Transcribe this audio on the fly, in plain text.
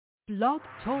Blog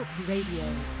Talk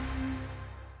Radio.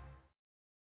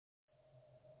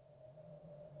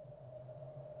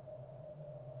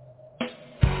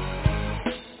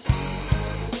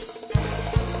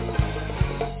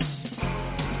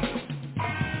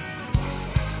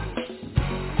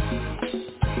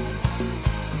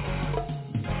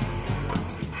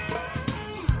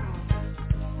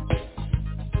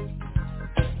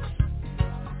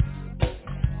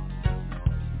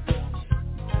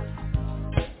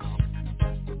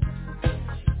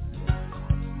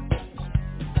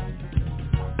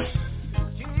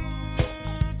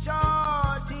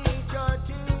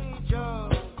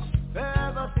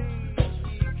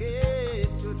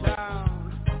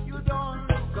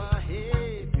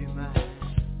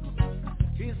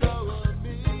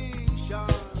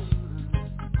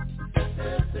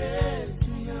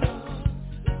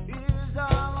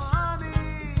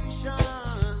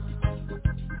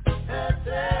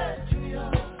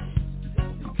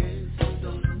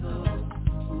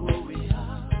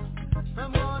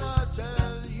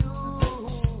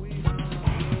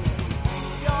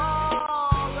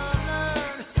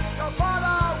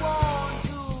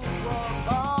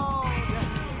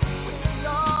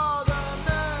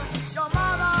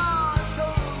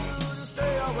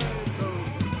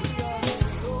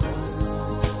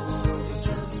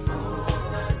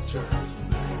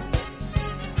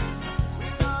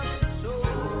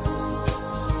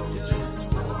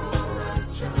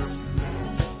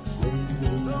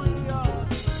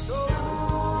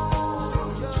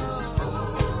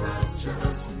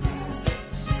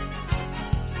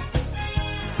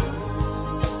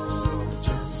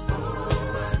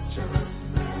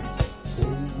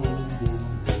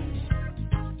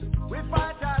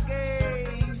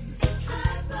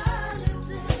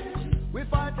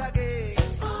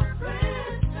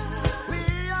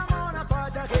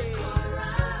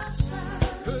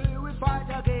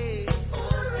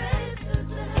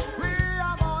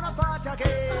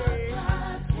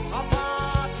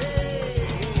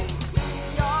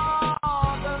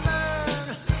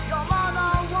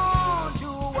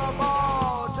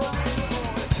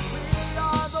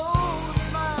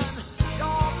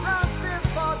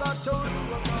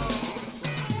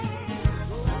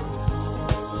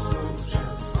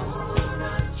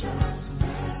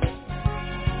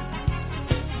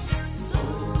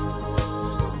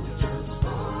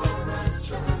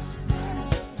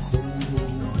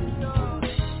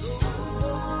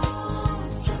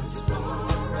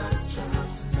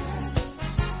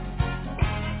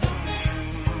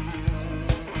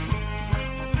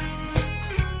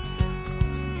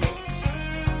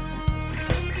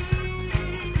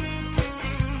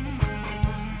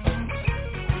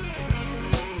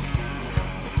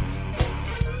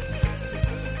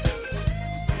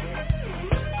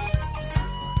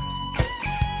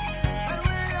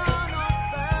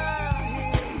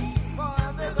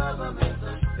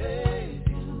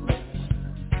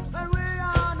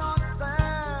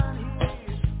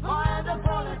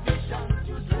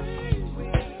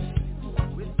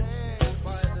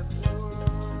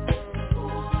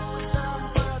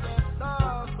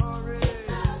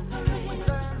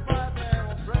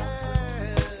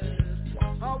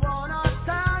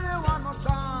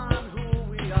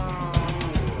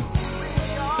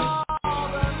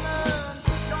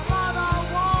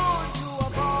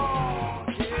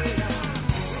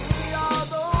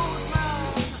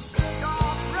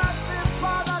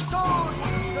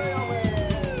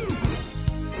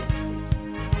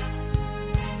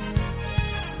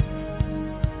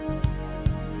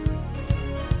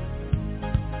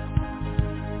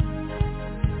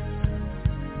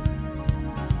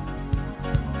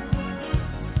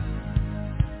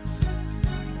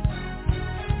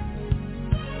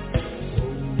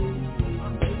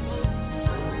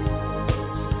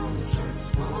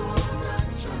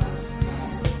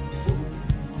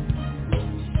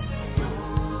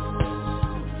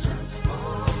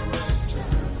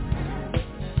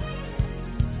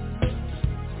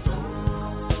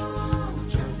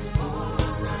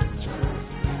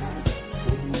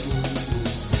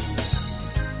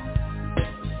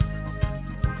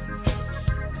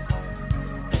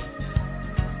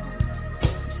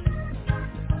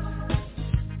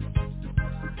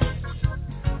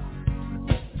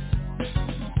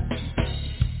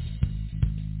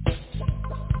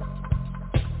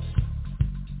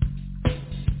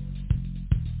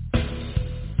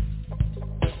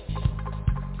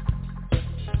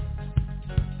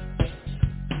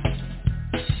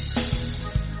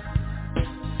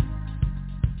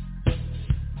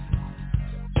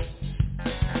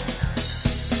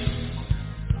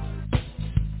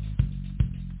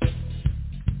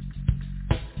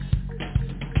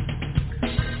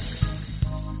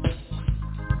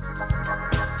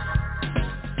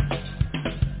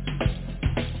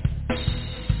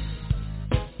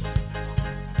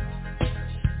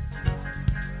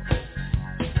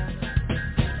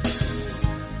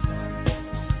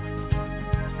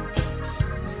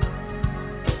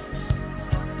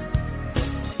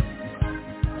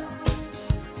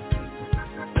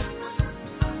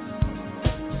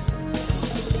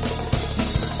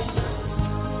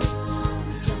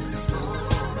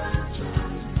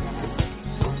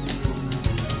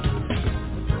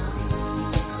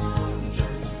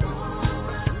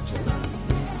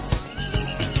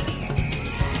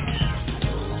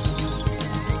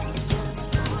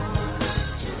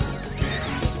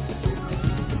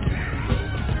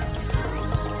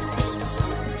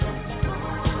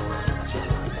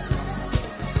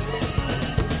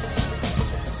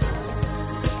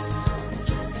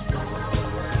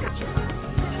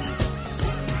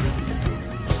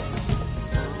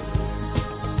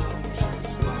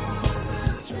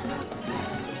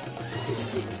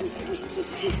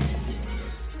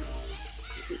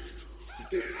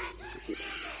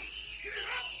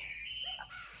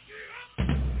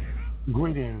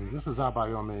 Greetings, this is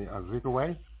Abayomi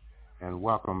Azikiwe, and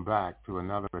welcome back to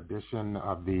another edition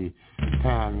of the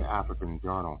Pan-African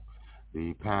Journal.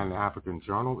 The Pan-African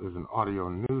Journal is an audio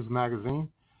news magazine.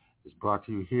 It's brought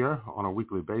to you here on a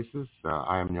weekly basis.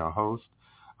 I am your host,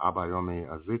 Abayomi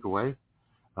Azikiwe.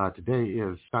 Today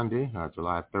is Sunday,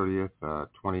 July 30th,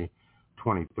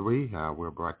 2023.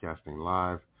 We're broadcasting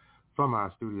live from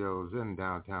our studios in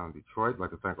downtown Detroit. I'd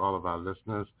like to thank all of our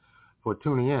listeners for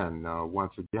tuning in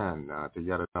once again to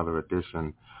yet another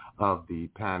edition of the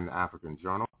Pan-African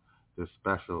Journal, this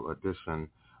special edition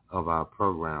of our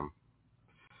program.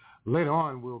 Later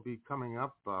on, we'll be coming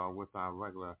up with our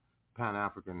regular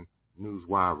Pan-African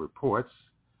Newswire reports,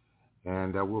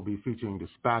 and we'll be featuring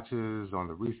dispatches on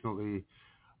the recently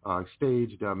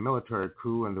staged military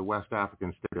coup in the West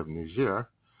African state of Niger,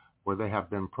 where there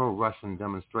have been pro-Russian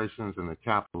demonstrations in the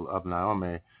capital of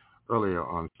Niamey earlier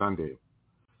on Sunday.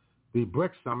 The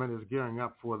BRICS Summit is gearing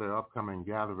up for their upcoming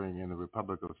gathering in the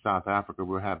Republic of South Africa.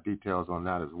 We'll have details on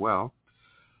that as well.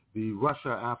 The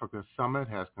Russia-Africa Summit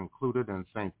has concluded in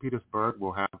St. Petersburg.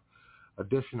 We'll have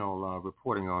additional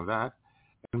reporting on that.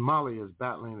 And Mali is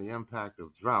battling the impact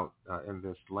of drought in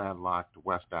this landlocked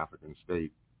West African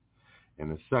state. In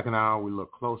the second hour, we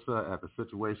look closer at the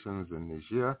situations in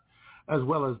Niger, as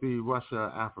well as the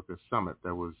Russia-Africa Summit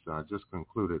that was just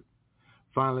concluded.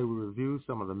 Finally, we review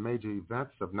some of the major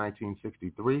events of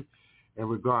 1963 in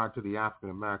regard to the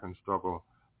African-American struggle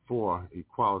for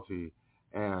equality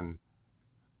and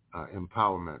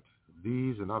empowerment.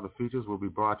 These and other features will be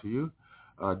brought to you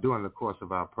during the course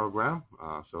of our program,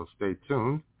 so stay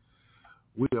tuned.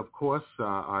 We, of course,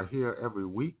 are here every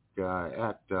week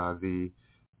at the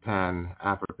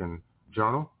Pan-African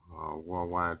Journal,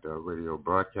 worldwide radio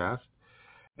broadcast.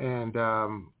 And,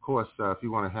 of course, if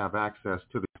you want to have access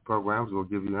to these programs, we'll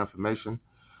give you information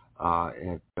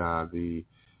at the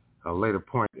later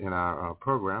point in our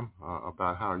program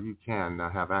about how you can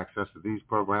have access to these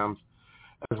programs,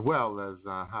 as well as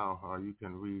how you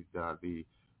can read the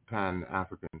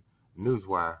Pan-African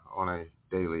Newswire on a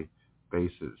daily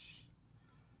basis.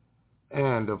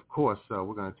 And, of course,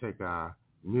 we're going to take our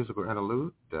musical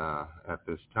interlude at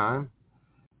this time.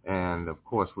 And, of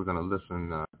course, we're going to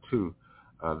listen to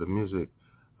the music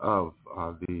of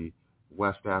the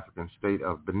West African state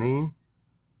of Benin.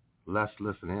 Let's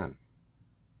listen in.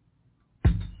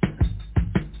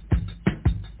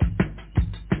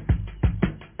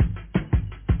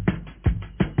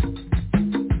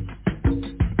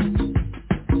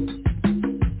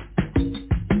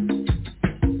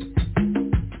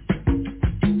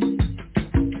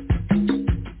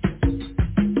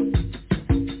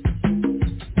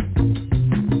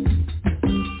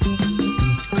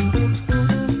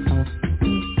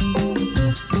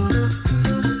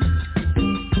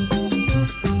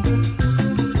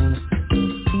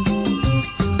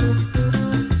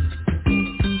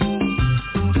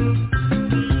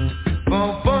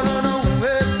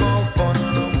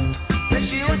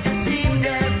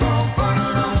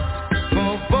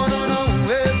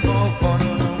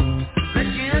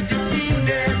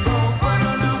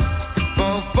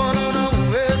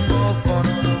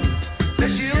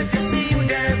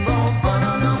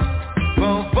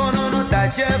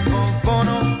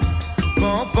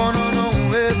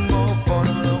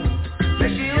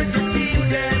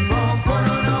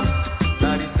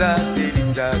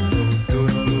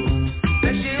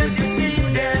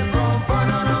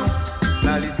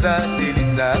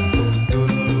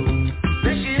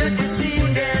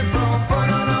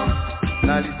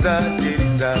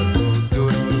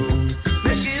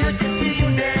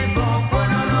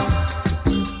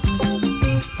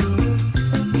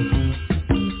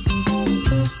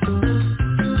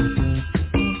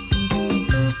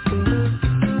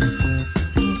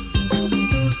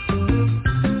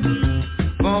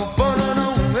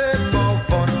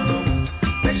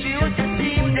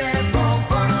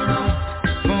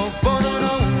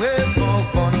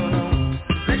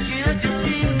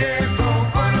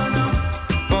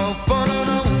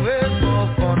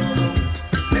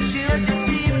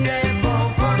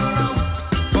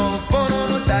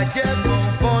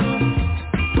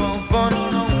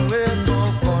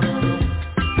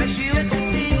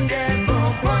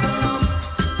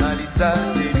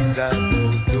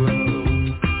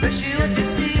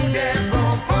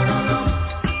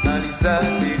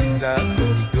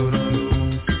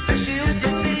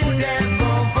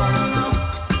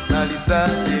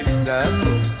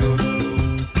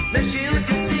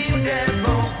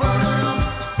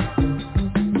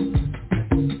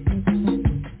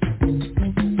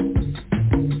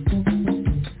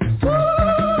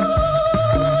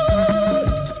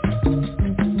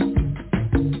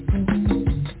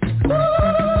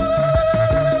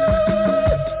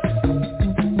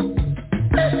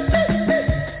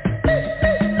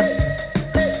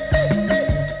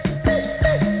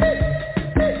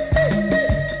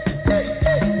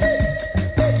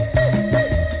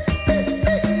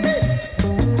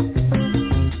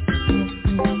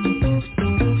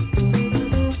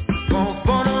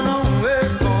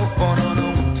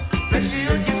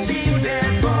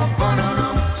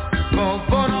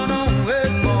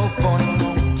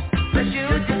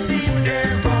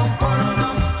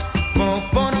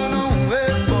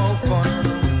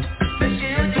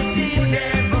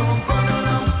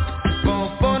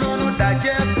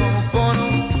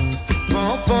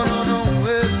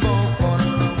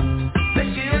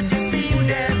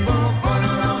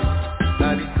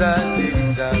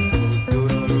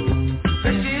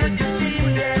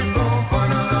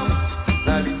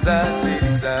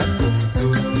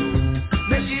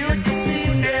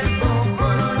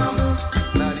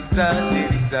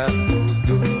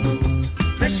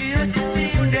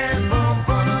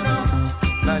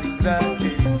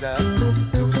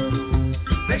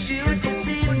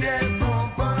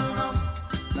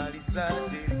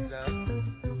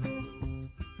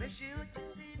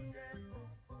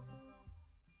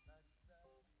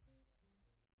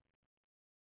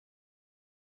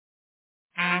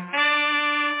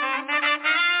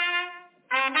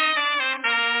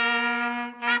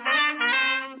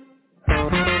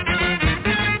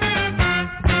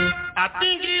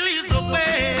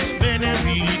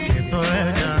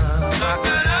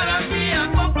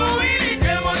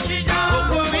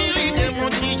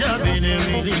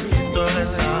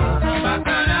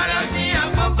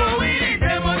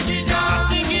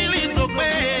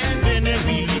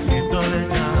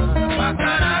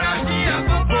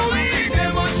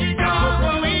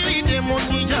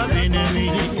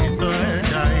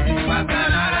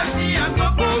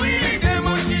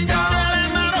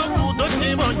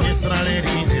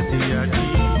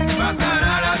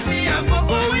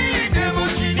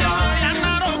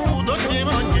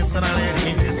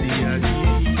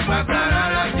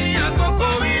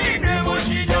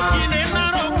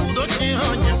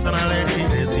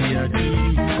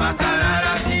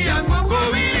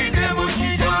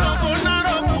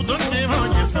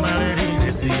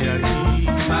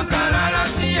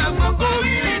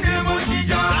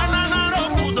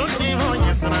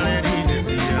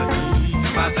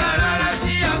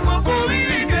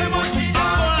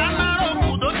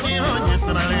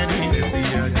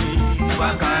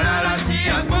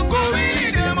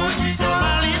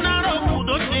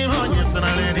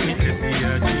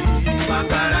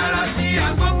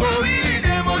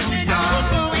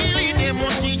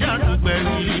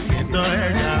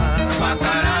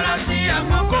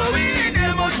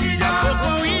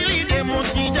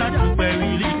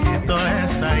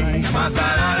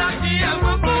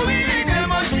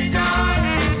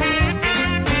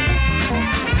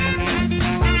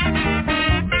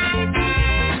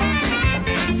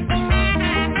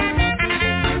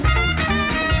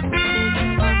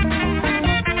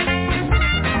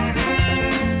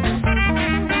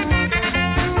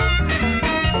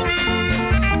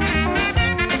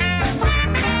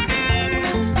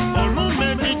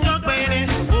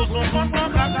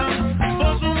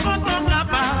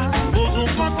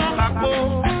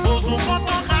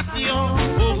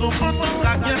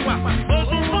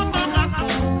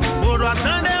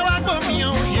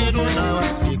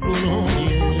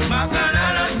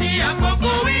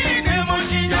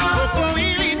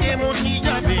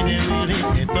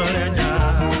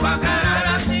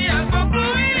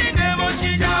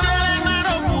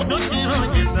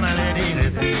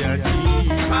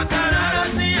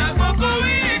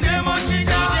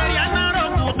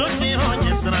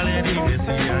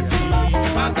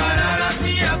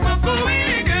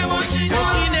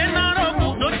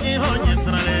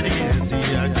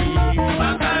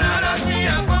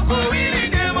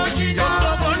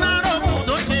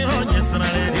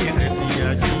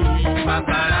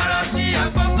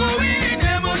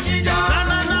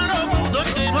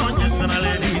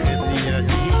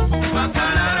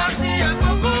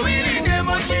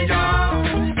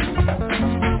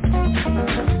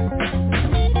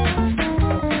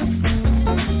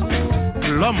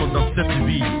 L'homme dans cette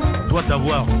vie doit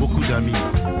avoir beaucoup d'amis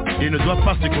et ne doit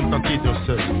pas se contenter d'un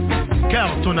seul. Car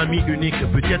ton ami unique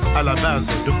peut être à la base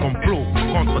de complots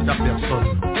contre ta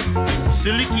personne.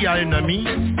 Celui qui a un ami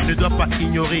ne doit pas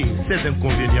ignorer ses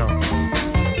inconvénients.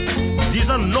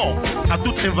 Disant non à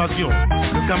toute invasion,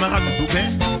 le camarade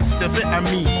Doubin s'est fait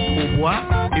ami au bois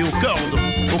et aux cordes,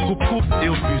 aux coupe-coupe et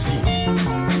aux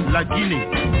fusils. La Guinée,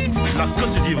 la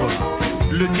Côte d'Ivoire,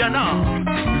 le Ghana,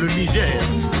 le Niger,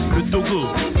 le Togo,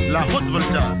 la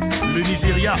Haute-Volta, le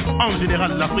Nigeria, en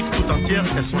général l'Afrique tout entière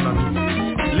est son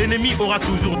ami. L'ennemi aura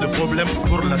toujours des problèmes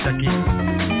pour l'attaquer.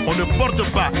 On ne porte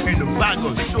pas une bague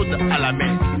chaude à la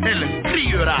main, elle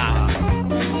criera.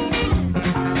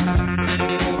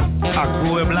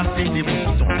 Ako est blasé des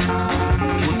moutons,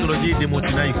 autorisé des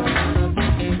moutinaïs,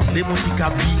 des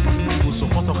moutikabi, pour son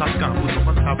compte en cascan, pour son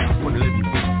compte en cascan, pour le bibo.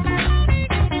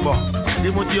 Bon,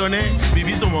 des moutillonnés,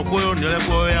 bibi sont mon coin, ne les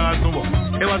coins à son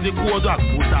et va des coups à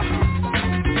Kouta.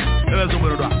 Et va tomber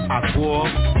à quoi,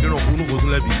 et l'on peut nous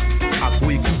retrouver la vie. À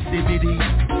quoi écoute CBD.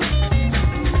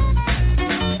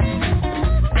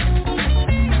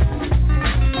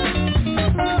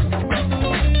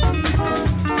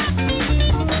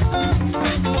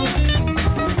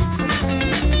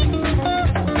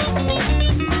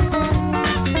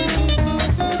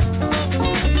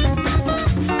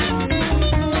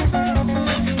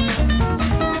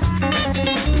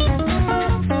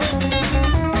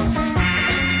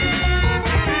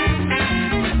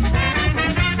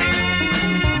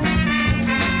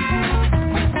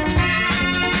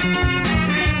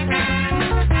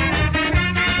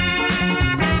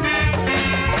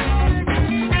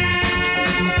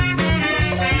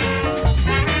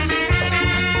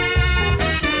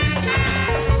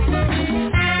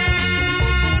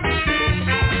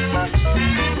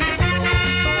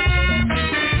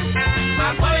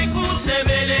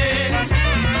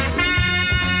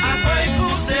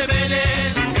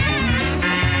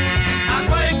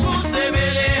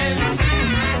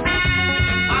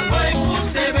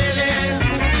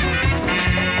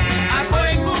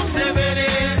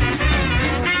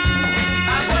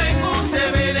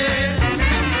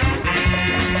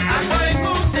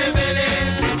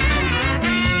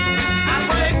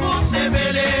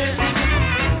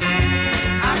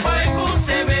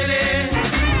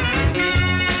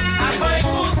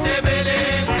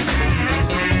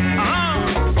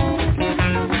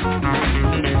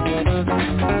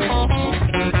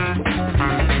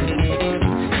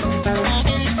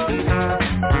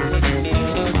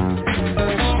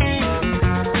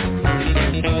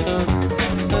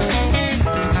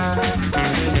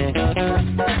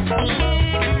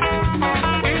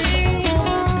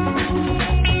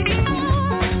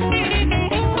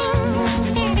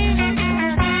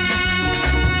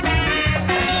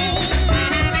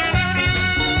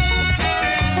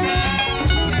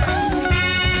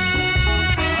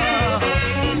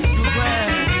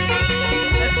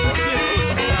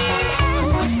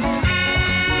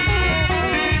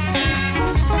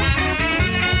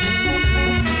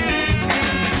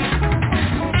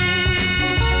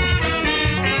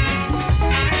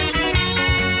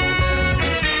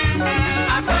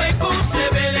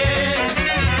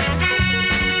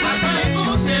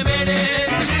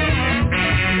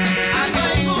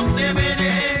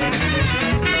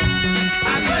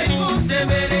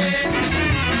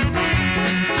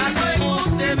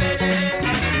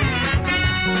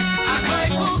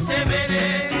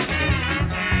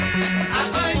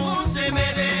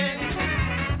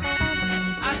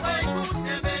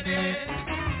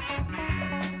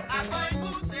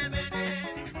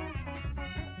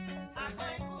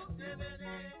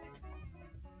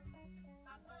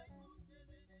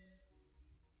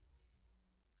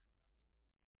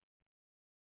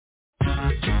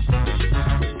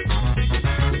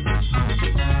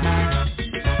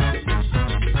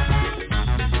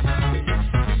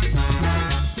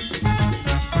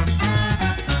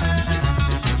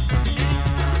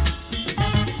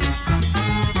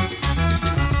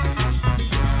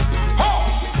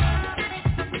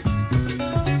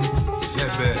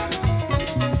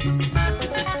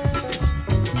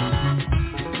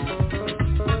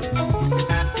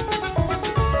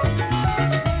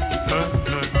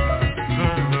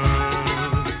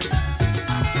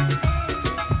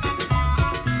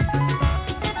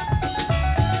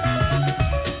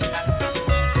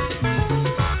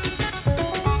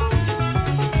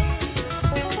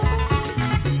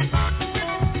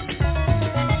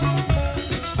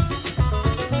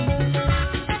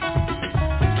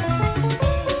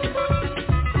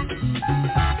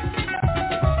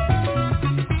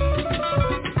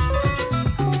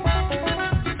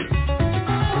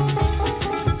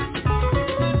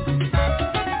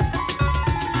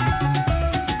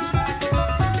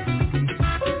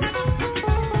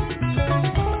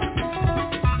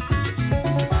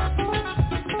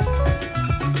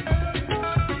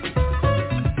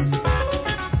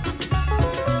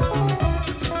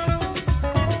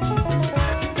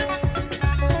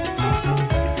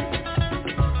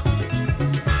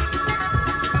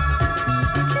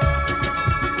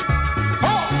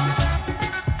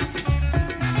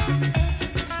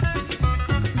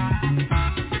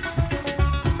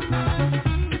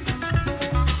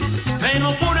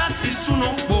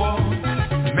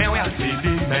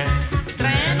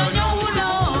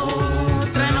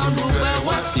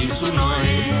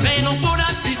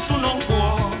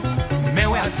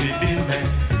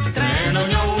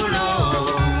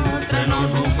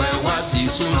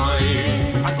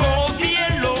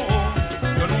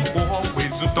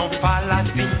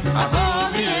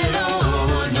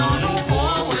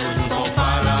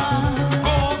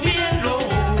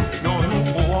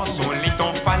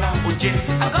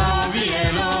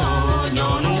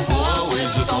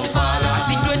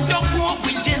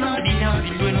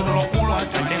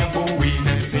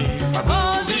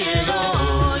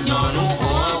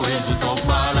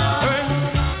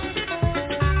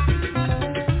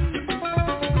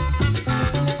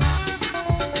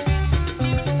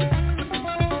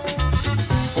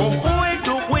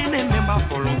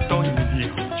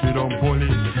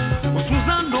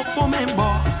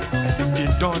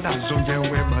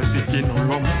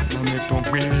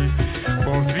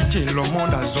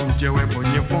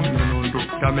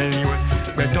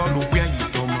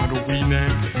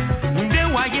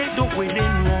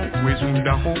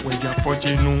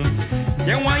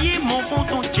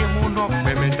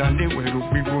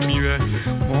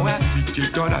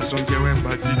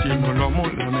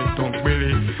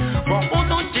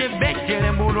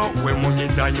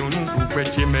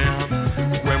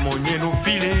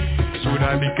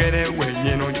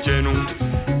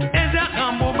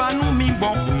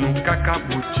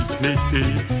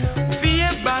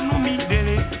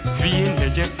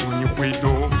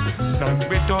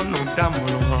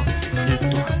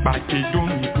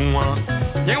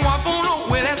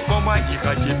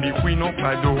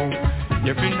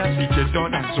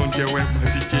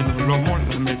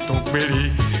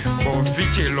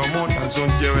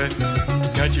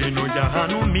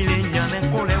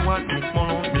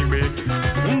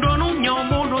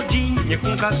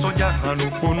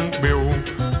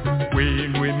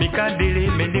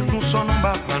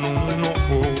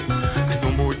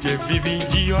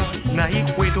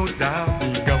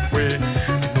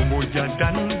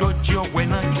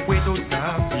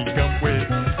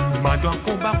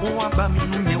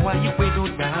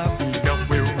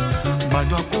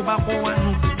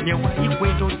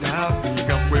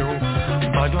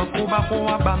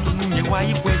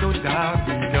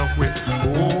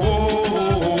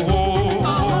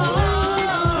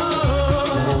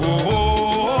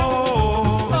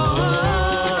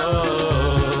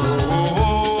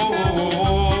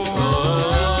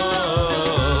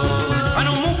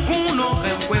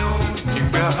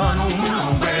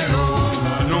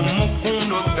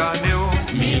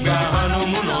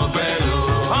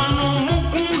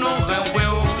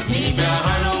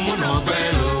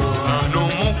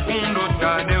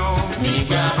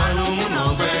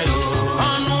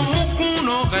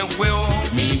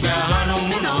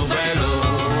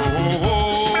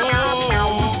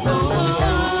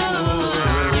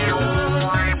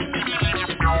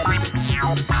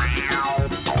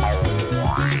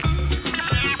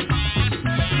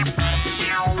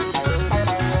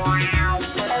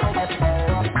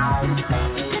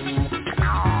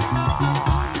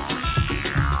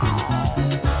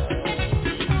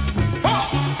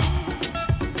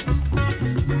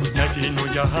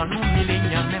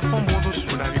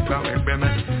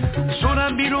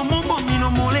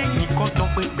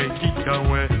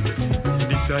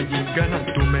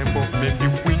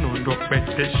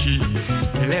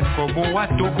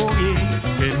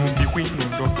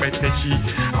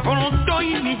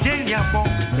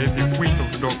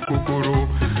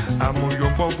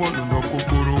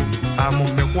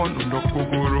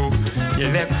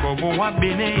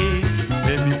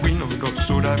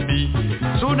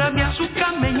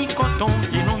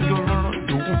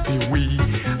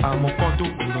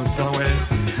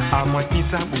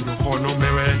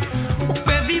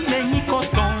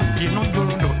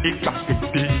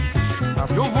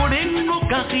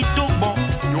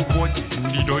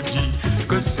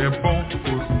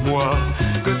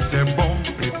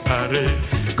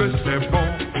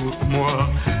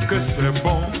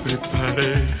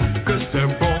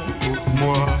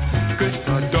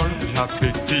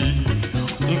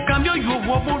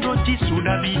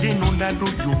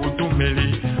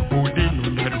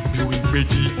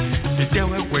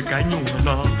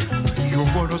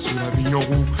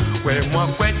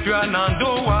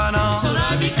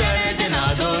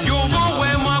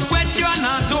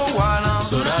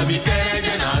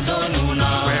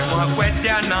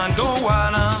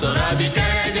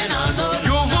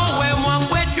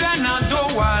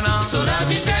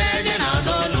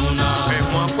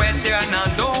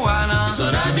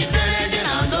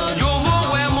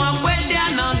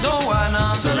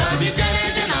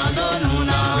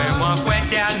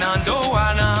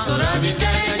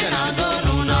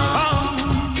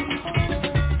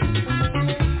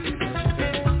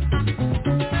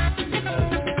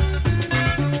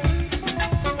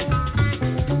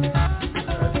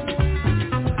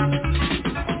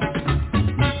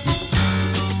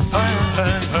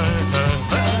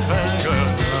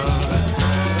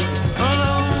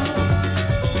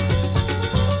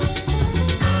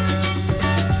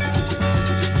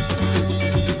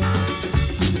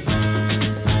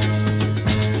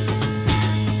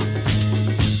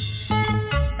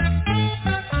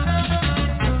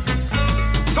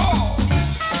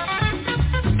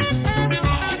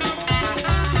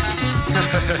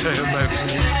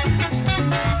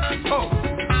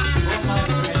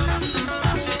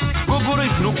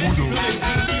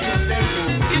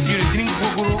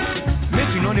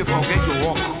 they forget your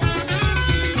work.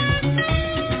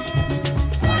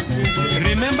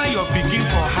 Remember your pikin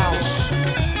for house,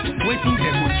 waiting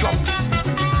they go chop.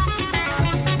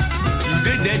 You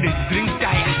dey there, they drink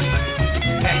tire.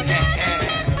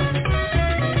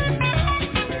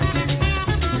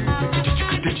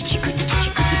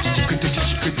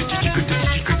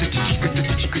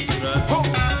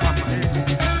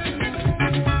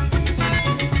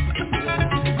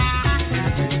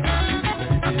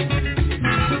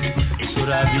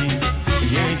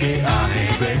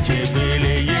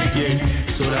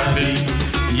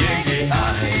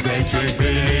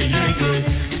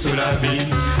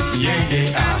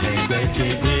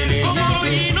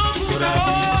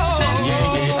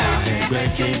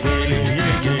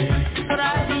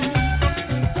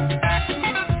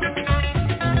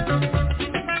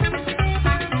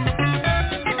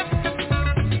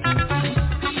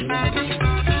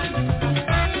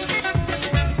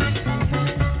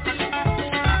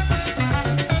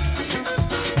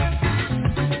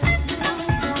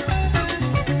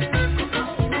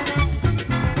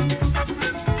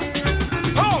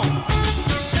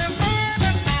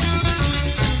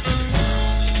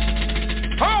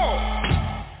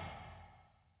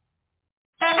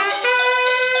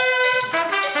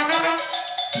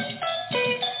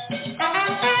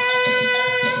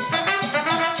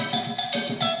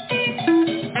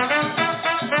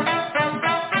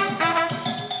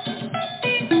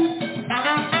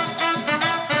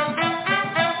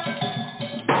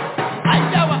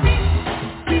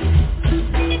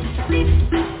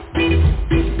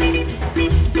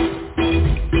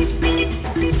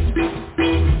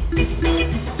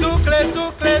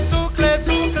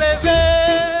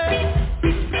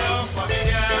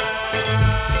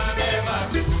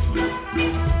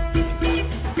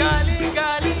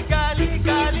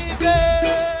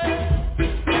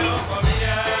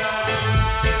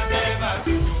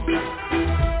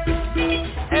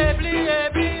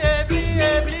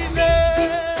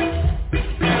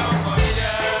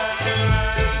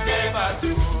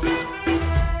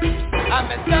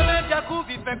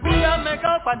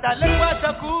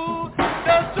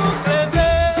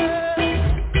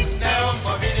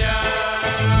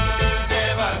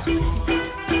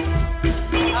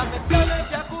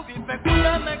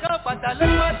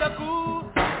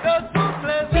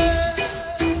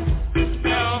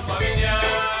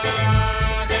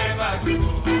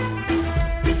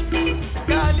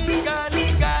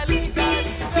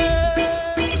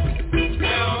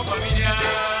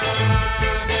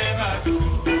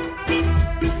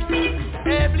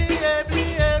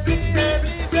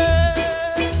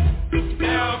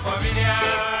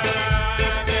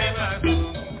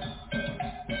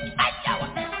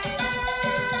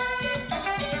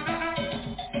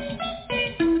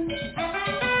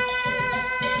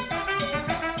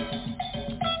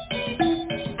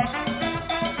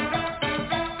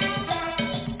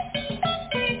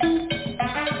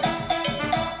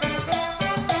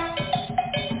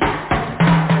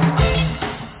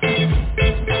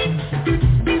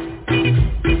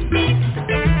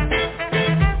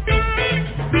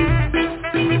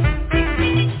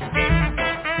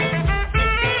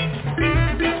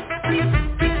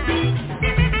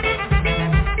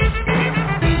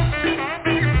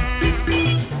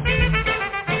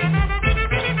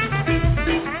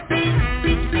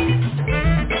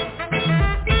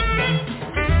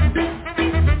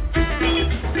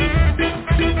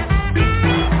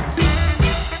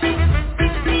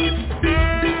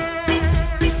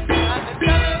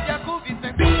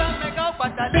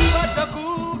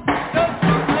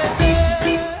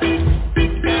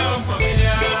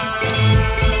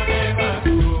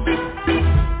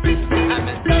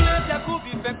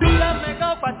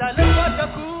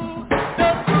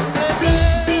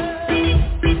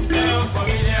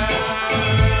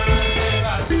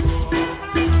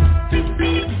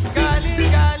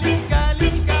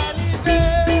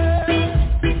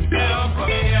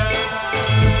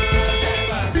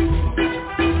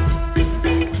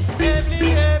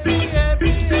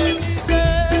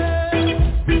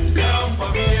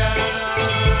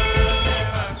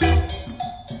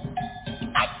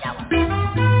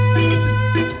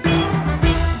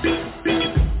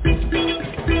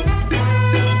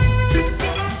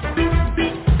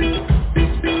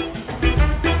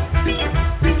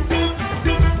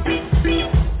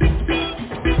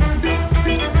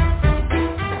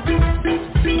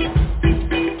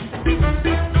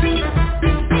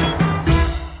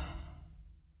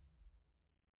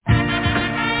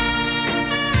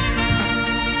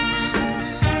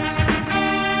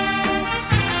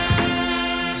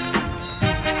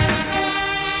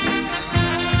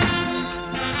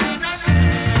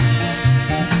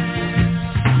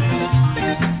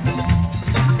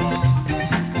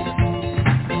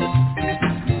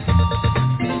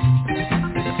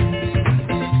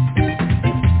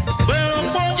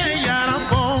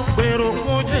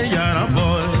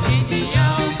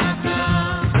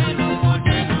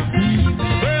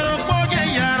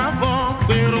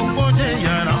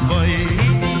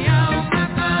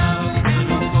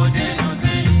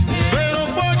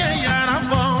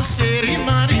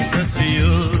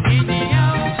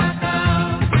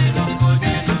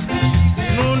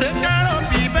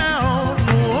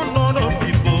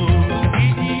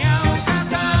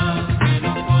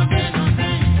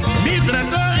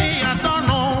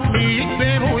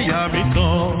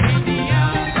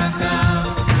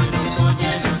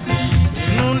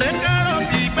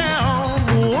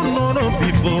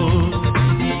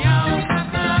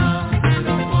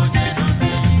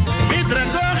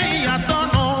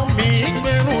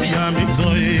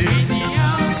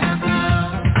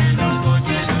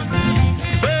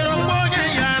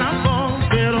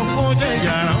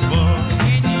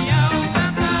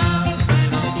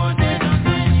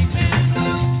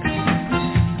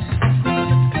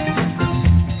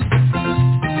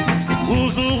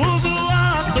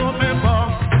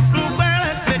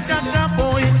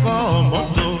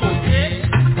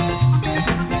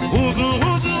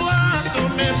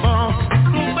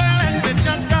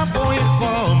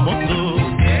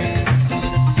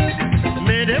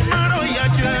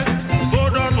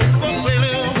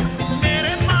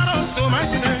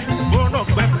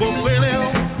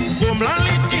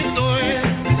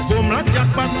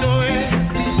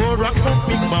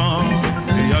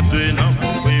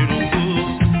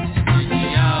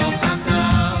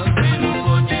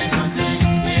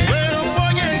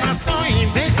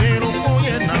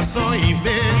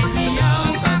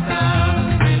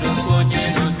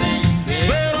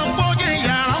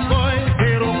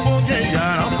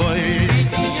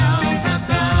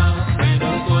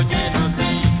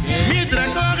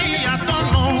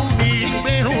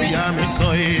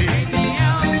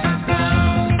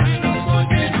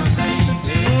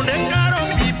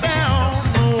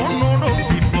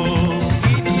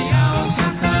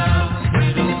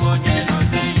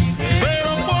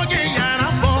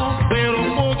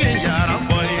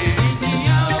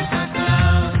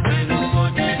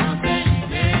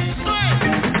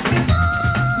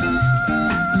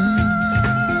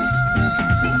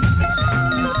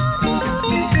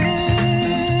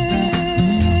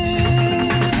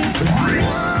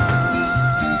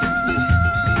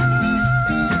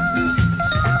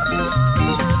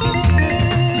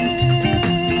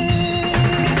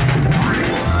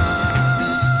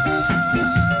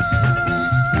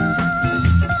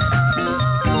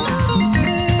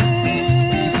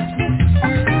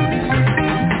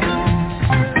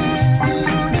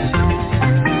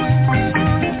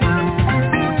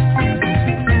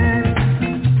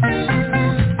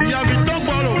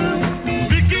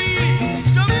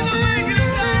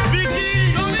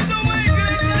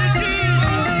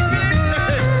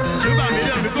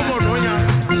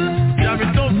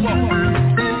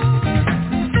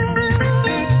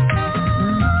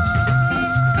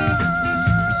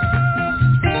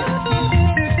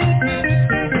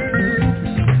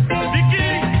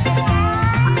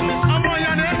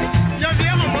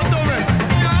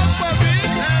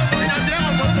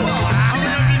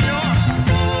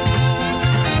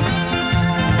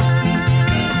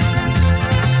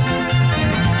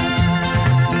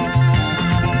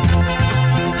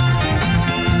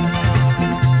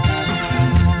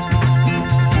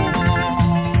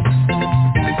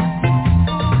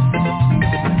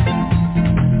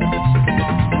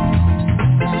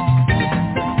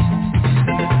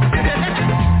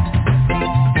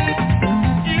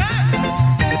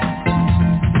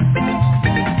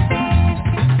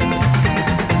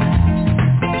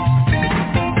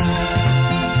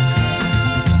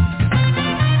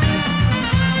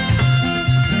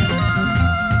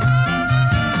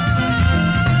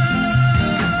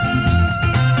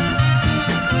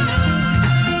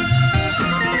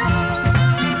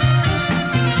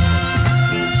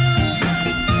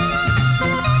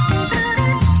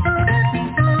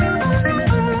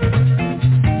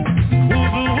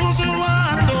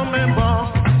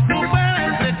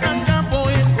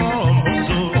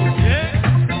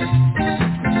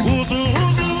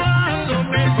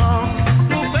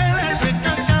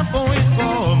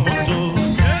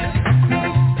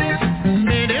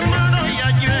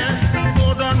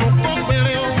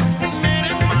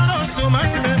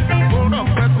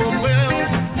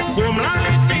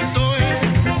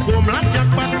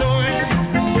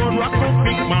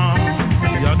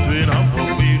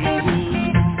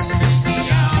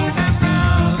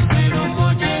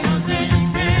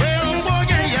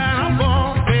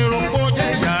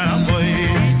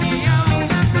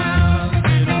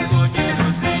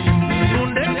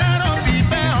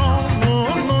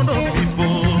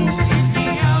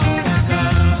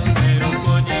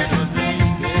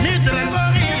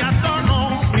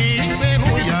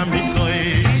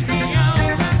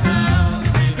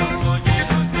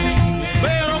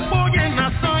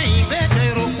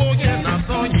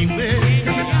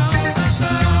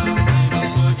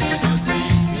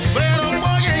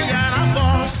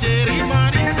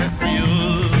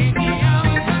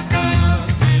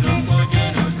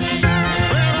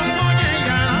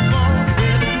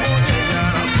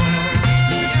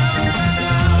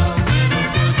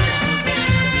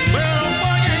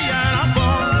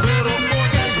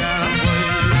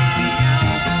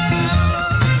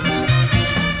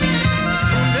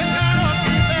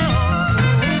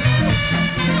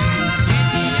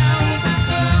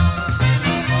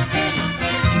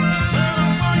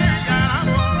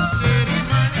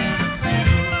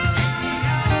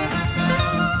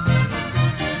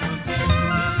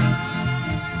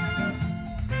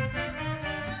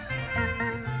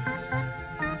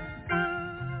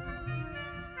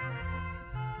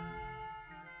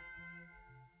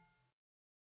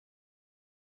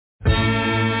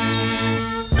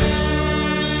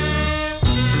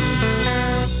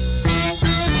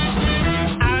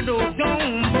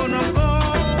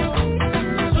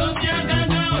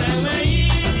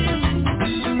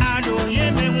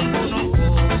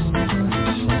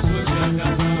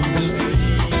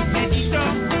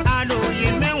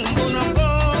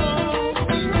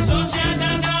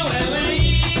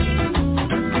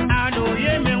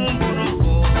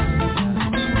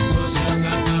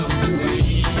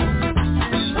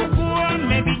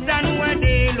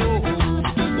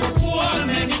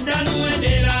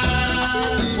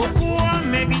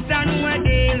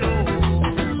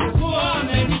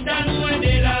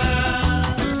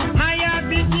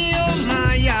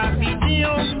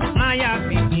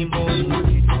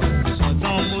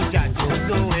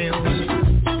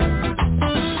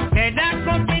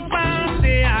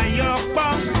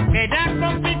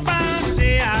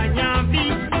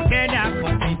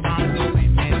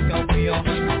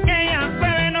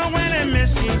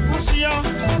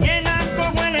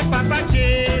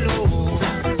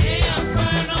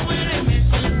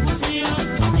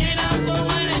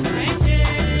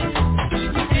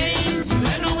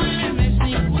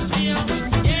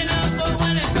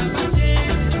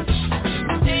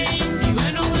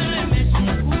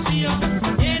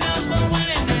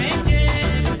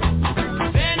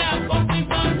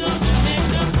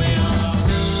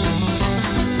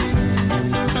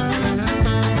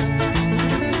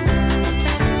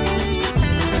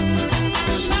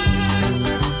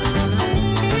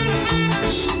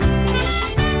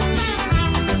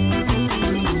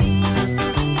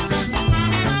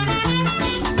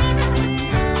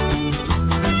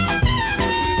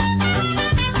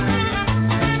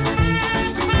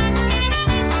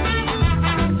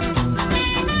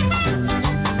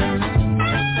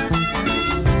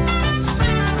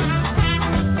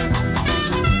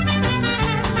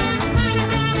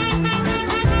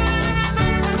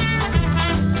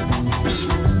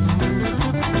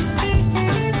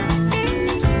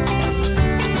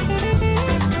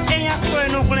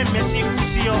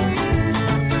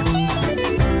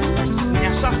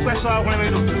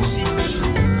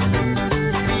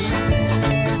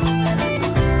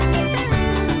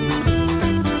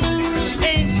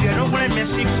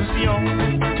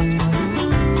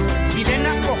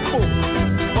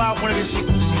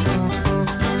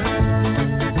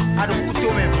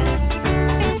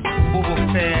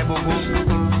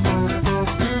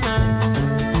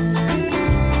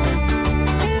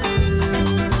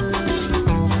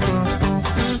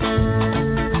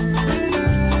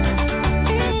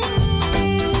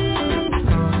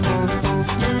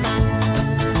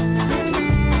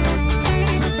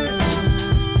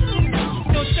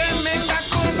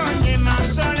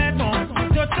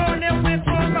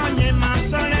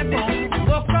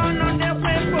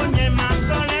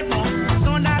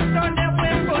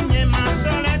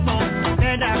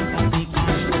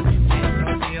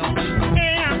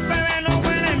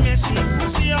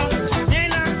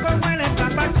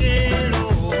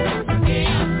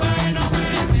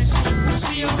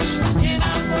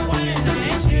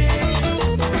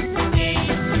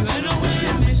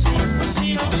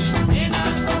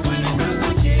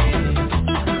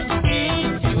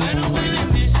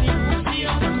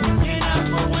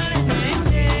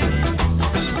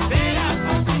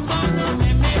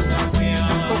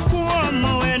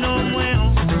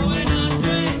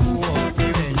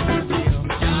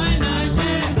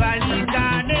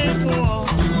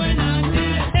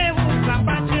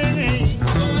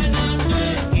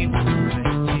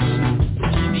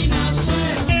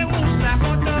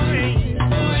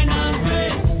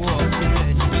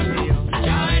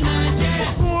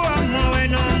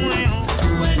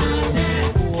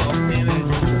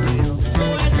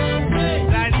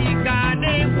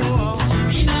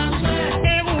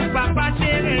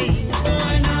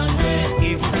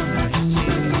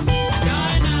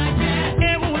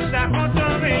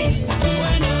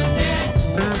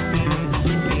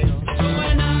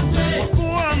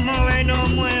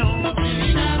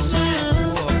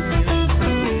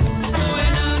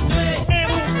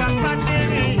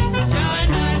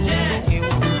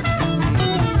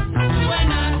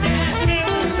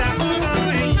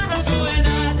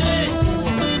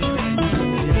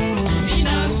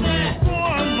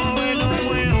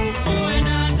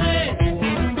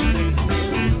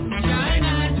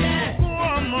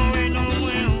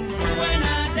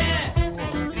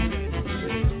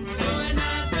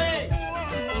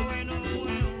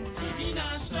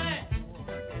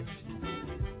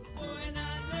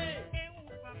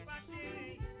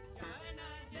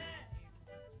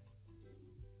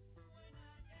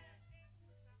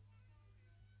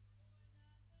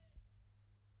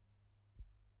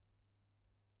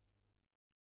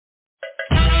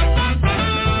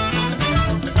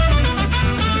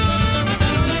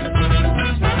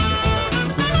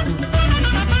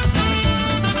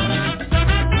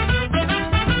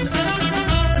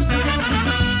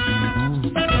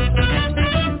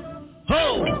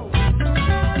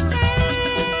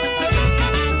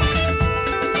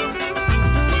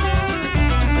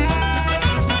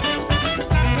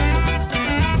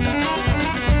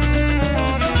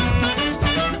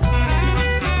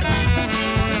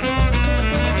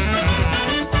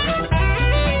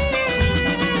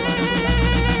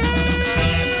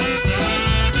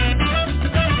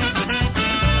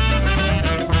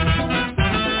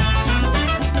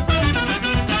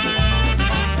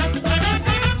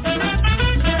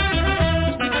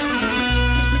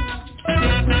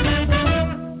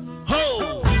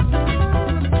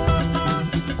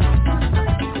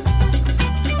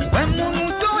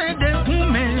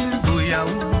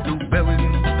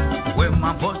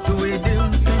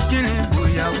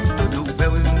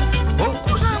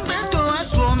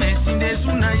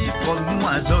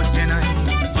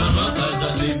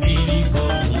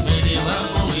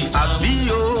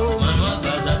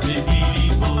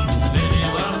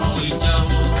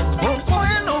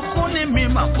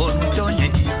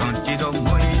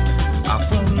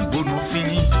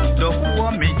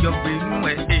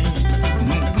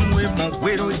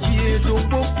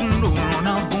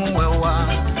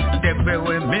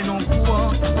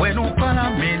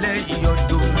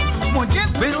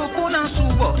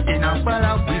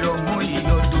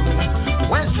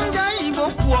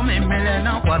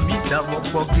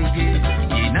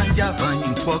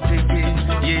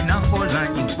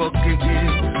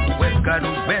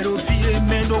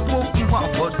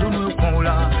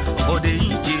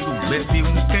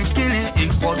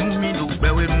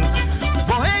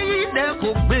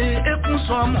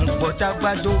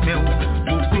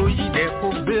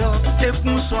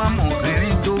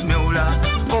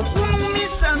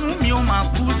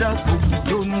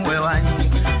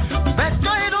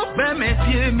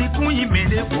 mi kunyi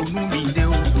mele bonu minde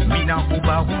o mina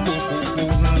kuba humo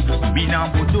kuku mina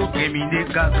boto ke minde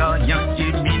kaka nyanje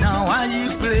mina wayi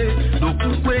ple do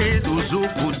kukwe do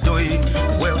zoko doy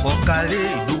we okale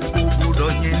do kubu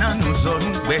do nyena no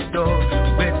zonu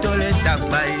beto le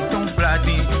tagba e ton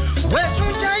plati we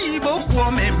sunja ibo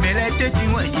ko me mele teti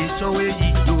we yeso we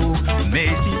yido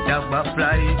meti tagba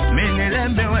fly menele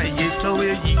me we yeso we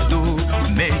yido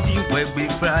meti we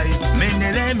big fly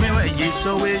menele me we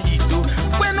yeso we yido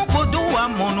kwenu kodo wa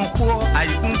monoko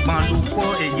aikun pandu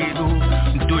ko eyedo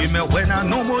do me wena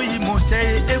no mo imo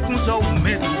say ekunzo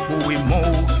medu ko we mo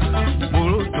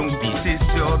boro ton bi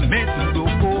sesio medu do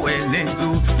ko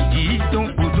elendo yi ton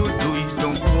kodo do yi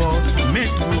ton ko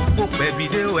medu ko pe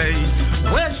video e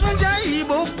we sunja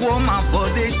ibo ko ma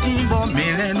bode timbo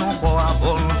mele no ko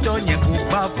abon to nye ku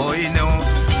ba boy no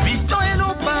bito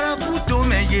eno para kuto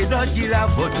me ye do jira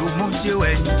bodu mo se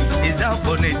we eza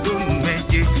bone do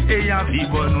meje e ya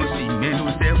vivo no si melu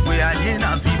se pe aye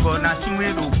na vivo na sinwe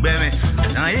lo gbeme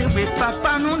na egbe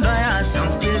papa nu do ya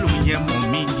san pe lo ye mo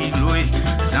mi ji loe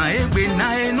na egbe na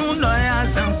enu do ya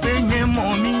san pe ye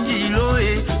mo mi ji loe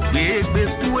egbe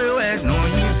kuwe we no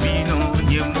yi fi no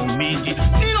ye mo mi ji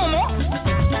ni no mo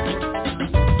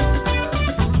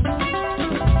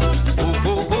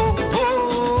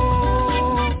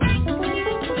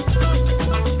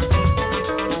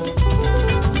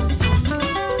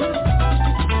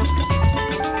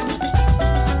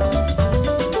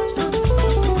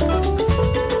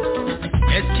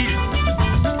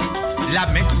la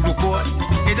mettre le corps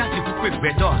et là c'est pour que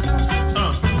béton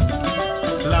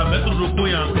la mettre le corps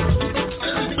ya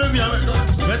peut bien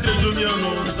mettre le jomia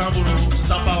non ça pour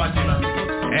ça pas watela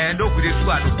et donc de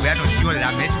soit nous bien nous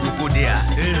la mettre le corps là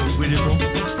oui les bon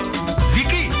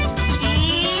Vicky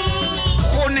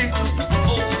on est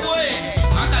oh ouais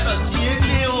akado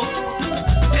tiene o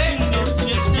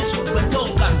ni sur béton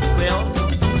kan well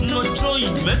no troy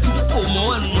mettre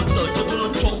como en moto to no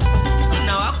cho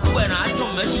na wa ku na ajo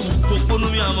mettre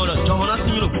mi amoro jomona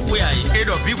sinyo kuku ya yi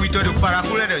edo bi wi to de para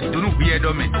kule de dunu bi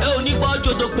edo me e oni gbo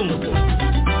ojo to kun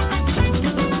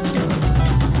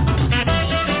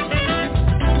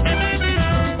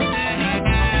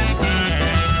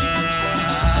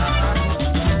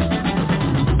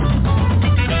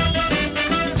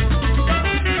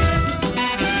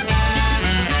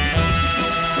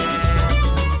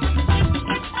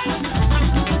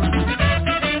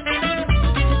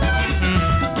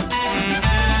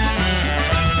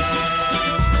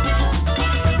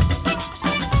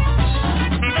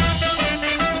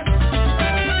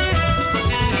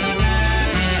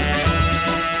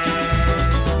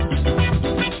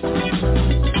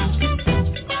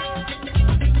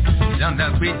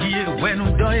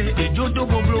ejodo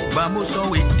boblo vamos so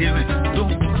we deve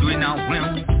don't do it now when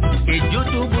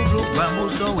ejodo boblo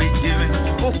vamos so we deve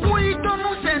okui to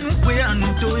no se nu pe anu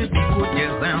to e biko de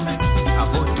rame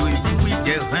aboto e biko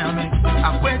de rame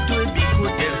akweto e biko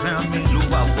de rame lo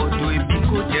aboto e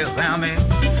biko de rame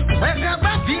weka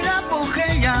ba vira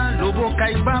bokeya lobo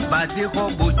kai baba de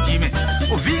robo time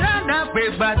o vira na pe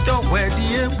ba to we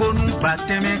di egbonu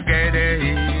bateme kere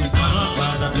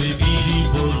para de viri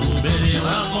bonu bere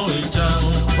wa mo echao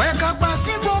weka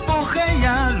pasi bobo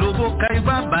keya lobo kai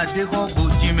baba de robo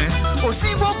time o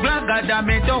si bo blaga da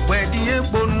me to we di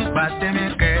egbonu bateme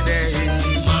kere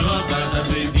mama para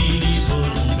de viri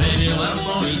bonu bere wa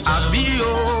mo echao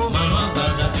abio mama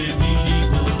para de viri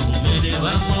bonu bere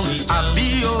wa mo echao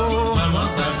abio mama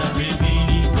para de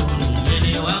viri bonu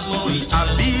bere wa mo echao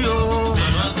abio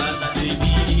mama para de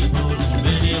viri bonu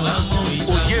bere wa mo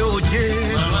echao oje oje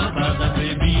mama para de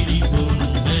viri bonu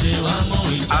bere wa mo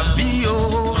echao abio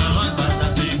mama para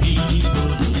de viri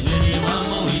bonu bere wa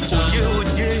mo echao oje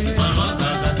oje mama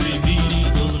para de viri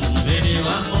bonu bere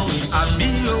wa mo echao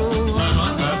abio mama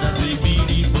para de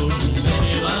viri bonu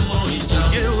bere wa mo echao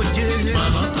oje oje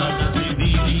mama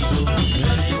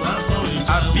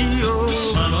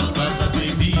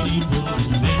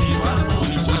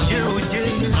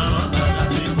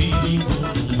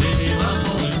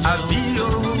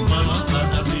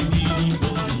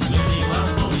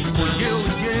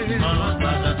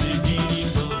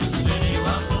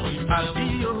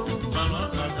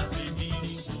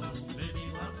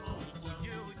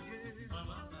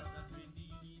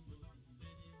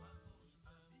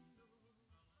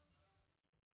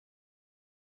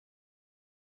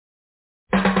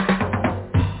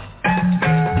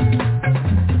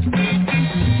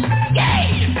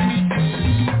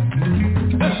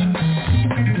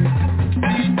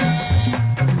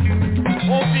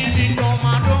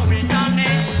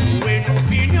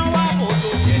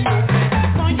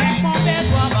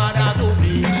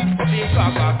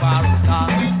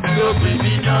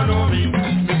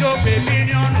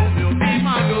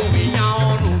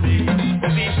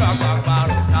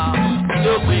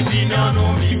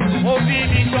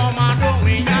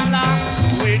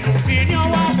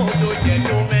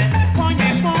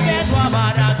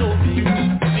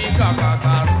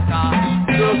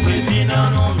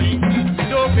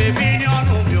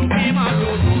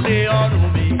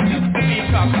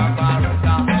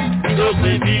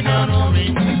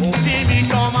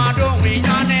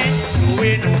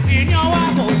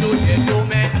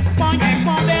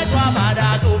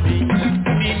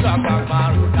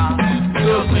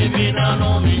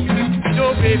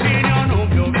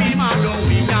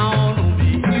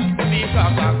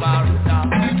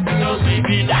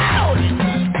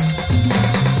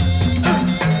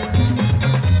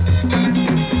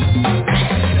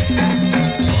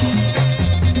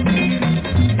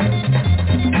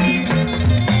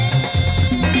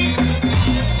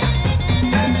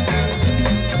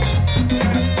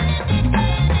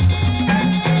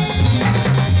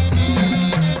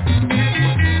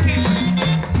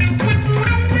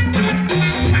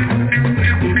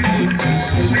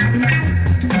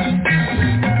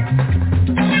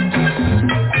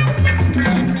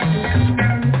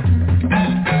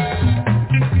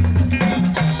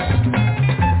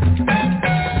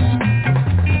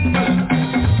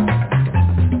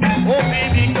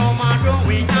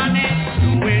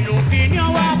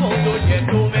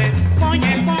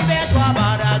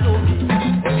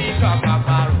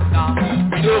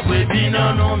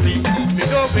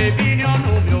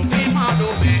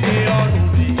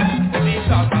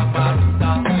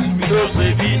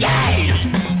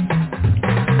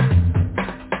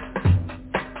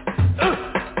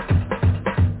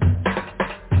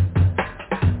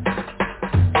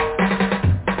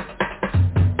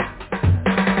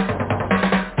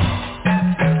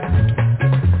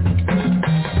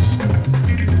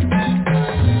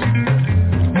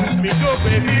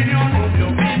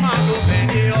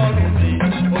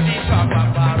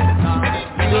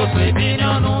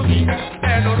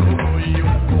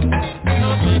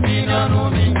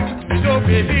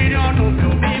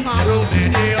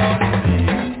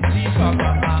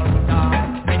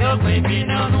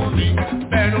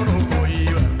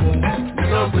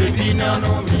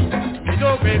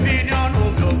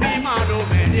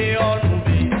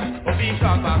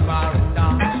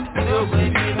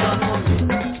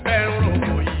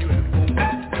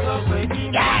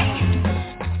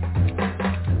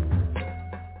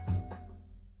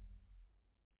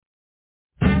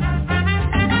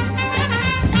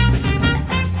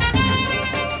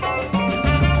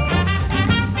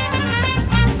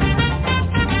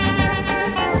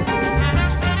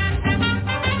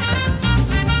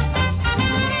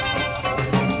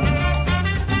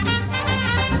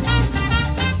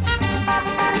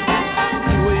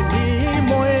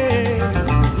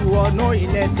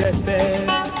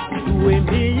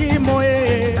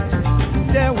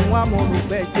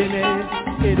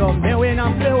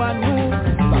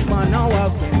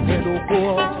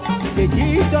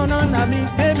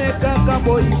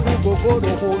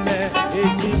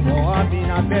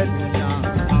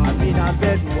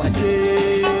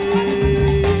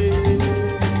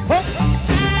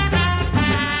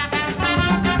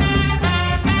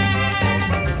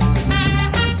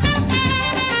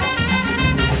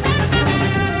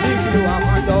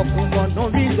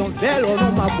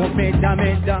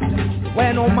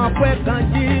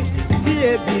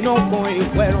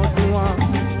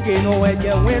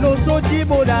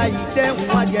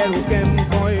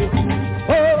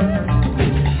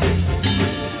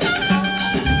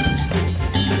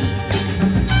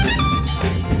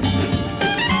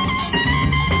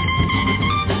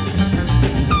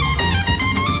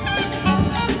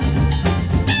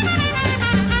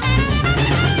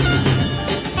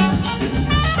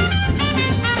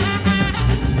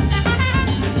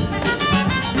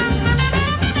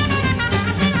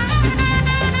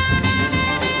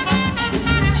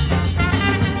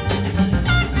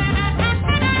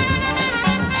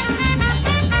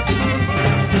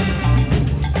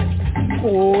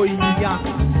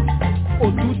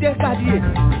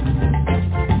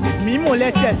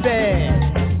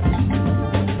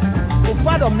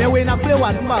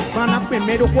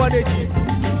Medo quality.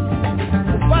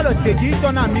 Follow the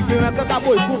Giton and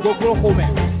Mikabo go home.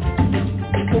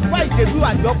 For fight the two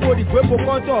at your body, Grebo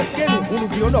Conto of Ken, who will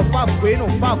be on the far queen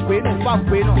or far queen or far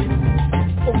queen.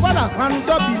 For father, can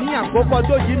top in here,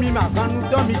 Coco Jimmy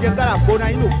Macan, Tommy Jagara,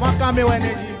 Bona, you Fakame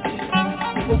energy.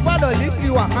 For father, lift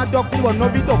you a hot dog to a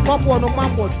novito, Popo, no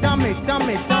mambo, Tame.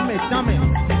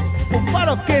 For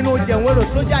father, Ken, no Jawero,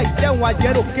 Soja, I tell what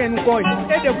Jero Ken coin,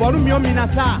 and the volume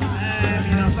Minasa.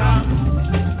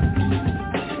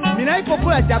 Mina ipoko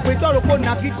la japeto roko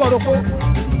na kiko roko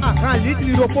akan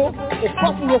litli roko o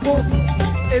kofu loko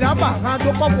e na ba ha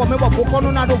do kofu me bo ko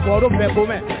no na do boro be go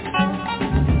me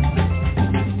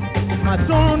ma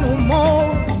sono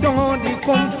mo don di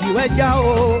kom ti we ja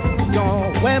o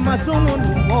don we ma sono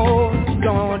mo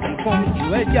don di kom ti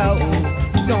we ja o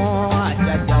don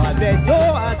aja ja be do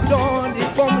a don di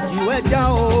kom ti we ja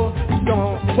o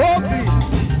don bobi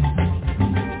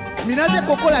minaje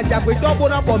kokola jagbe to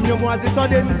bona po mi o mo ati so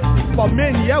de po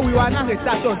me ni e wi wa na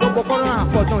research to kokoro na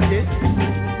po ton de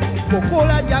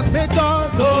kokola jagbe to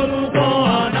Zorubo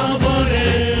anabore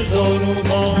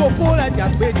zorubo kokola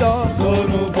jagbe to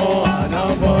zorubo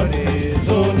anabore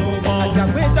zorubo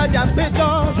jagbe to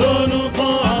zorubo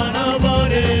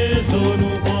anabore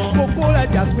zorubo kokola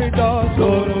jagbe to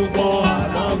zorubo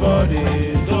anabore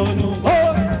zorubo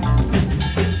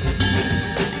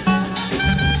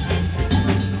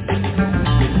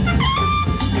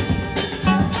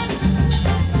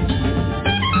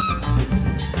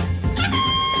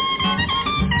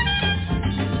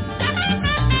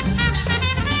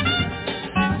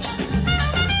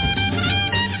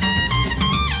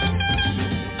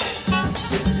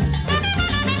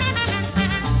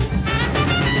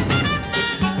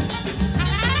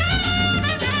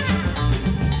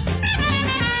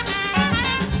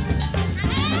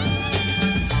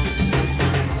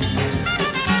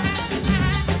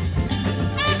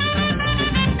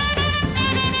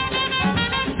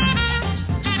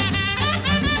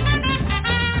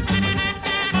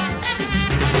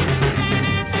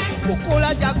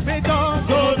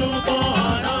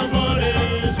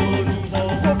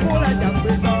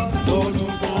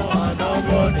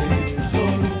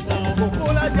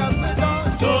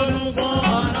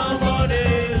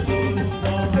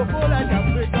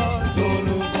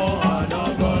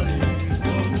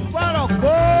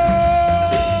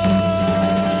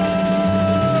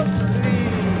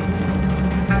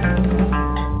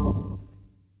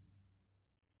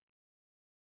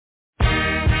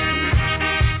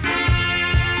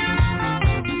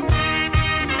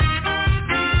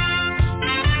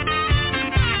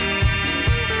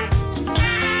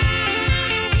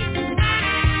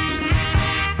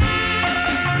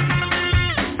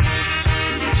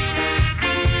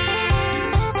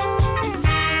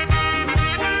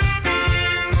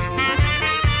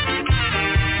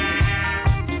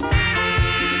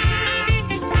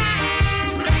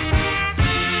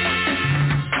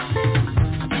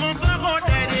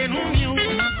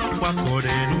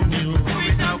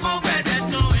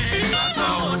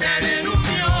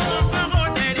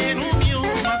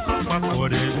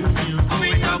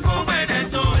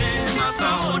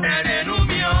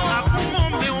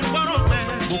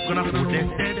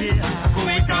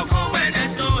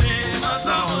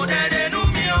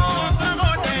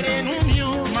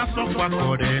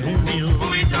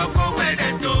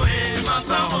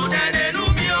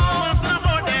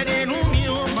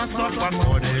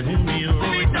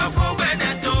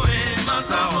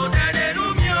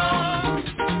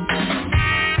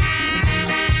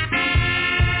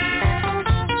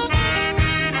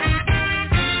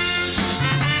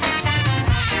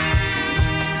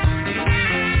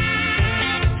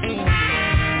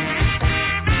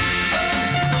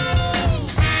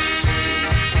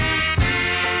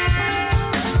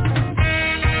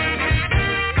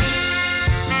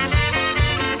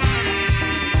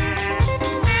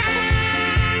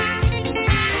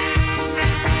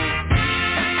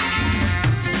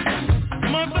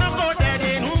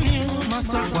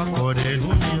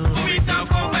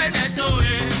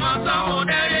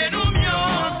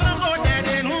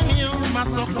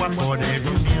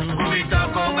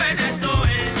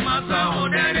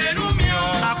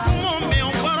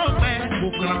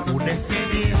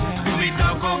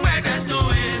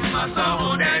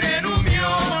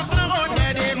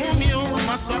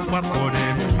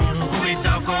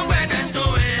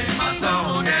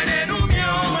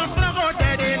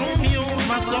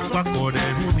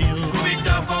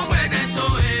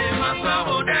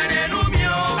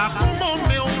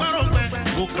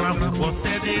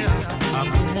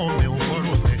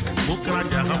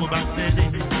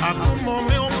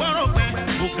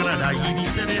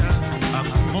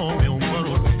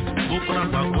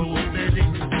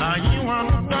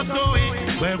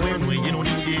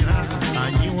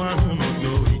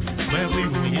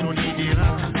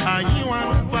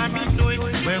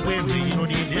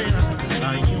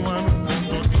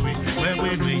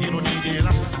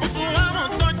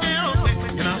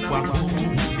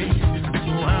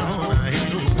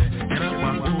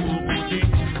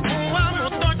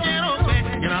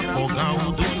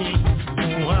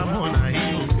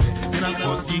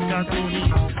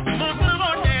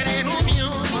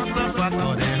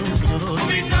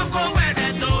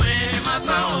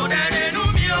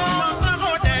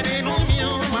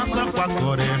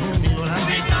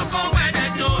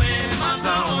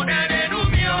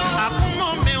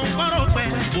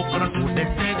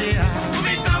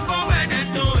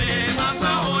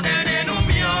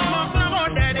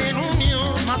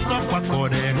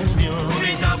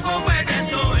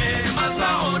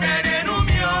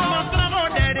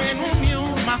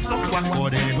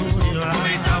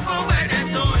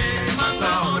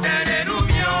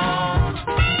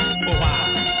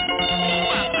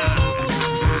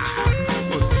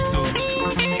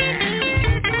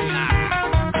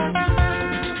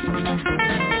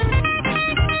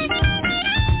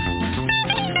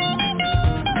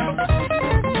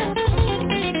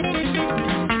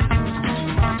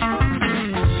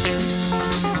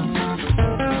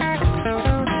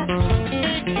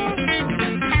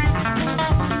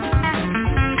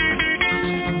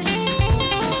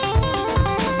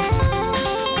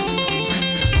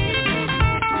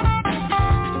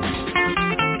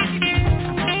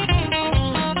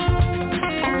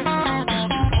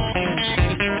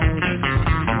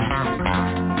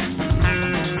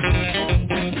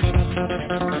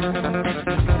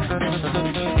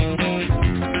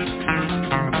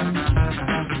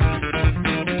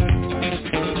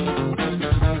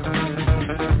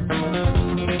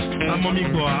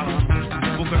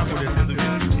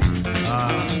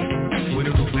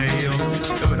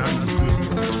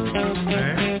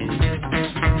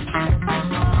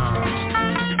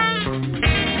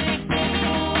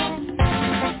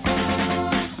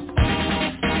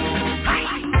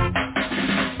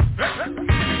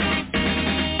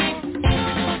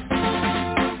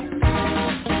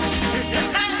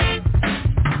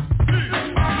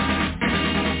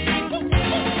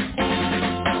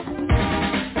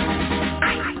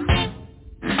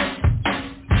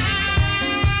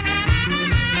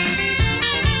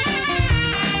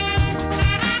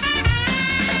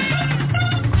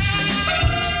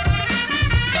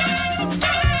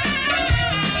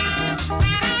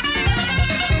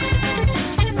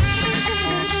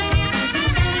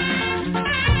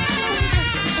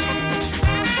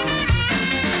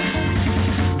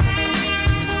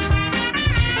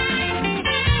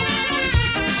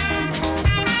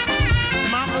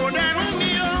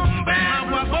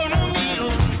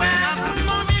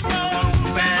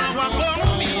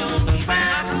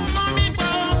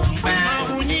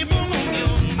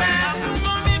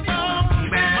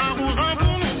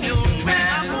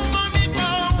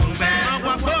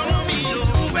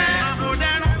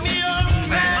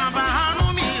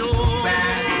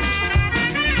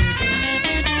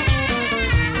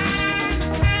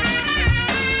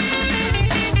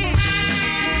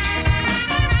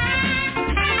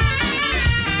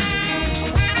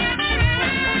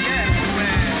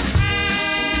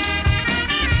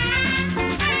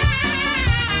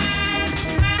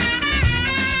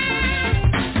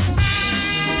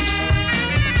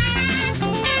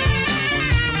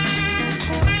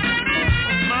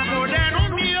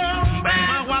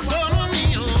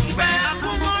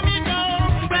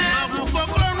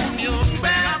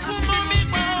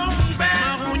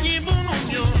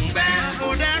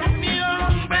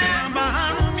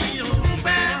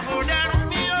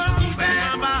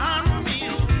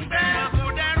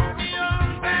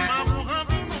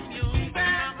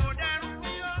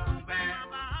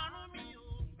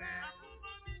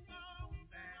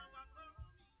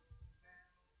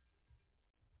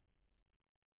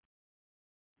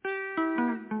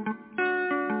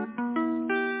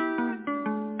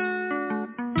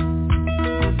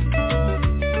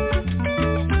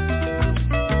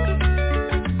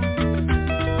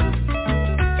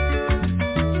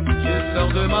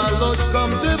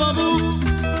comme devant vous,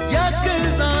 il y a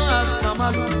 15 ans à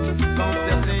Saint-Malo, quand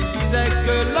certains disaient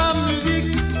que la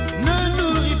musique ne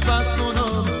nourrit pas son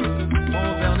homme.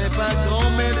 Mon père n'est pas grand,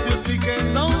 mais depuis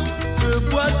 15 ans, je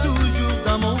bois toujours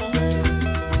dans mon cœur.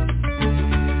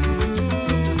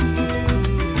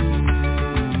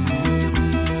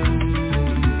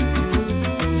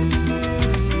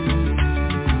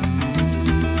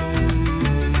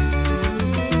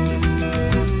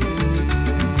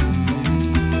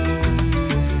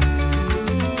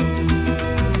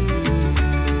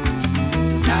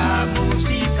 La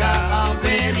música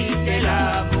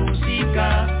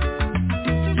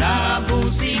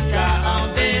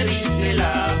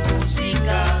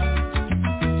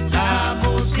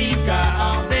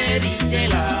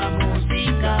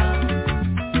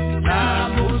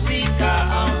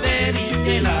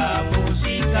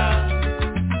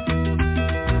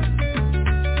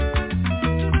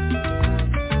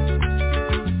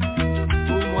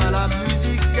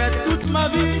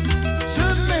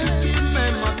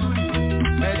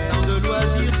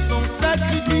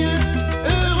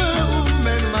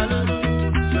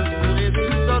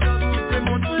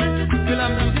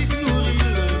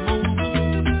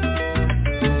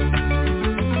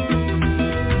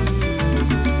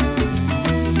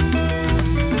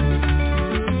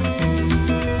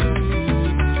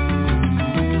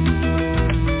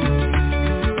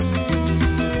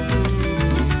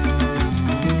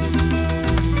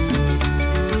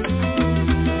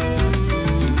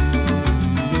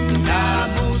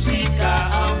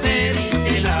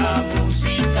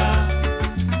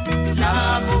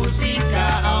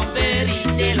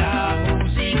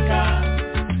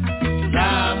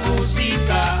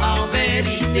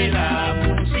vérité la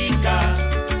musica.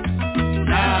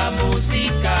 La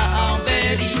musica, en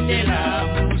vérité la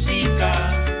musica.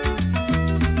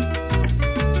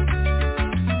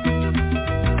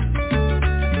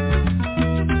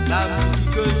 La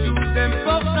musique joue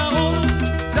d'importants rôles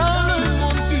dans le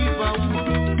monde qui va où.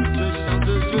 Je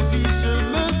chante, je vis, je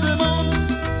me demande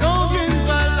quand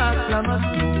viendra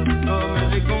l'acclamation. Comme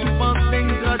récompense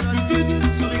d'ingratitude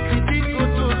sur les critiques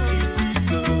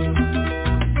autocritiques.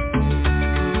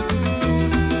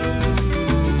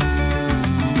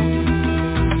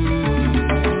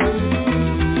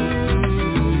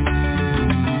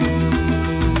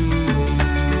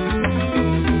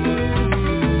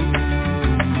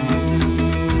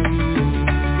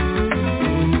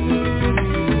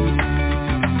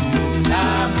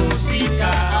 La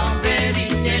musica, en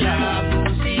vérité la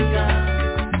musica.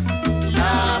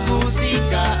 La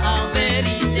musica, en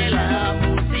vérité la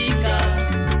musica.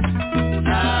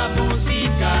 La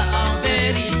musica, en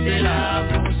vérité la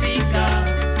musica.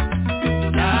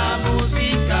 La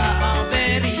musica, en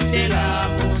vérité la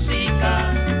musica.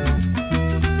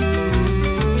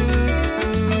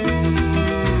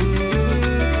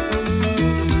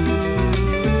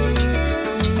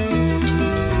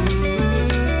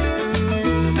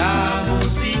 La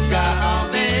musica, en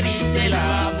vérité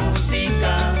la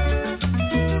musica.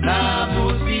 La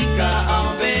musica,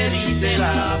 en vérité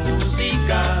la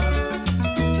musica.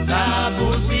 La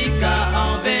musica,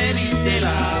 en vérité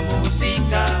la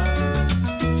musica.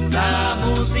 La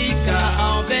musica,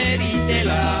 en vérité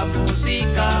la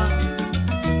musica.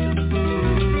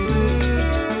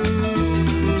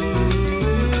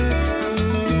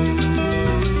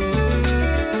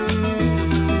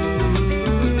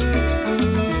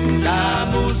 La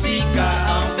musica,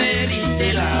 en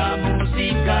vérité la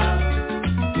musica.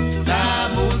 La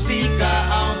musica,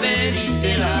 en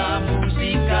vérité la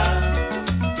musica.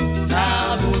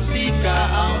 La musica,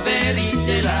 en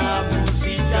vérité la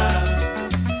musica.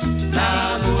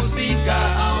 La musica,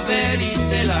 en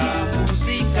vérité la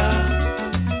musica.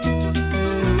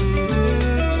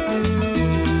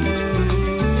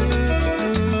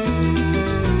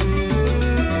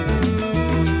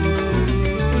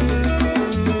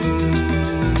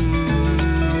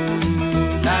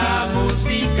 La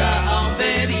musica, en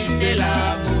vérité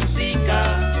la musica.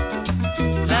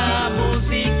 La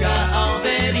musica, en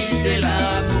vérité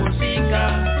la musica.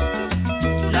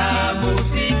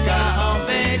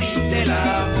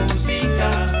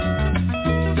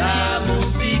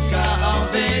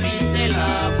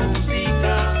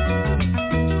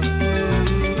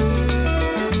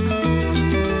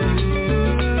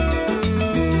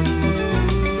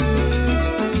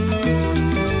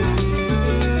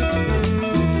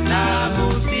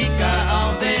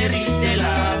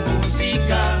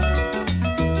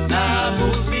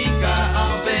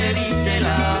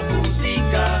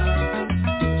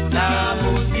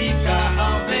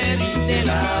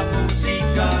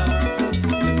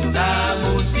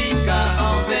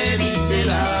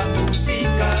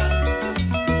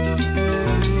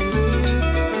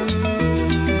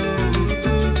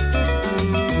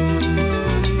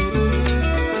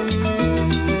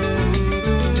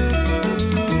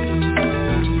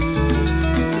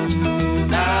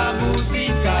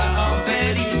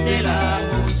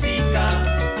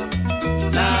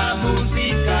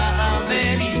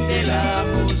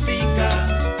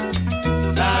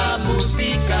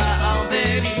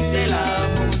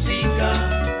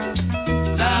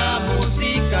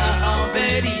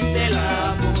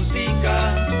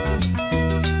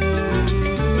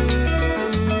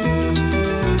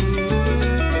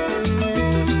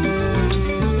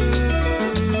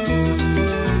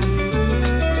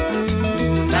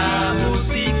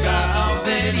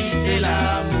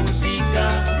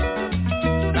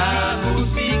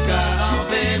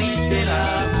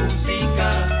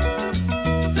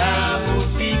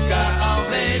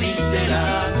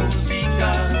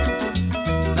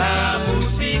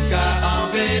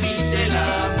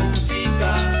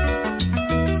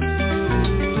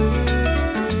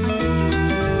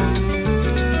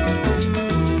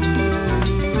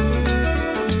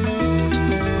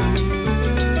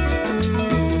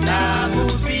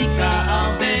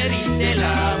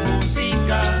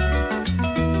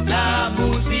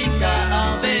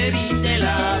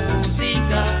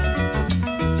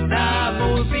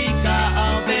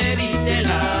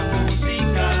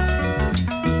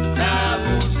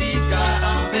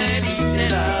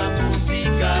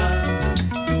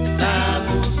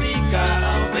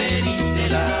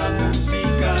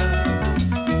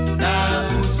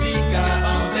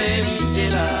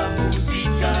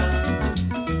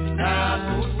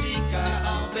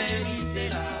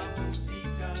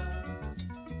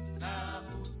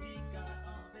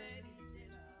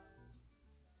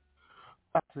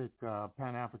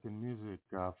 Pan-African music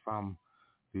from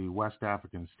the West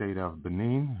African state of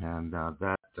Benin, and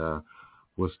that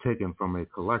was taken from a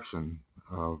collection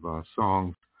of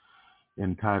songs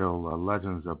entitled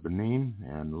Legends of Benin.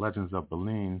 And Legends of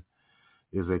Benin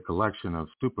is a collection of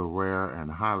super rare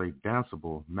and highly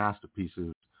danceable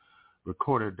masterpieces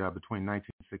recorded between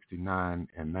 1969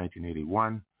 and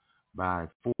 1981 by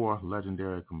 4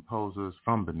 legendary composers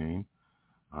from Benin,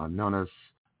 known as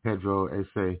Pedro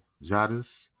Ese Jadis,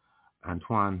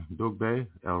 Antoine Dogbe,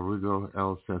 Elrigo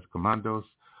El Ses Comandos,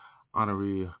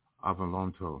 Henri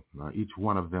Avalonto. Each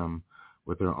one of them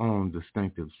with their own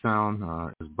distinctive sound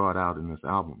is brought out in this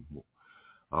album.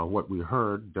 What we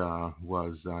heard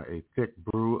was a thick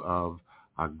brew of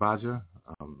agbaja,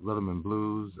 rhythm and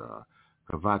blues,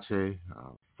 cavache,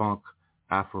 funk,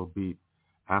 Afrobeat,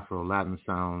 Afro-Latin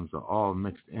sounds, all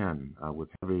mixed in with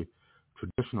heavy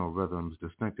traditional rhythms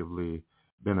distinctively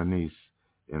Beninese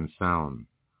in sound.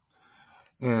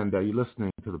 And you're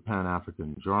listening to the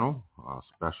Pan-African Journal,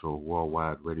 special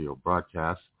worldwide radio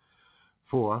broadcast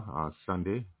for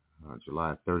Sunday,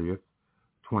 July 30th,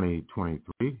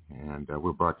 2023. And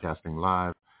we're broadcasting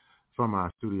live from our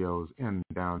studios in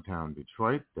downtown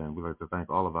Detroit. And we'd like to thank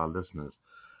all of our listeners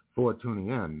for tuning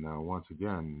in once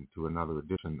again to another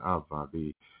edition of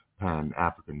the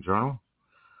Pan-African Journal.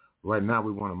 Right now,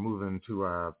 we want to move into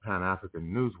our Pan-African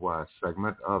Newswire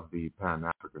segment of the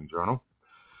Pan-African Journal.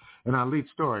 And our lead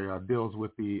story deals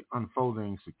with the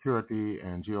unfolding security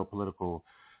and geopolitical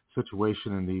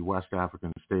situation in the West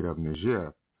African state of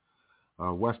Niger.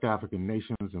 West African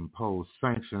nations imposed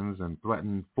sanctions and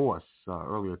threatened force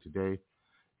earlier today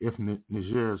if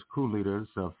Niger's coup leaders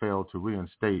failed to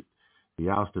reinstate the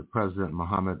ousted President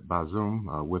Mohamed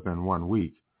Bazoum within 1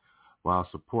 week, while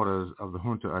supporters of the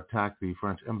junta attacked the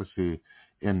French embassy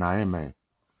in Niamey.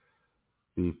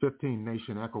 The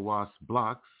 15-nation ECOWAS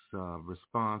bloc's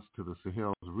response to the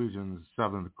Sahel region's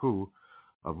seventh coup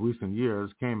of recent years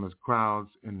came as crowds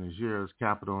in Niger's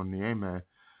capital, Niamey,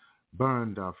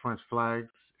 burned French flags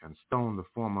and stoned the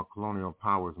former colonial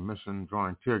powers mission,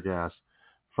 drawing tear gas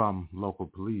from local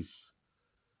police.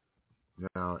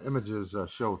 Now, images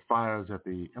showed fires at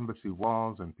the embassy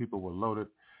walls, and people were loaded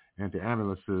into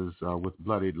ambulances with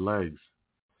bloodied legs.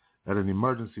 At an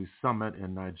emergency summit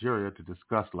in Nigeria to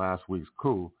discuss last week's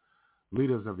coup,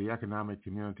 leaders of the Economic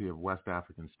Community of West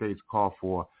African States called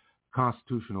for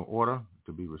constitutional order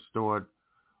to be restored,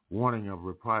 warning of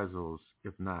reprisals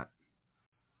if not.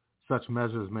 Such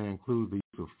measures may include the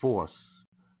use of force,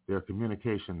 their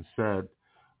communication said,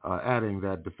 adding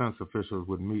that defense officials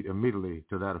would meet immediately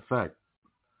to that effect.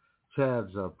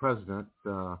 Chad's president,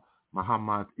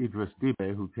 Mahamat Idris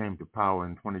Deby, who came to power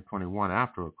in 2021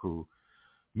 after a coup,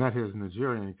 met his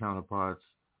Nigerian counterparts,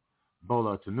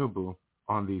 Bola Tinubu,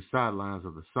 on the sidelines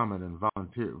of the summit and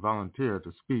volunteered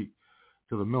to speak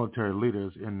to the military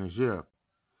leaders in Niger.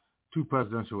 2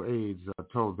 presidential aides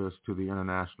told this to the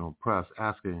international press,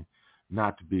 asking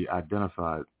not to be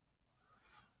identified.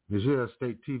 Niger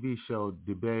state TV showed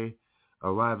Deby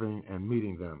arriving and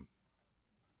meeting them.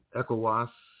 ECOWAS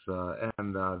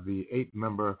and the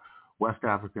 8-member West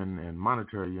African and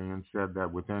Monetary Union said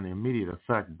that within immediate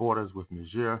effect, borders with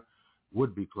Niger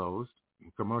would be closed,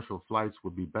 commercial flights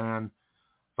would be banned,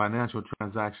 financial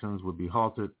transactions would be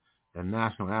halted, and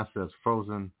national assets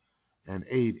frozen, and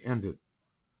aid ended.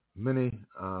 Many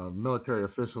military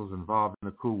officials involved in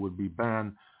the coup would be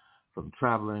banned from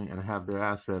traveling and have their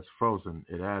assets frozen,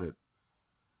 it added.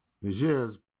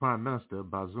 Niger's Prime Minister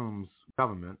Bazoum's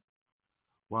government,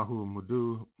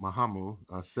 Wahou Mahamu,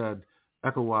 said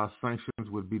ECOWAS sanctions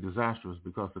would be disastrous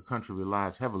because the country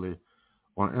relies heavily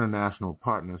on international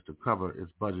partners to cover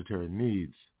its budgetary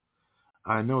needs.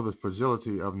 I know the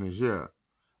fragility of Niger.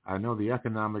 I know the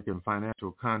economic and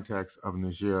financial context of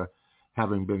Niger,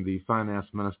 having been the finance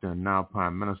minister and now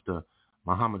Prime Minister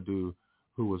Mahamadou,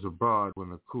 who was abroad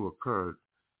when the coup occurred.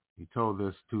 He told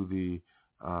this to the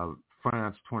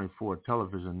France 24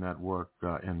 television network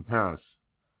in Paris.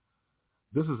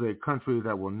 This is a country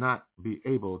that will not be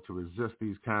able to resist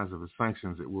these kinds of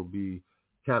sanctions. It will be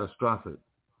catastrophic.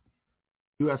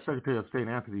 U.S. Secretary of State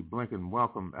Anthony Blinken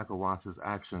welcomed ECOWAS's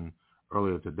action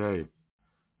earlier today.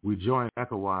 We join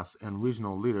ECOWAS and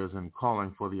regional leaders in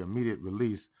calling for the immediate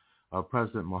release of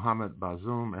President Mohamed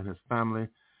Bazoum and his family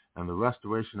and the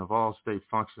restoration of all state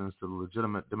functions to the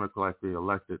legitimate democratically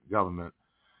elected government,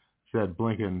 said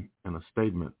Blinken in a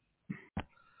statement.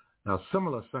 Now,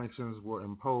 similar sanctions were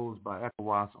imposed by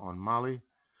ECOWAS on Mali,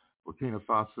 Burkina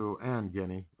Faso, and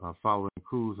Guinea following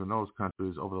coups in those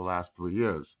countries over the last 3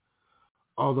 years.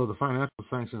 Although the financial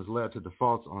sanctions led to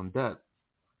defaults on debt,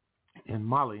 in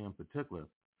Mali in particular,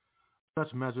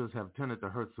 Such measures have tended to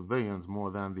hurt civilians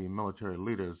more than the military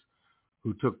leaders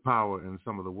who took power in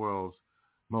some of the world's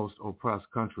most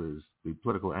oppressed countries, the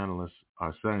political analysts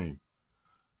are saying.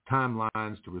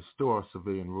 Timelines to restore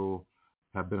civilian rule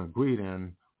have been agreed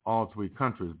in all three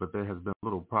countries, but there has been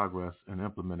little progress in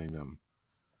implementing them.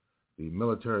 The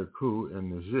military coup in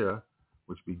Niger,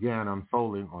 which began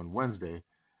unfolding on Wednesday,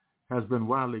 has been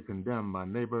widely condemned by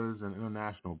neighbors and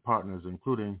international partners,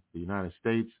 including the United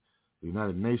States, the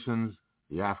United Nations,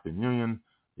 the African Union,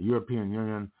 the European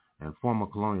Union, and former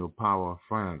colonial power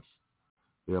France.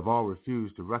 They have all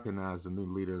refused to recognize the new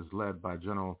leaders led by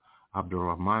General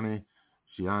Abayomi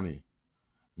Azikiwe.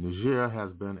 Niger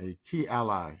has been a key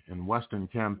ally in Western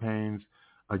campaigns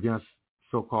against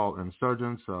so-called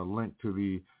insurgents linked to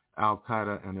the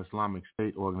Al-Qaeda and Islamic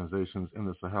State organizations in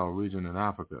the Sahel region in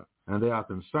Africa. And there are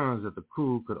concerns that the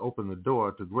coup could open the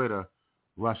door to greater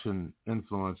Russian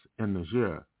influence in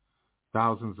Niger.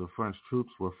 Thousands of French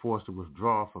troops were forced to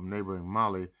withdraw from neighboring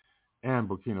Mali and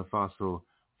Burkina Faso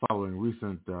following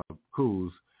recent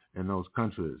coups in those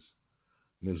countries.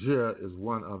 Niger is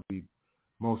one of the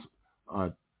most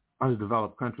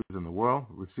underdeveloped countries in the world,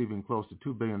 receiving close to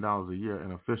 $2 billion a year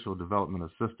in official development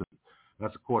assistance.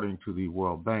 That's according to the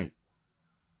World Bank.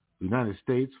 The United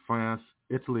States, France,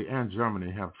 Italy, and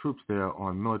Germany have troops there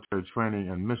on military training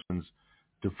and missions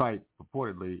to fight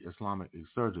purportedly Islamic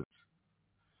insurgents.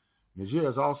 Niger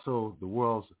is also the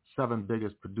world's seventh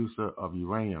biggest producer of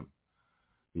uranium,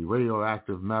 the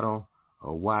radioactive metal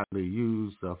widely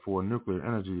used for nuclear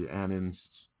energy and in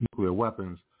nuclear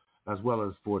weapons, as well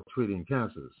as for treating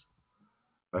cancers.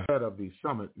 Ahead of the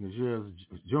summit, Niger's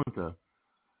junta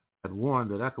had warned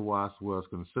that ECOWAS was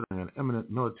considering an imminent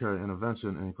military intervention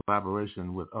in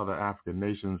collaboration with other African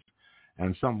nations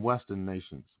and some Western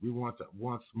nations. We want to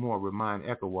once more remind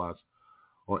ECOWAS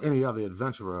or any other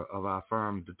adventurer of our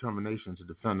firm determination to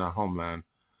defend our homeland,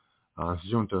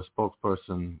 junta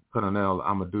spokesperson Colonel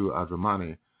Amadou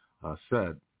Adramani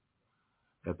said.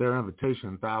 At their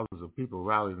invitation, thousands of people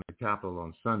rallied in the capital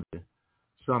on Sunday,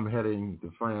 some heading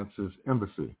to France's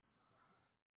embassy.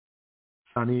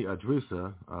 Sani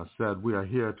Idrissa said, "We are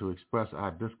here to express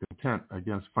our discontent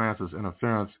against France's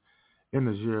interference in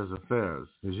Niger's affairs.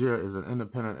 Niger is an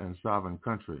independent and sovereign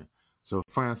country, so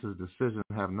France's decisions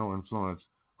have no influence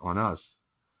on us."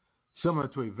 Similar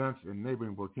to events in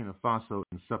neighboring Burkina Faso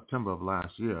in September of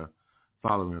last year,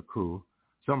 following a coup,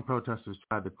 some protesters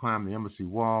tried to climb the embassy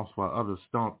walls while others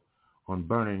stomped on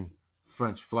burning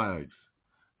French flags.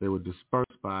 They were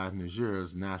dispersed by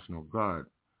Niger's National Guard.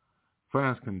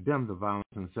 France condemned the violence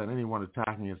and said anyone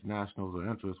attacking its nationals or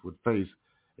interests would face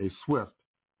a swift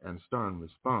and stern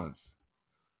response.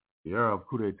 The Arab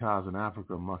coup d'etats in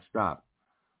Africa must stop.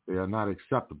 They are not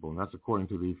acceptable, and that's according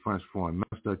to the French Foreign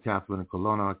Minister, Catherine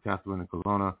Colonna. Catherine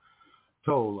Colonna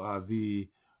told the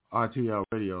RTL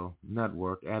radio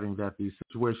network, adding that the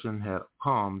situation had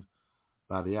calmed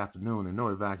by the afternoon and no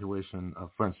evacuation of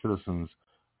French citizens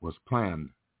was planned.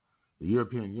 The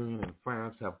European Union and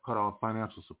France have cut off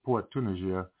financial support to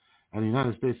Niger, and the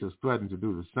United States has threatened to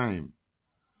do the same.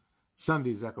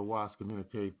 Sunday's ECOWAS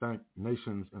communique thanked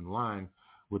nations in line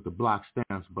with the bloc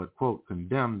stance, but, quote,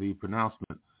 condemned the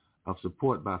pronouncement of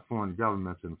support by foreign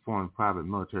governments and foreign private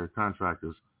military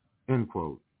contractors, end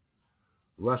quote.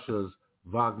 Russia's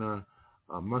Wagner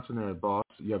mercenary boss,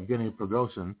 Yevgeny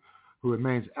Prigozhin, who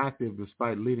remains active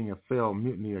despite leading a failed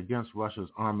mutiny against Russia's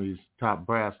army's top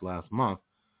brass last month,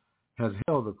 has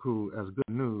hailed the coup as good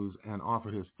news and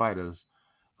offered his fighters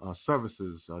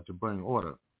services to bring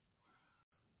order.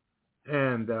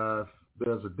 And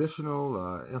there's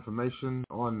additional information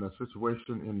on the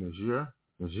situation in Niger.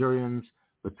 Nigerians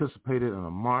participated in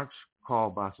a march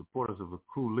called by supporters of the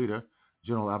coup leader,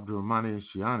 General Abdurrahmane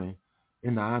Chiani,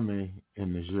 in Niamey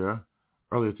in Niger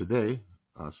earlier today,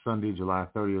 Sunday, July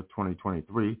 30th,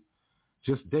 2023,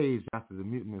 just days after the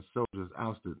mutinous soldiers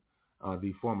ousted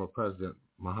the former president,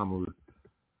 Mohamed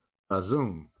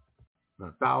Bazoum.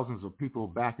 Thousands of people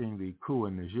backing the coup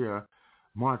in Niger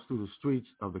marched through the streets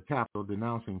of the capital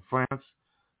denouncing France,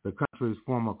 the country's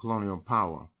former colonial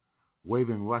power,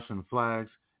 waving Russian flags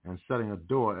and setting a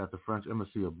door at the French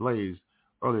embassy ablaze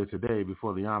earlier today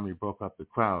before the army broke up the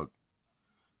crowd.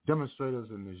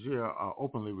 Demonstrators in Niger are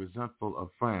openly resentful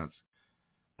of France,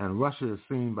 and Russia is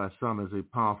seen by some as a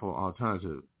powerful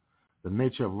alternative. The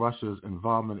nature of Russia's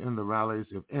involvement in the rallies,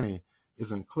 if any,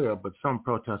 isn't clear, but some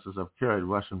protesters have carried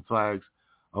Russian flags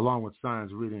along with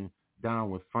signs reading "Down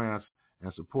with France"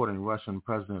 and supporting Russian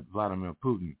President Vladimir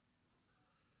Putin.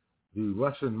 The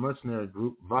Russian mercenary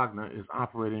group Wagner is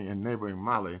operating in neighboring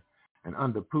Mali, and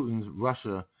under Putin's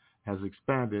Russia has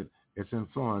expanded its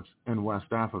influence in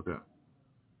West Africa.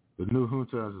 The new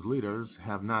junta's leaders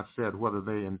have not said whether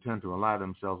they intend to ally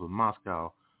themselves with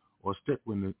Moscow or stick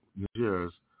with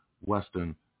Niger's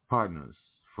Western partners.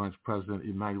 French President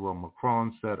Emmanuel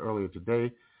Macron said earlier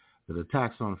today that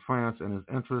attacks on France and its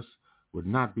interests would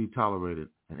not be tolerated,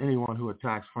 and anyone who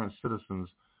attacks French citizens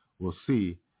will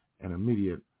see an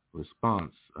immediate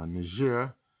response.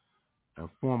 Niger, a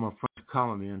former French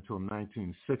colony until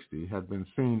 1960, had been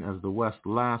seen as the West's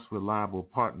last reliable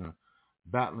partner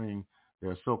battling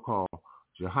their so-called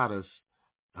jihadists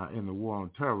in the war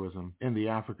on terrorism in the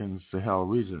African Sahel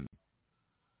region.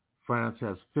 France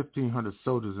has 1,500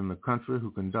 soldiers in the country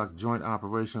who conduct joint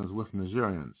operations with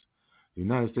Nigerians. The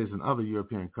United States and other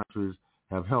European countries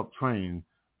have helped train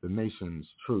the nation's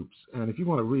troops. And if you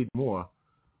want to read more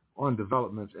on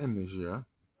developments in Niger,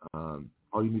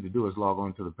 all you need to do is log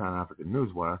on to the Pan-African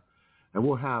Newswire, and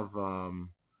we'll have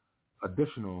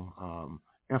additional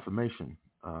information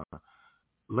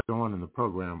later on in the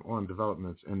program on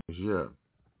developments in Niger.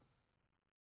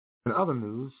 In other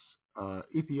news,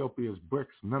 Ethiopia's BRICS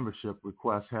membership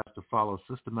request has to follow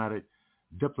systematic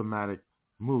diplomatic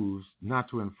moves not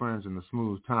to infringe on the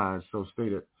smooth ties, so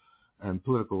stated, and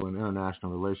political and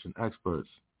international relation experts.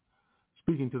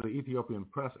 Speaking to the Ethiopian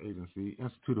press agency,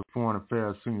 Institute of Foreign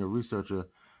Affairs senior researcher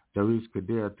Daris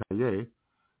Kadir Taye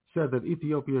said that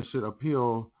Ethiopia should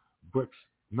appeal BRICS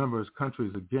members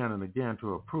countries again and again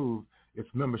to approve its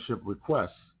membership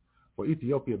requests. For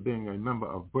Ethiopia, being a member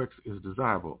of BRICS is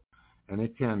desirable, and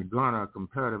it can garner a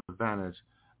comparative advantage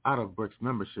out of BRICS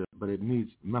membership, but it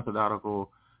needs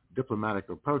methodological diplomatic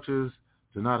approaches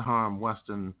to not harm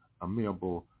Western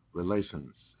amiable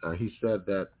relations. He said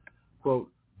that, quote,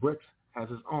 BRICS has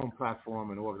its own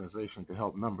platform and organization to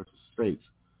help member states.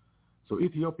 So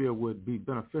Ethiopia would be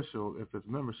beneficial if its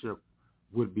membership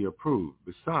would be approved.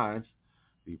 Besides,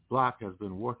 the bloc has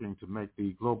been working to make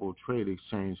the global trade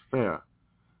exchange fair.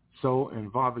 So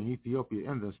involving Ethiopia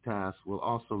in this task will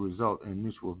also result in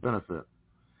mutual benefit.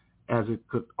 As it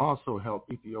could also help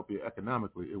Ethiopia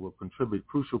economically, it will contribute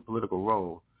crucial political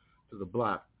role to the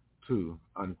bloc too,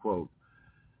 unquote.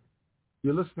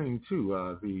 You're listening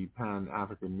to the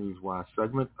Pan-African Newswire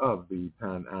segment of the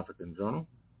Pan-African Journal.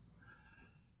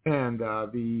 And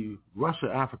the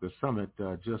Russia-Africa Summit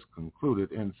just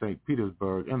concluded in St.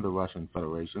 Petersburg in the Russian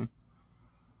Federation.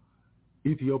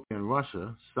 Ethiopia and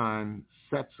Russia signed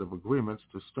sets of agreements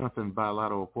to strengthen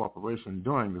bilateral cooperation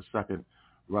during the second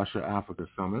Russia-Africa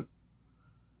Summit.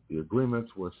 The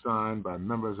agreements were signed by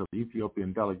members of the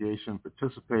Ethiopian delegation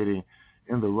participating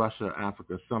in the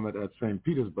Russia-Africa Summit at St.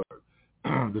 Petersburg.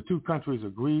 The two countries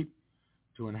agreed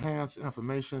to enhance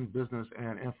information, business,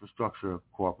 and infrastructure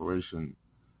cooperation.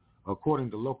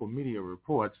 According to local media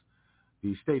reports,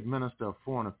 the State Minister of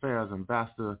Foreign Affairs,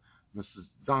 Ambassador Mrs.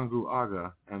 Dangu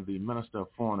Aga, and the Minister of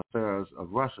Foreign Affairs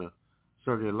of Russia,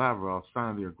 Sergei Lavrov,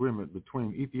 signed the agreement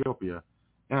between Ethiopia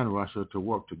and Russia to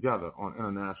work together on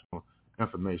international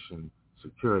information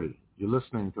security. You're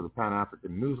listening to the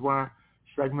Pan-African Newswire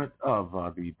segment of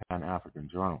the Pan-African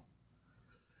Journal.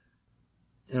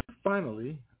 And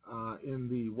finally, in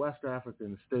the West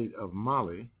African state of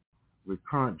Mali,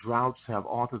 recurrent droughts have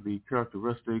altered the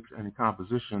characteristics and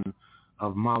composition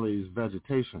of Mali's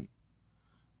vegetation.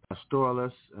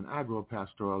 Pastoralists and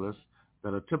agro-pastoralists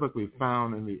that are typically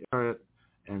found in the arid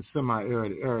and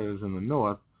semi-arid areas in the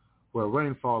north, where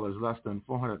rainfall is less than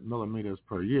 400 millimeters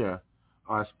per year,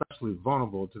 are especially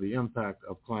vulnerable to the impact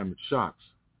of climate shocks.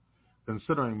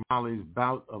 Considering Mali's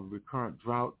bout of recurrent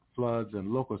drought, floods,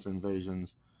 and locust invasions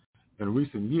in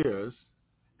recent years,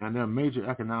 and their major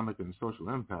economic and social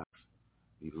impacts,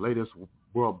 the latest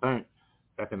World Bank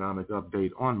economic update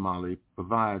on Mali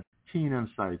provides keen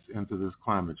insights into this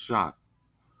climate shock.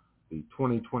 The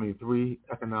 2023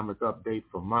 economic update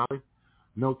for Mali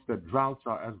notes that droughts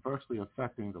are adversely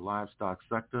affecting the livestock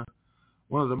sector,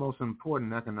 one of the most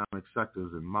important economic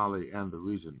sectors in Mali and the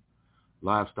region.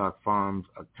 Livestock farms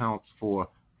accounts for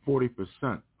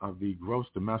 40% of the gross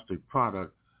domestic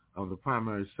product of the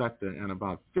primary sector, and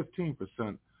about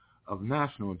 15% of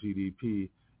national GDP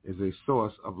is a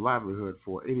source of livelihood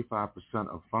for 85%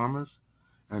 of farmers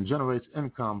and generates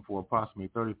income for approximately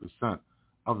 30%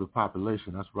 of the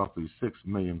population. That's roughly 6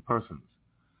 million persons.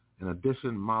 In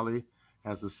addition, Mali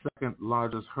has the second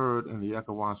largest herd in the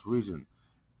ECOWAS region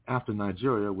after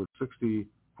Nigeria with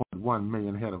 60.1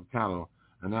 million head of cattle,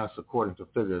 and that's according to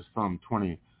figures from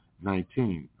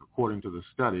 2019. According to the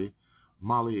study,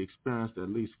 Mali experienced at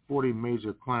least 40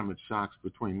 major climate shocks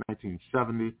between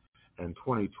 1970 and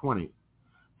 2020.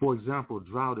 For example,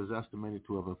 drought is estimated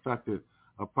to have affected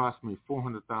approximately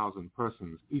 400,000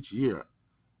 persons each year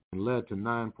and led to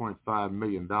 $9.5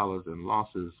 million in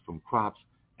losses from crops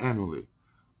annually.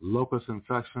 locust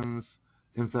infestations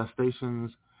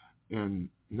in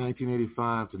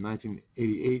 1985 to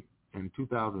 1988 and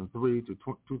 2003 to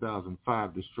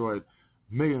 2005 destroyed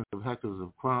millions of hectares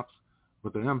of crops,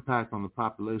 but the impact on the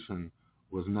population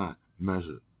was not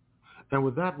measured. And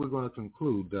with that, we're going to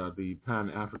conclude the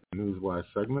Pan-African Newswire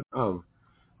segment of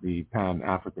the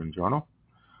Pan-African Journal.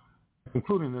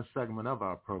 Concluding this segment of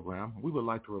our program, we would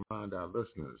like to remind our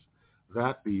listeners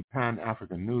that the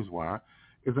Pan-African Newswire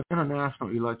is an international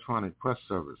electronic press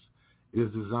service. It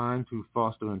is designed to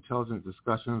foster intelligent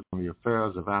discussions on the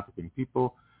affairs of African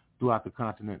people throughout the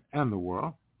continent and the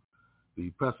world.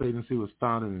 The press agency was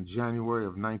founded in January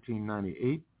of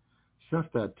 1998. Since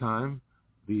that time,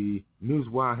 the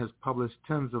Newswire has published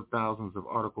tens of thousands of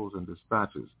articles and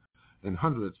dispatches in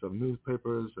hundreds of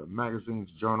newspapers, magazines,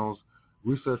 journals,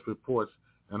 research reports,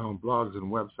 and on blogs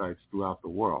and websites throughout the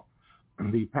world.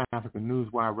 The Pan-African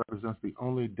Newswire represents the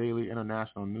only daily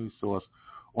international news source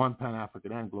on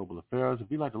Pan-African and global affairs. If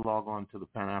you'd like to log on to the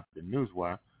Pan-African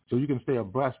Newswire so you can stay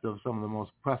abreast of some of the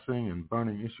most pressing and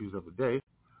burning issues of the day,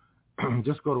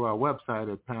 just go to our website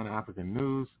at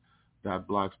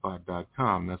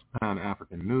panafricannews.blogspot.com. That's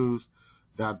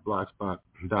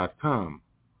panafricannews.blogspot.com.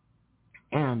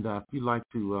 And if you'd like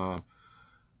to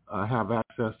have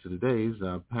access to today's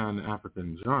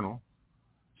Pan-African Journal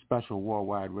special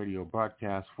worldwide radio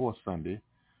broadcast for Sunday,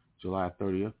 July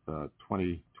 30th,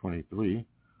 2023,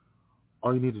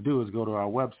 all you need to do is go to our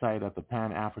website at the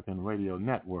Pan-African Radio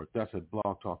Network. That's at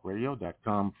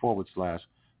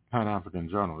blogtalkradio.com/Pan-African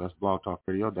Journal. That's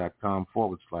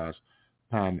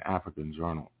blogtalkradio.com/Pan-African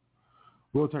Journal.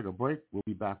 We'll take a break. We'll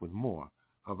be back with more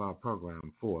of our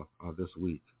program for this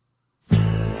week.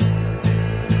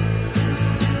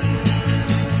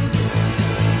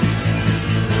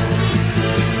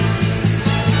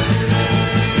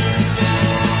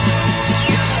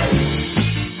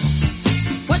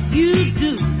 You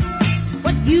do,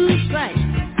 what you say,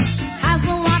 has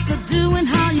a lot to do in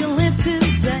how you live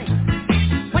today.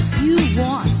 What you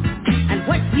want and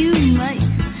what you make,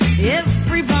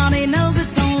 everybody knows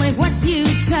it's only what you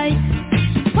take.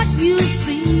 What you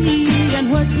see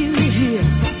and what you hear,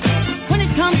 when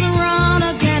it comes around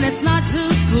again it's not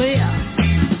too clear.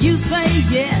 You say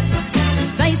yes,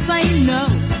 they say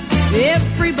no,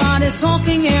 everybody's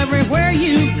talking everywhere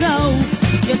you go.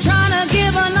 You're trying to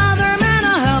give another man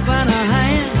a help and a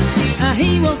hand,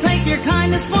 he will take your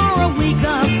kindness for a week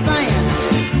of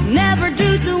sand. Never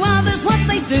do to others what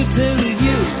they do to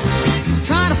you.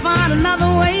 Try to find another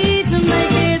way to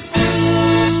make it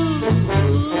through.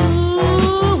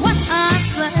 What I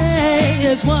say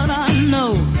is what I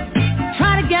know.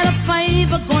 Try to get a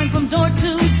favor going from door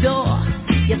to door.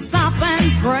 You stop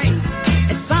and pray,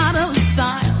 it's out of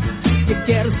style. You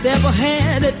get a step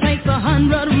ahead, it takes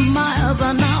 100 miles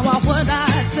an hour. What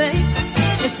I say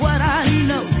is what I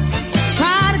know.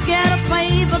 Try to get a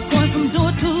favor going from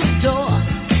door to door.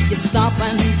 You stop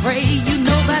and pray, you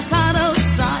know that's out of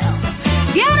style.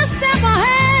 Get a step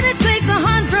ahead, it takes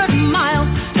 100 miles.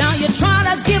 Now you try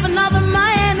to give another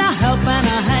man a help and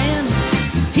a hand.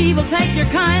 He will take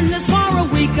your kindness for a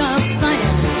week of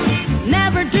sand.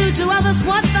 Never do to others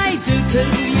what they do to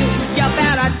you. You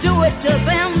better do it to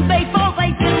them before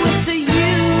they do it to you.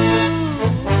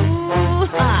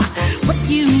 What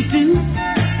you do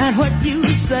and what you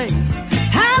say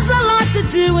has a lot to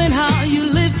do in how you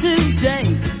live today.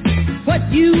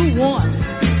 What you want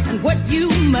and what you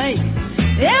make,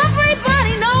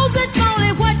 everybody knows it's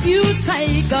only what you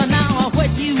take. Or now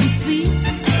what you see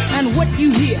and what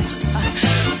you hear,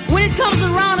 when it comes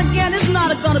around again it's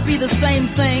not going to be the same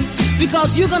thing.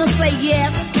 Because you're going to say yes,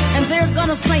 and they're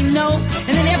going to say no,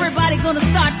 and then everybody's going to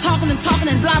start talking and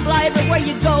blah, blah, everywhere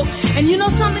you go. And you know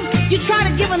something? You try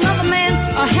to give another man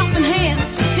a helping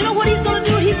hand. You know what he's going to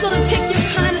do? He's going to take your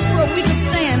kindness for a week of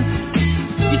stand.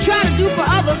 You try to do for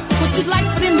others what you'd like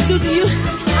for them to do to you.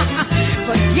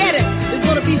 Forget it. There's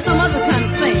going to be some other kind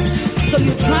of thing. So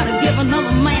you try to give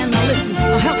another man, now listen,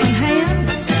 a helping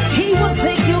hand. He will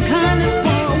take your kindness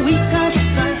for a week of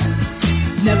stand.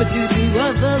 Never do to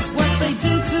others what they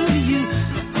do to you.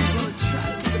 I'm going to try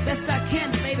to do the best I can,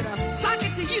 baby, to sock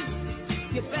it to you.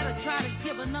 You better try to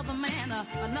give another man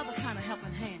another kind of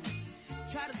helping hand.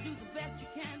 Try to do the best you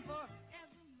can for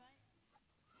every man.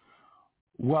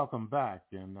 Welcome back,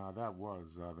 and that was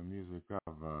the music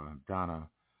of Donna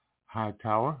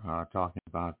Hightower talking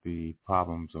about the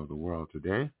problems of the world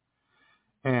today.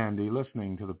 And you're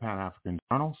listening to the Pan-African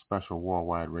Journal special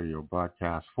worldwide radio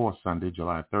broadcast for Sunday,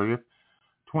 July 30th,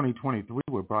 2023.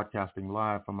 We're broadcasting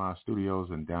live from our studios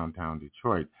in downtown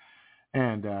Detroit.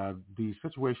 And the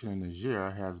situation in Niger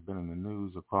has been in the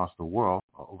news across the world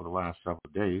over the last several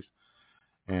days.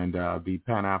 And the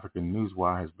Pan-African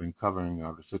Newswire has been covering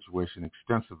the situation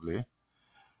extensively.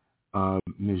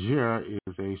 Niger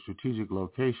is a strategic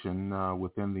location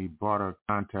within the broader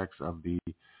context of the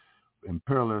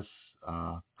imperialist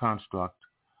construct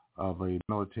of a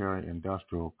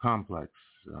military-industrial complex.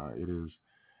 It is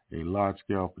a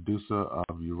large-scale producer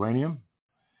of uranium.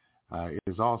 It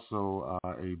is also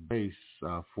a base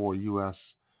for U.S.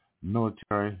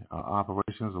 military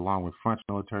operations, along with French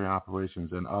military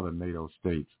operations and other NATO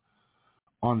states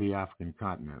on the African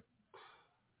continent.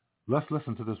 Let's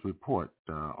listen to this report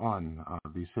on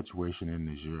the situation in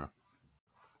Niger.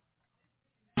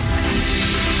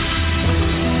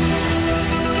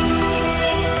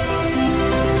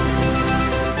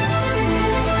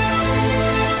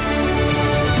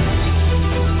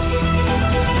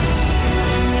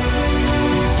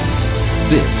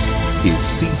 This is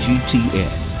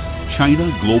CGTN,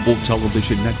 China Global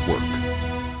Television Network.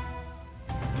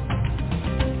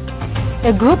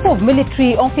 A group of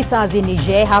military officers in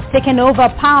Niger have taken over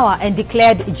power and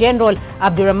declared General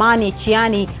Abdurrahmani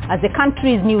Chiani as the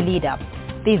country's new leader.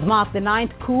 This marks the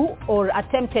 9th coup or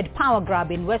attempted power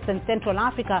grab in Western Central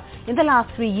Africa in the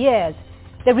last 3 years.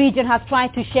 The region has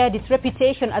tried to shed its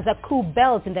reputation as a coup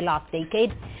belt in the last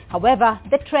decade. However,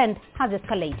 the trend has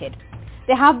escalated.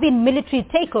 There have been military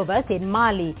takeovers in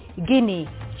Mali, Guinea,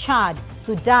 Chad,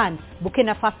 Sudan,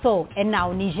 Burkina Faso, and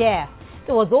now Niger.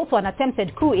 There was also an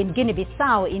attempted coup in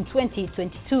Guinea-Bissau in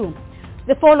 2022.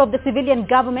 The fall of the civilian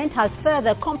government has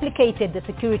further complicated the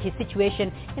security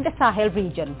situation in the Sahel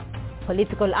region.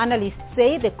 Political analysts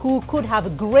say the coup could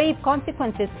have grave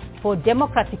consequences for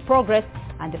democratic progress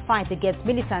and the fight against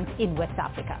militants in West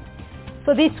Africa.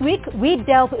 So this week, we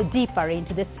delve deeper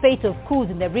into the spate of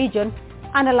coups in the region,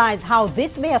 analyze how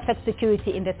this may affect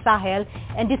security in the Sahel,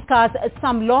 and discuss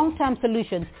some long-term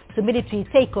solutions to military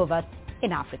takeovers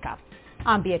in Africa.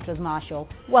 I'm Beatrice Marshall.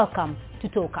 Welcome to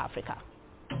Talk Africa.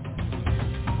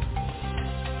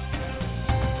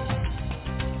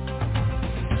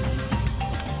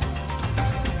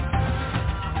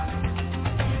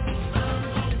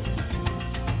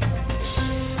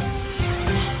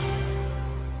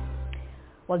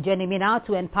 Well, joining me now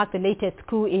to unpack the latest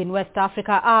coup in West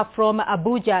Africa are from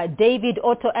Abuja, David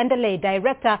Otto Endele,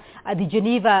 Director at the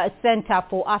Geneva Center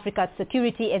for Africa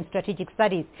Security and Strategic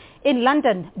Studies. In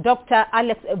London, Dr.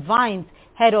 Alex Vines,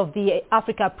 Head of the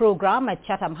Africa Program at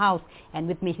Chatham House. And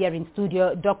with me here in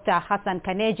studio, Dr. Hassan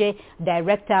Kaneje,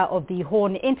 Director of the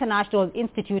Horn International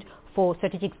Institute for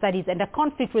Strategic Studies and a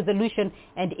Conflict Resolution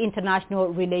and International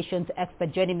Relations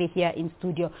expert, joining me here in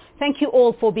studio. Thank you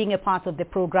all for being a part of the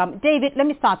program. David, let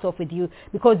me start off with you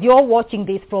because you're watching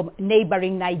this from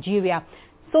neighboring Nigeria.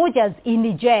 Soldiers in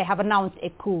Niger have announced a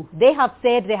coup. They have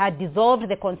said they had dissolved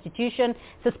the constitution,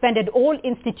 suspended all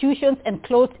institutions and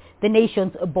closed the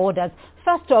nation's borders.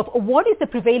 First off, what is the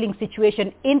prevailing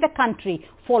situation in the country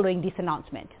following this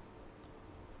announcement?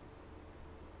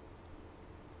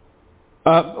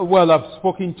 Well, I've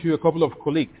spoken to a couple of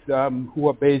colleagues who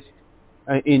are based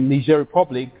in Niger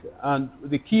Republic, and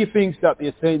the key things that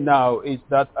they're saying now is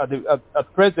that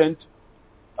at present,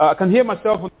 I can hear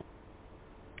myself.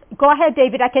 Go ahead,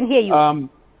 David, I can hear you.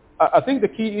 I think the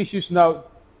key issues now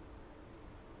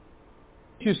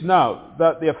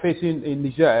that they are facing in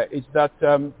Niger is that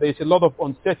there's a lot of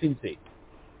uncertainty.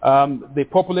 The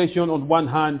population on one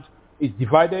hand is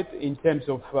divided in terms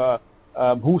of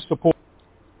who supports.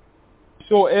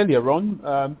 So earlier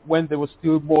on, when there was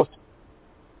still more,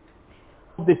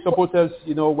 the supporters,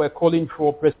 were calling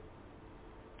for president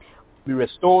to be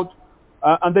restored.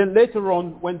 And then later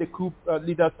on, when the coup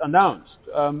leaders announced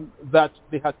that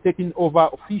they had taken over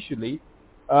officially,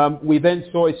 we then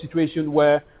saw a situation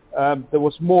where there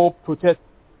was more protest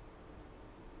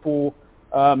for,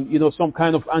 some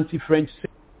kind of anti-French.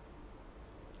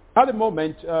 At the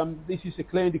moment, this is a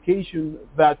clear indication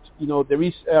that, there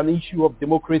is an issue of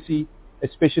democracy,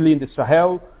 especially in the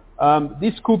Sahel.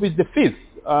 This coup is the fifth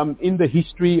in the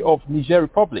history of Niger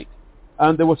Republic.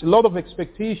 And there was a lot of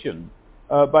expectation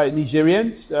by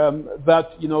Nigerians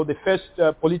that, the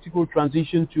first political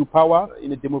transition to power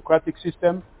in a democratic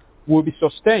system will be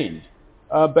sustained.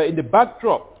 But in the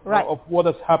backdrop of what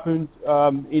has happened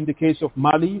in the case of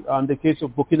Mali and the case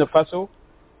of Burkina Faso,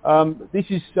 this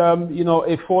is,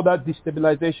 a further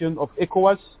destabilization of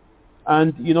ECOWAS.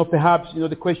 And, perhaps,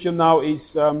 the question now is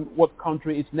what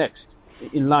country is next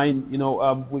in line,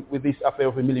 with this affair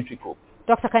of a military coup.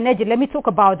 Dr. Kaneji, let me talk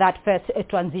about that first,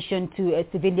 transition to a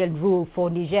civilian rule for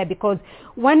Niger, because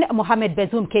when Mohamed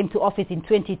Bazoum came to office in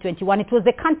 2021, it was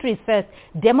the country's first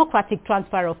democratic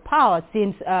transfer of power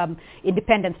since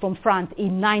independence from France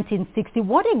in 1960.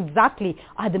 What exactly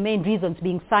are the main reasons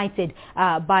being cited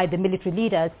by the military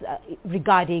leaders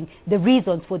regarding the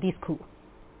reasons for this coup?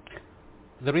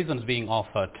 The reasons being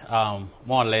offered,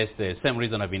 more or less the same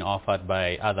reason have been offered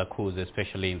by other coups,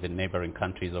 especially in the neighboring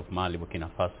countries of Mali, Burkina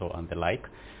Faso and the like.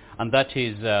 And that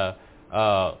is the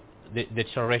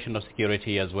deterioration of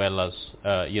security as well as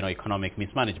economic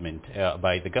mismanagement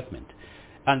by the government.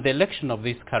 And the election of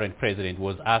this current president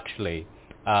was actually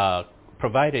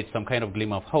provided some kind of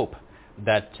glimmer of hope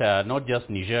that not just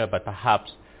Niger, but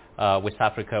perhaps West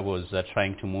Africa was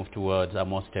trying to move towards a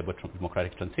more stable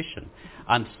democratic transition.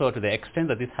 And so to the extent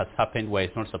that this has happened, where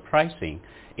it's not surprising,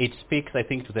 it speaks, I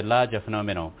think, to the larger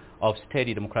phenomenon of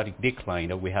steady democratic decline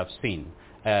that we have seen,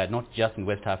 not just in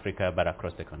West Africa, but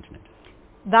across the continent.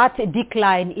 That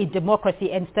decline in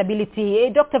democracy and stability.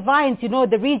 Dr. Vines,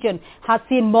 the region has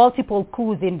seen multiple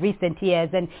coups in recent years,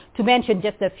 and to mention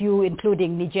just a few,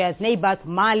 including Niger's neighbors,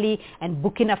 Mali and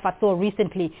Burkina Faso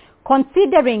recently.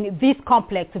 Considering these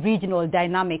complex regional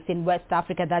dynamics in West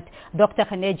Africa that Dr.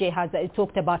 Kaneji has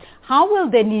talked about, how will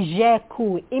the Niger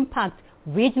coup impact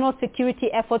regional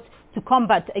security efforts to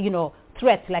combat,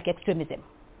 threats like extremism?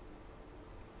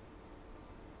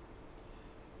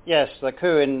 Yes, the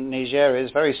coup in Niger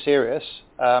is very serious.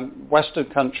 Western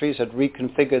countries had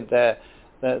reconfigured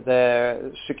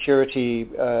their security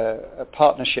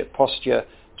partnership posture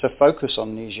to focus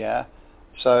on Niger.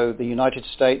 So the United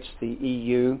States, the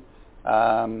EU,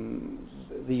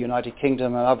 the United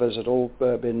Kingdom and others had all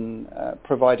been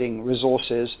providing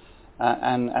resources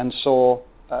and saw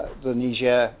the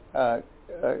Niger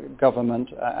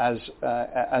government as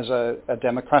a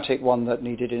democratic one that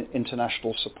needed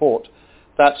international support.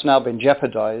 That's now been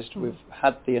jeopardized. We've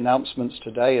had the announcements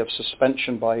today of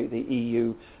suspension by the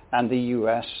EU and the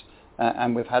US,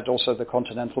 and we've had also the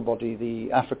continental body,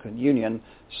 the African Union,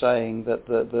 saying that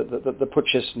the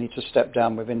putschists need to step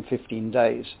down within 15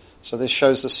 days. So this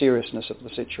shows the seriousness of the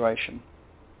situation.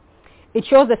 It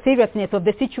shows the seriousness of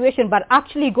the situation, but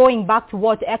actually going back to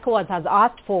what ECOWAS has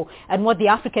asked for and what the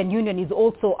African Union is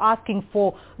also asking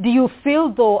for, do you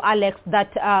feel, though, Alex,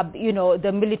 that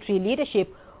the military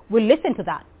leadership will listen to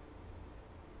that?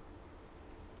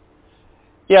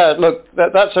 Yeah, look,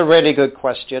 that's a really good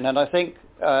question, and I think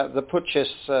the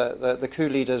putschists, the coup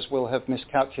leaders, will have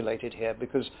miscalculated here,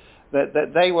 because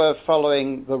they were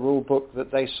following the rule book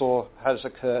that they saw has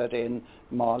occurred in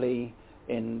Mali,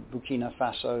 in Burkina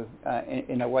Faso,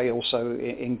 in a way also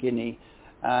in Guinea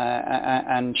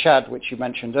and Chad, which you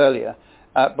mentioned earlier.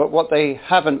 But what they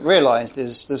haven't realized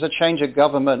is there's a change of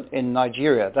government in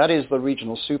Nigeria. That is the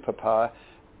regional superpower.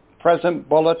 President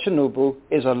Bola Tinubu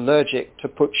is allergic to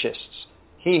putschists.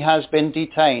 He has been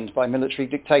detained by military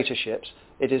dictatorships.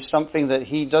 It is something that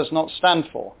he does not stand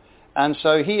for. And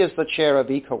so he is the chair of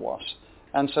ECOWAS.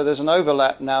 And so there's an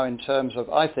overlap now in terms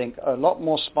of, I think, a lot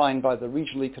more spine by the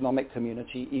regional economic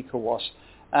community, ECOWAS,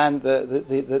 and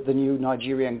the new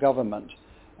Nigerian government.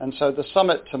 And so the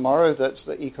summit tomorrow that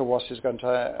the ECOWAS is going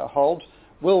to hold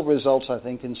will result, I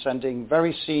think, in sending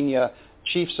very senior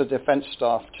chiefs of defense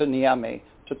staff to Niamey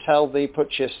to tell the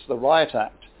putschists the riot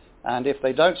act. And if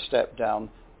they don't step down,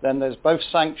 then there's both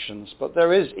sanctions, but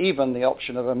there is even the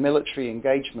option of a military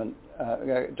engagement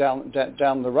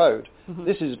down the road. Mm-hmm.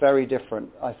 This is very different,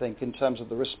 I think, in terms of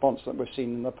the response that we've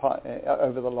seen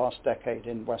over the last decade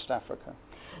in West Africa.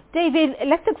 David,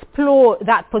 let's explore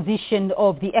that position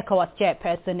of the ECOWAS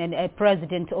chairperson and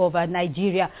president of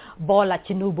Nigeria, Bola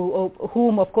Tinubu,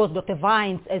 whom, of course, Dr.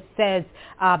 Vines says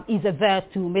is averse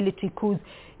to military coups.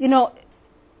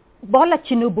 Bola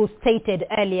Tinubu stated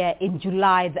earlier in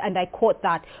July, and I quote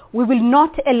that, "We will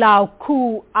not allow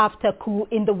coup after coup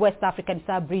in the West African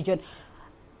sub-region."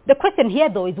 The question here,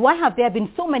 though, is why have there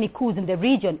been so many coups in the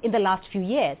region in the last few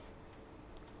years?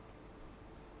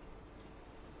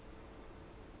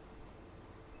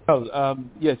 Well,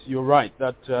 yes, you're right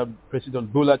that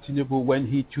President Bola Tinubu, when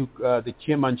he took the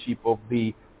chairmanship of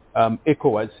the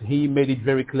ECOWAS, he made it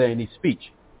very clear in his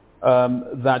speech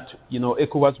that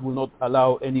ECOWAS will not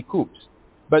allow any coups.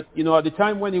 But at the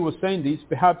time when he was saying this,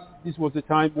 perhaps this was the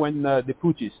time when the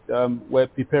putschists were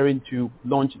preparing to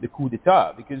launch the coup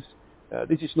d'état, because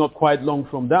this is not quite long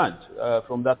from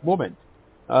that moment.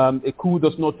 A coup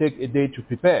does not take a day to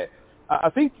prepare. I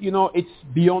think it's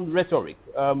beyond rhetoric.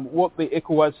 What the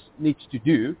ECOWAS needs to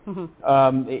do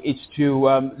is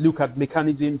to look at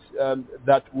mechanisms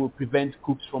that will prevent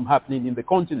coups from happening in the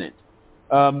continent.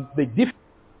 The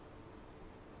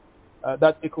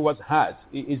that ECOWAS has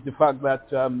is the fact that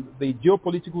the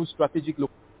geopolitical strategic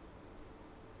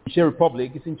Niger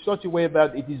Republic is in such a way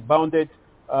that it is bounded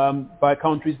by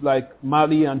countries like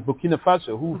Mali and Burkina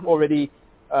Faso, who've already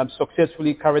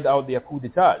successfully carried out their coup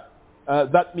d'etat.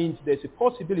 That means there's a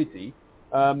possibility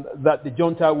that the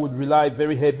junta would rely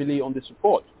very heavily on the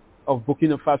support of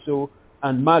Burkina Faso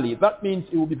and Mali. That means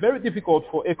it will be very difficult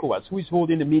for ECOWAS, who is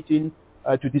holding a meeting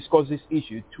to discuss this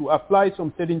issue, to apply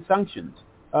some certain sanctions.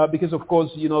 Because, of course,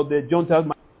 the junta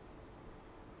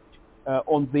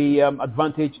on the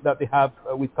advantage that they have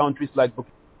with countries like Burkina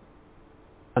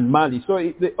and Mali. So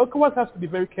the ECOWAS has to be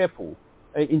very careful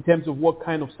in terms of what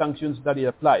kind of sanctions that it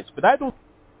applies. But I don't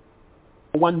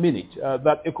for 1 minute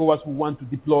that ECOWAS will want to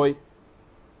deploy,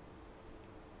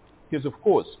 because, of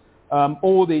course,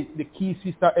 all the key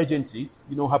sister agencies,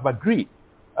 have agreed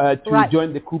to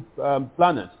join the coup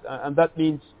planners. And that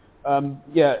means,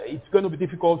 it's going to be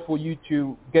difficult for you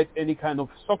to get any kind of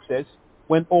success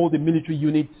when all the military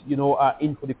units, are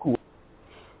in for the coup.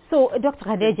 So, Dr.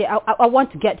 Khaneje, I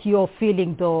want to get your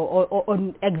feeling, though,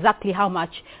 on exactly how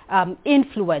much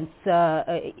influence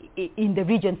in the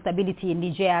region stability in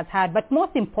Niger has had. But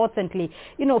most importantly,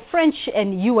 French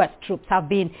and U.S. troops have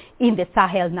been in the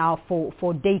Sahel now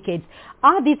for decades.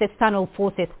 Are these external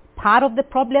forces part of the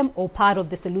problem or part of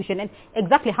the solution? And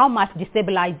exactly how much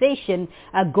destabilization,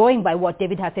 going by what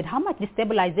David has said, how much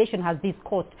destabilization has this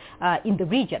caused in the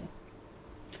region?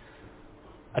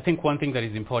 I think one thing that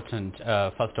is important,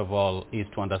 first of all, is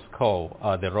to underscore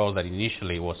the role that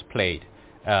initially was played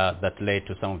that led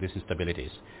to some of these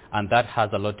instabilities. And that has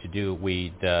a lot to do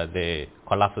with the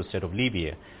collapsed state of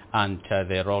Libya and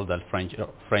the role that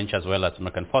French as well as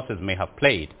American forces may have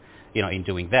played, in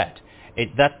doing that.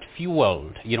 That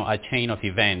fueled, a chain of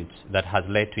events that has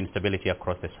led to instability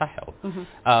across the Sahel.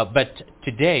 But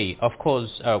today, of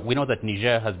course, we know that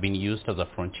Niger has been used as a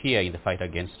frontier in the fight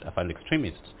against violent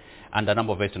extremists. And a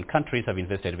number of Western countries have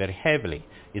invested very heavily.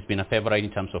 It's been a favorite in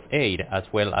terms of aid as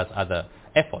well as other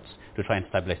efforts to try and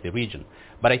stabilize the region.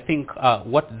 But I think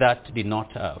what that did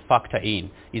not factor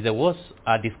in is there was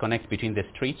a disconnect between the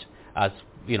street, as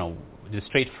the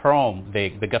street from the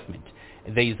government.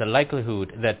 There is a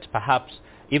likelihood that perhaps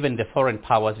even the foreign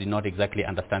powers did not exactly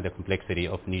understand the complexity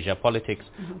of Niger politics,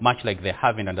 much like they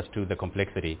haven't understood the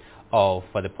complexity of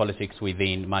the politics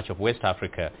within much of West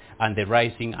Africa and the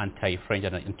rising anti-French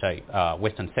and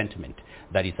anti-Western sentiment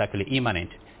that is actually immanent,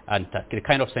 and the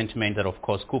kind of sentiment that, of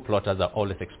course, coup plotters are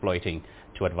always exploiting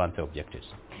to advance their objectives.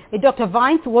 Dr.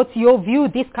 Vines, what's your view?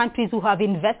 These countries who have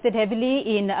invested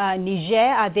heavily in Niger,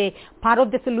 are they part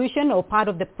of the solution or part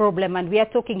of the problem? And we are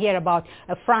talking here about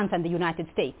France and the United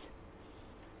States.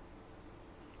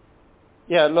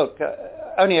 Yeah, look,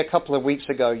 only a couple of weeks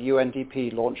ago,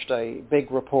 UNDP launched a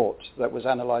big report that was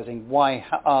analyzing why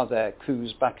are there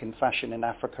coups back in fashion in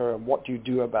Africa and what do you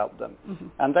do about them.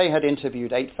 And they had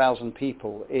interviewed 8,000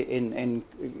 people in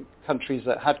countries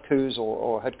that had coups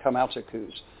or had come out of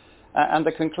coups. And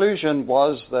the conclusion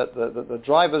was that the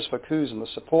drivers for coups and the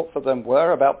support for them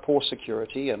were about poor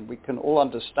security, and we can all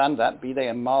understand that, be they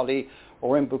in Mali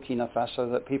or in Burkina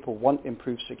Faso, that people want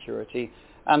improved security,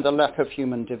 and the lack of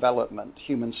human development,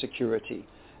 human security.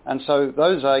 And so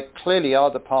those clearly are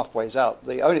the pathways out.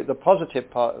 The positive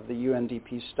part of the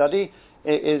UNDP study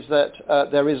is that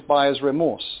there is buyer's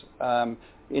remorse.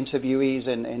 Interviewees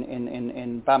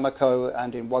in Bamako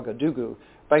and in Ouagadougou,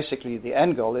 basically the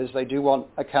end goal is they do want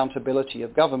accountability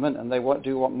of government and they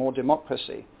do want more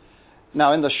democracy.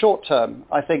 Now, in the short term,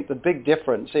 I think the big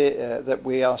difference that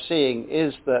we are seeing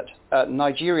is that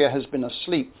Nigeria has been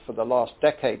asleep for the last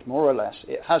decade, more or less.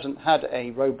 It hasn't had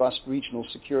a robust regional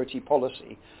security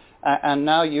policy. And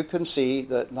now you can see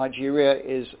that Nigeria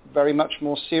is very much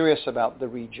more serious about the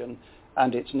region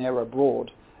and its near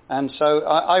abroad. And so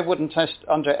I wouldn't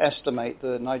underestimate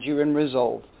the Nigerian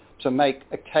resolve to make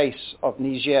a case of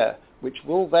Niger, which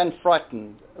will then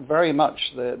frighten very much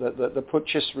the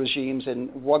putschist regimes in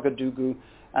Ouagadougou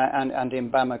and in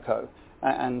Bamako,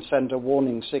 and send a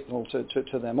warning signal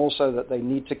to them also that they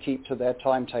need to keep to their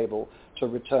timetable to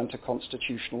return to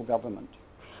constitutional government.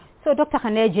 So, Dr.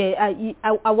 Khaneje,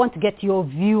 I want to get your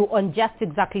view on just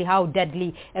exactly how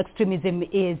deadly extremism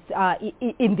is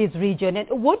in this region. And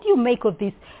what do you make of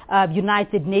this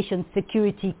United Nations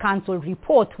Security Council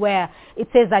report, where it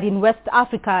says that in West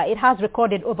Africa it has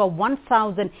recorded over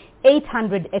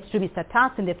 1,800 extremist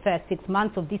attacks in the first 6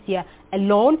 months of this year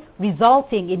alone,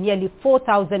 resulting in nearly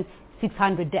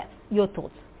 4,600 deaths? Your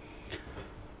thoughts?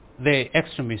 The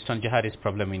extremist and jihadist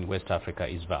problem in West Africa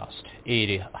is vast.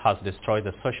 It has destroyed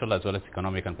the social as well as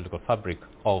economic and political fabric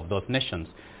of those nations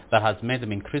that has made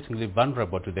them increasingly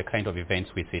vulnerable to the kind of events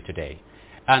we see today.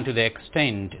 And to the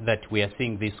extent that we are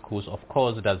seeing these coups, of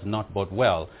course, does not bode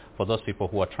well for those people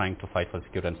who are trying to fight for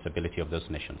security and stability of those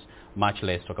nations, much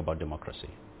less talk about democracy.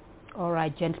 All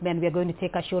right, gentlemen, we are going to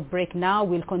take a short break now.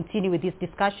 We'll continue with this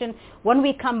discussion. When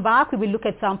we come back, we will look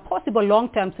at some possible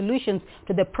long-term solutions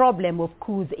to the problem of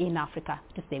coups in Africa.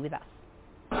 To stay with us.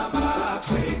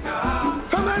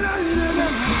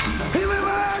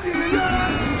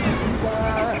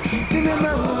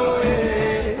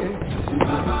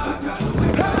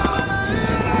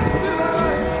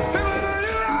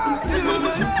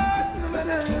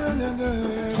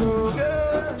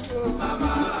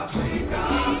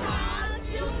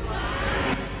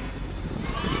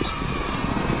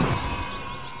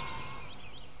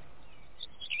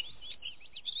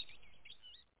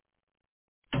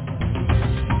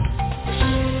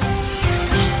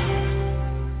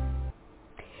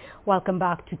 Welcome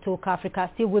back to Talk Africa.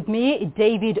 Still with me,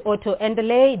 David Otto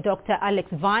Endele, Dr. Alex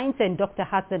Vines, and Dr.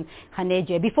 Hassan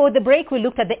Khaneje. Before the break, we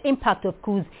looked at the impact of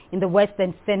coups in the West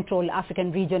and Central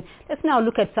African region. Let's now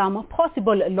look at some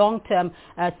possible long-term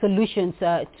solutions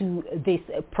to this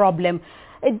problem.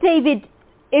 David,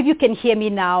 if you can hear me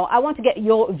now, I want to get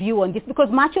your view on this because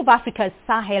much of Africa's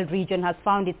Sahel region has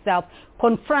found itself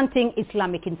confronting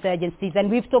Islamic insurgencies, and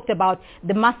we've talked about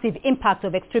the massive impact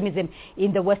of extremism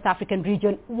in the West African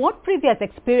region. What previous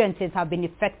experiences have been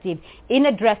effective in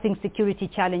addressing security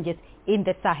challenges in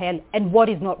the Sahel, and what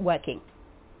is not working?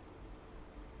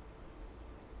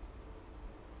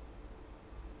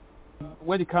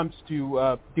 When it comes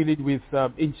to dealing with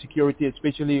insecurity,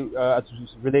 especially as it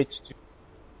relates to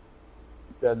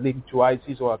linked to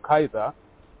ISIS or Al-Qaeda,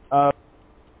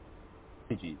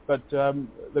 but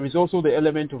there is also the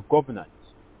element of governance,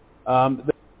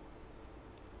 the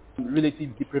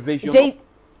relative deprivation.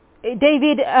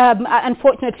 David,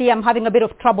 unfortunately, I'm having a bit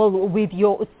of trouble with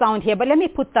your sound here, but let me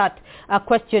put that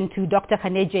question to Dr.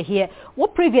 Khaneje here.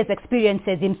 What previous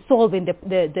experiences in solving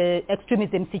the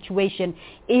extremism situation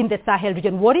in the Sahel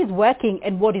region? What is working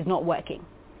and what is not working?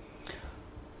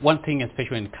 One thing,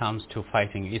 especially when it comes to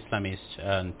fighting Islamists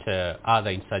and other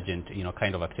insurgent,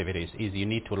 kind of activities, is you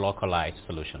need to localize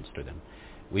solutions to them.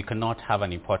 We cannot have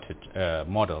an imported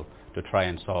model to try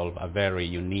and solve a very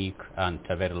unique and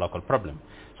a very local problem.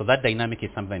 So that dynamic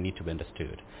is something that needs to be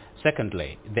understood.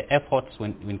 Secondly, the efforts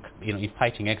in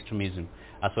fighting extremism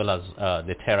as well as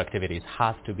the terror activities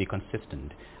has to be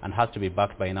consistent and has to be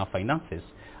backed by enough finances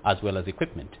as well as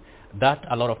equipment. That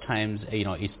a lot of times,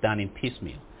 is done in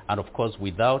piecemeal. And of course,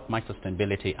 without much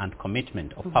sustainability and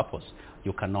commitment of purpose,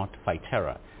 you cannot fight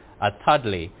terror.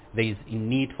 Thirdly, there is a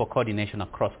need for coordination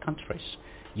across countries.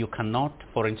 You cannot,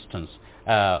 for instance,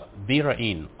 zero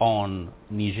in on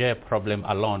Niger problem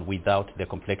alone without the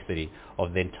complexity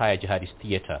of the entire jihadist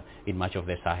theater in much of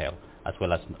the Sahel, as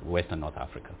well as West and North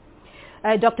Africa.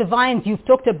 Dr. Vines, you've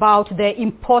talked about the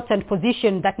important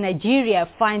position that Nigeria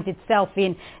finds itself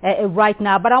in right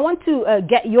now, but I want to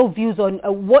get your views on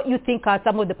what you think are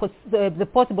some of the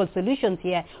possible solutions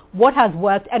here, what has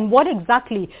worked, and what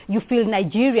exactly you feel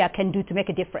Nigeria can do to make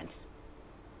a difference.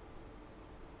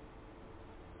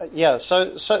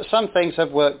 So some things have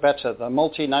worked better. The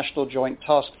multinational joint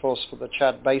task force for the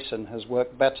Chad Basin has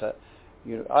worked better.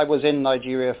 I was in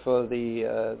Nigeria for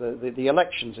the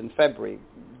elections in February.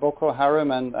 Boko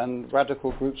Haram and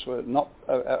radical groups were not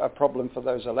a problem for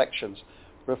those elections,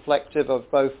 reflective of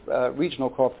both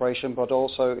regional cooperation but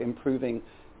also improving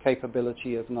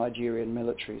capability of Nigerian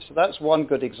military. So that's one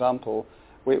good example,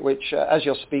 which as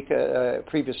your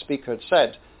previous speaker had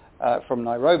said, from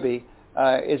Nairobi,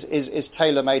 is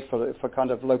tailor-made for kind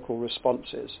of local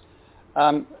responses.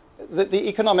 The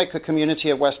economic community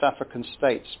of West African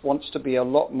states wants to be a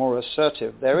lot more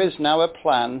assertive. There is now a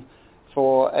plan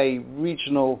for a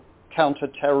regional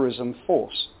counter-terrorism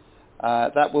force.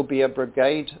 That will be a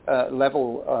brigade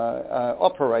level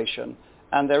operation.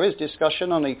 And there is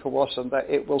discussion on ECOWAS and that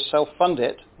it will self-fund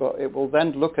it, but it will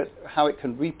then look at how it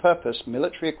can repurpose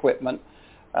military equipment,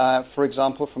 for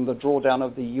example, from the drawdown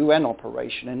of the UN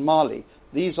operation in Mali.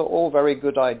 These are all very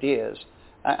good ideas.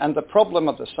 And the problem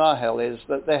of the Sahel is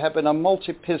that there have been a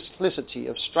multiplicity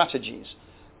of strategies.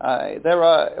 There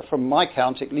are, from my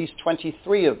count, at least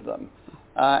 23 of them.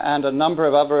 And a number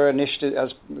of other initiatives,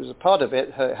 as a part of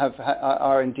it,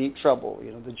 are in deep trouble.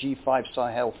 The G5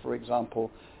 Sahel, for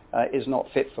example, is not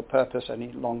fit for purpose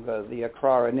any longer. The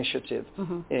Accra initiative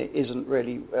isn't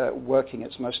really working.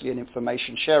 It's mostly an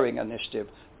information sharing initiative.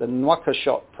 The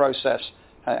Nouakchott process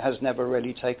has never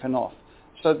really taken off.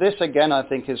 So this, again, I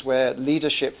think, is where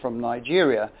leadership from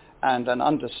Nigeria and an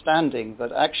understanding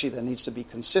that actually there needs to be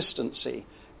consistency,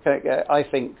 I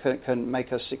think, can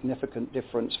make a significant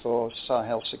difference for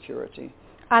Sahel security.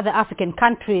 other African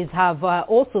countries have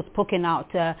also spoken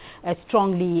out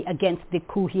strongly against the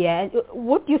coup here.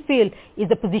 What do you feel is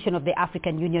the position of the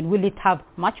African Union? Will it have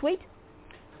much weight?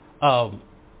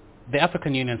 The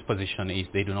African Union's position is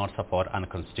they do not support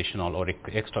unconstitutional or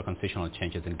extra-constitutional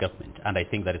changes in government, and I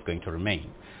think that is going to remain.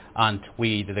 And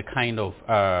with the kind of,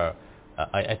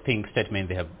 I think, statement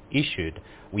they have issued,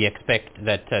 we expect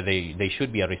that there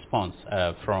should be a response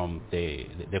from the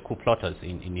coup plotters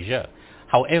in Niger.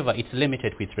 However, it's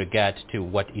limited with regard to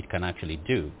what it can actually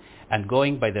do. And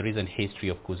going by the recent history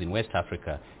of coups in West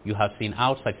Africa, you have seen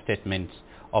outside statements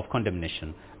of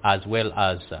condemnation as well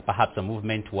as perhaps a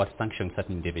movement towards sanctioning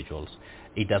certain individuals.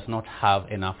 It does not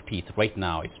have enough teeth right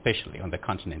now, especially on the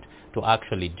continent, to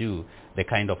actually do the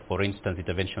kind of, for instance,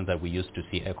 interventions that we used to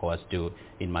see ECOWAS do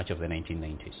in much of the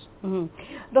 1990s.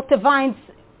 Mm-hmm. Dr. Vines,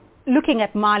 looking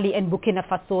at Mali and Burkina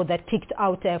Faso that kicked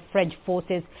out French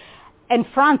forces, and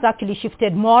France actually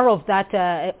shifted more of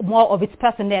its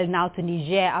personnel now to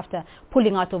Niger after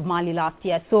pulling out of Mali last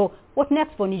year. So what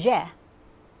next for Niger?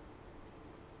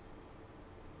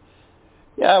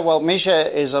 Yeah, well, Niger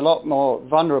is a lot more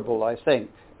vulnerable, I think,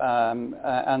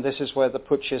 and this is where the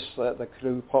putschists, the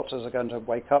coup plotters are going to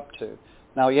wake up to.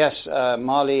 Now, yes,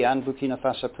 Mali and Burkina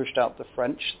Faso pushed out the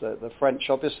French. The French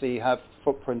obviously have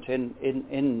footprint in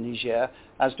Niger,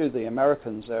 as do the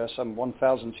Americans. There are some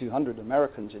 1,200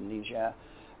 Americans in Niger.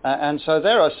 And so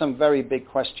there are some very big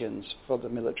questions for the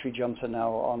military junta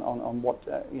now on what,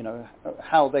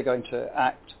 how they're going to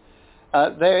act.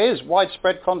 There is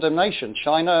widespread condemnation.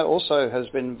 China also has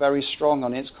been very strong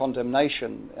on its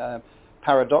condemnation.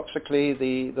 Paradoxically,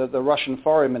 the Russian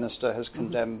foreign minister has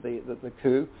condemned the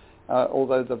coup,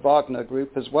 although the Wagner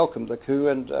group has welcomed the coup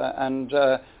and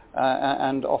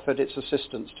offered its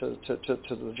assistance to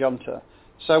the junta.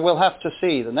 So we'll have to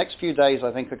see. The next few days,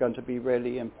 I think, are going to be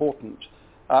really important.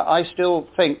 I still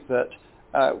think that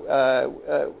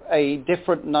a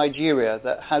different Nigeria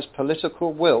that has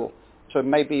political will to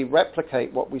maybe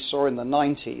replicate what we saw in the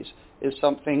 90s is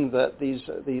something that these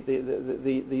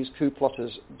coup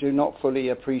plotters do not fully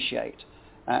appreciate.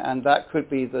 And that could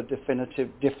be the definitive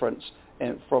difference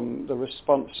from the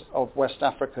response of West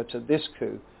Africa to this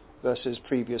coup versus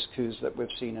previous coups that we've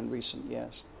seen in recent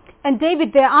years. And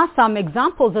David, there are some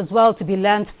examples as well to be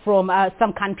learned from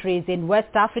some countries in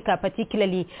West Africa,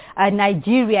 particularly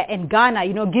Nigeria and Ghana.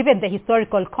 Given the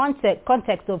historical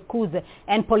context of coups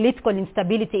and political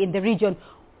instability in the region,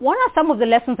 what are some of the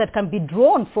lessons that can be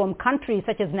drawn from countries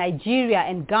such as Nigeria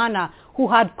and Ghana, who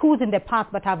had coups in the past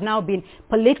but have now been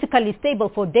politically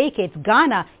stable for decades?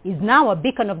 Ghana is now a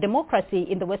beacon of democracy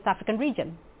in the West African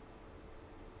region.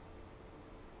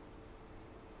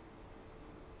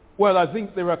 Well, I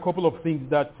think there are a couple of things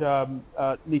that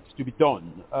needs to be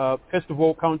done. First of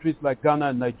all, countries like Ghana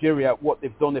and Nigeria, what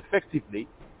they've done effectively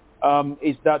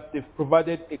is that they've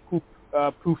provided a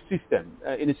coup-proof system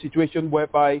in a situation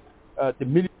whereby the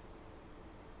military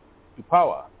to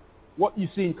power. What you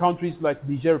see in countries like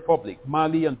Niger Republic,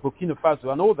 Mali and Burkina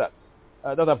Faso and all that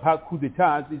have had coup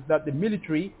d'etats is that the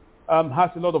military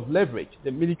has a lot of leverage.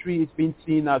 The military is being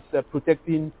seen as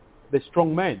protecting the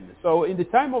strong men. So in the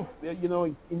time of, in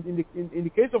the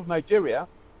case of Nigeria,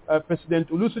 President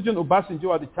Olusegun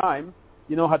Obasanjo at the time,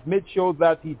 had made sure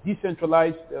that he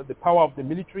decentralized the power of the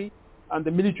military, and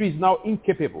the military is now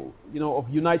incapable, of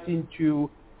uniting to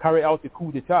carry out a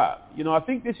coup d'etat. I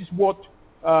think this is what,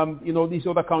 these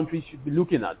other countries should be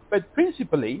looking at. But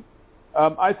principally,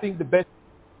 I think the best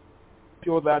is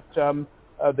sure that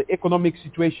the economic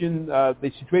situation,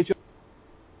 the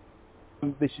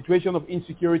situation of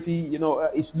insecurity,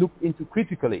 is looked into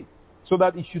critically, so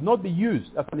that it should not be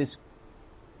used as an excuse.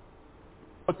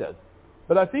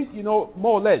 But I think, more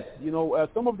or less,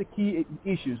 some of the key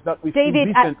issues that we've seen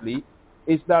recently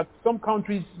is that some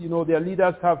countries, their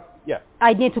leaders have,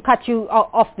 I need to cut you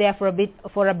off there for a bit.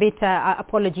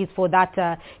 Apologies for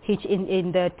that hitch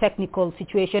in the technical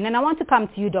situation. And I want to come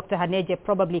to you, Dr. Haneje,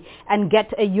 probably, and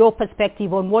get your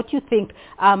perspective on what you think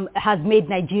has made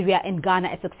Nigeria and Ghana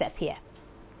a success here.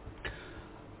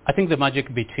 I think the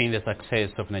magic between the success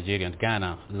of Nigeria and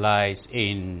Ghana lies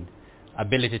in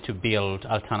ability to build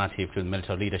alternative to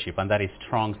military leadership, and that is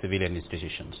strong civilian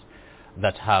institutions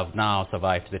that have now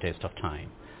survived the test of time.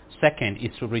 Second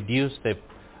is to reduce the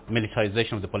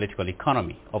militarization of the political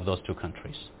economy of those two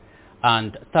countries.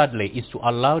 And thirdly is to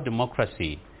allow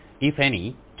democracy, if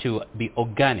any, to be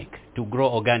organic, to grow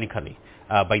organically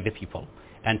by the people,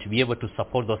 and to be able to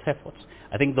support those efforts.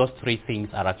 I think those three things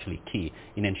are actually key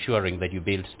in ensuring that you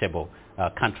build stable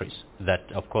countries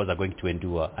that, of course, are going to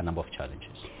endure a number of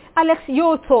challenges. Alex,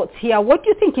 your thoughts here. What do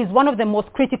you think is one of the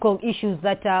most critical issues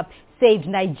that saved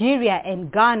Nigeria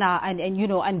and Ghana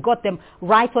and got them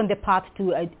right on the path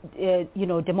to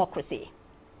democracy?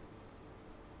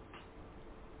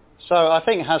 So I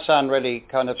think Hassan really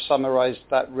kind of summarized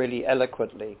that really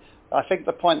eloquently. I think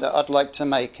the point that I'd like to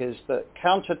make is that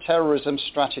counter-terrorism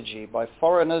strategy by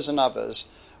foreigners and others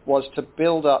was to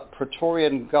build up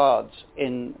Praetorian guards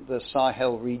in the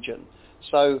Sahel region.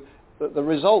 So the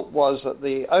result was that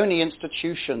the only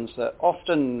institutions that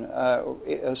often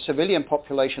civilian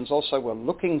populations also were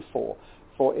looking for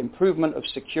improvement of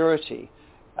security,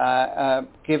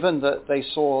 given that they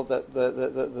saw that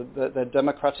the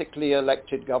democratically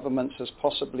elected governments as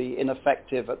possibly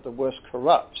ineffective, at the worst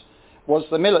corrupt, was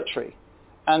the military.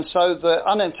 And so the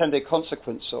unintended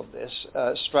consequence of this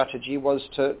strategy was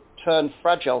to turn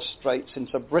fragile states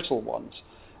into brittle ones.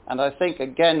 And I think,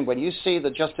 again, when you see the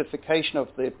justification of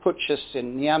the putschists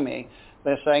in Niamey,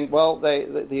 they're saying, well,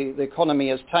 the economy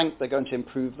has tanked, they're going to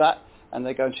improve that, and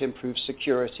they're going to improve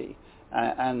security.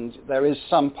 And there is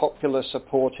some popular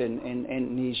support in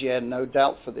Niger, no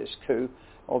doubt, for this coup,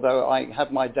 although I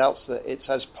have my doubts that it's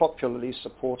as popularly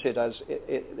supported as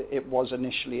it was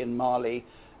initially in Mali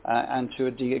and to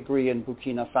a degree in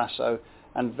Burkina Faso,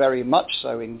 and very much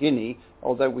so in Guinea,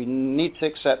 although we need to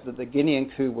accept that the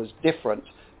Guinean coup was different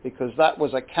because that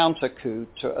was a counter-coup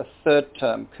to a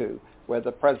third-term coup, where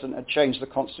the president had changed the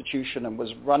constitution and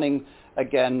was running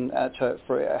again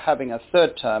for having a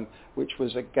third term, which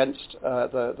was against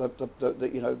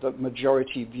the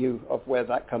majority view of where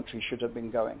that country should have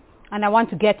been going. And I want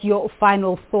to get your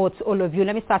final thoughts, all of you.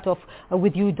 Let me start off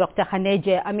with you, Dr.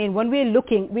 Khaneje. I mean, when we're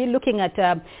looking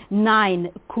at 9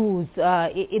 coups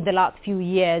in the last few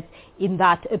years in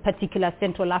that particular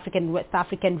Central African, West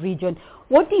African region.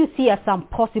 What do you see as some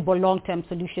possible long-term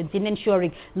solutions in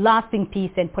ensuring lasting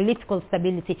peace and political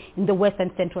stability in the West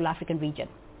and Central African region?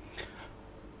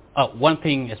 One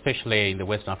thing, especially in the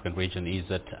West African region, is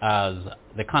that as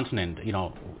the continent,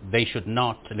 they should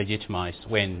not legitimize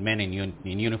when men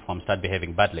in uniform start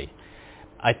behaving badly.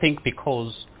 I think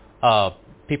because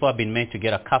people have been made to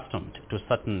get accustomed to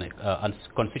certain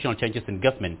constitutional changes in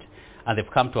government, and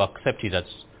they've come to accept it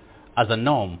as a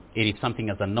norm. It is something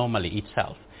as a anomaly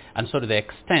itself. And so to the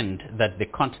extent that the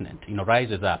continent,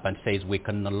 rises up and says we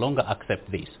can no longer accept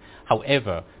this,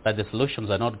 however, that the solutions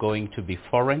are not going to be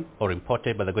foreign or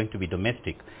imported, but they're going to be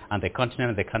domestic, and the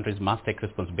continent and the countries must take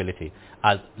responsibility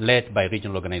as led by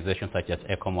regional organizations such as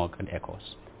ECOMOG and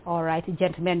ECOWAS. All right,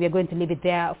 gentlemen, we're going to leave it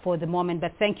there for the moment,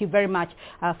 but thank you very much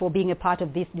for being a part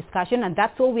of this discussion, and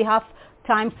that's all we have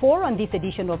time for on this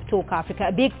edition of Talk Africa.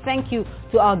 A big thank you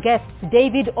to our guests,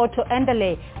 David Otto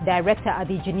Endele, Director at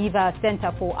the Geneva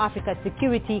Center for Africa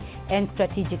Security and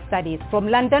Strategic Studies. From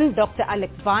London, Dr.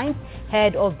 Alex Vines,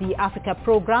 Head of the Africa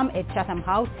Program at Chatham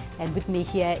House, and with me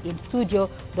here in studio,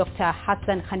 Dr.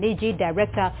 Hassan Khaneje,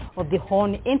 Director of the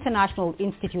Horn International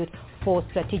Institute for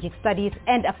Strategic Studies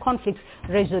and a Conflict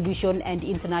Resolution and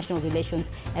International Relations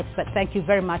expert. Thank you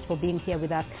very much for being here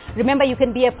with us. Remember, you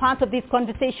can be a part of this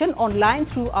conversation online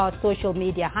through our social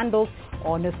media handles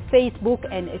on Facebook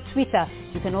and Twitter.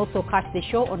 You can also catch the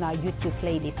show on our YouTube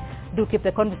playlist. Do keep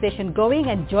the conversation going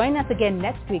and join us again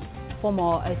next week for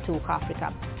more Talk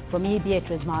Africa. From me,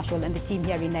 Beatrice Marshall, and the team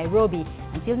here in Nairobi.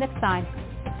 Until next time,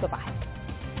 bye-bye.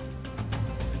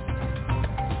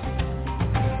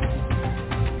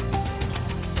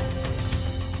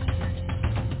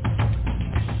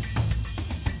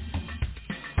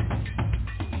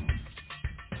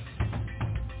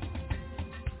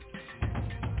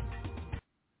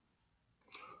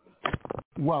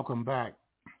 Welcome back.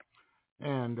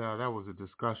 And that was a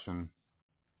discussion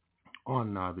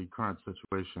on the current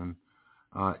situation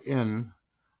in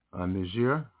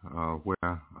Niger,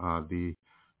 where the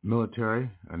military,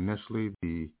 initially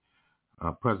the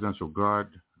Presidential Guard,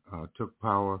 took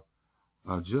power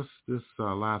just this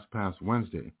past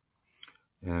Wednesday.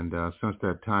 And since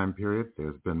that time period,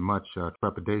 there's been much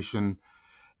trepidation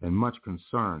and much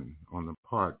concern on the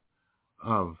part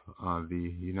of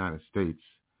the United States,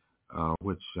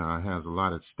 which has a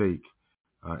lot at stake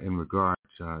in regard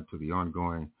to the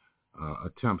ongoing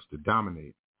attempts to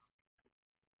dominate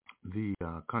the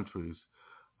countries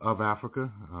of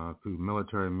Africa through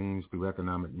military means, through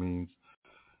economic means.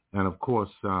 And of course,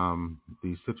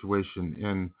 the situation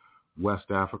in West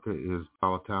Africa is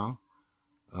volatile.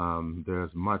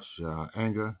 There's much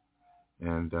anger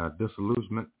and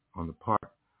disillusionment on the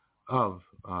part of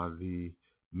the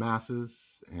masses,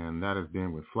 and that is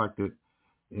being reflected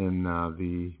in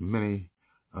the many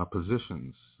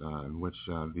positions in which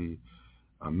the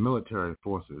military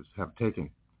forces have taken,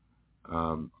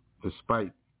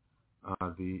 despite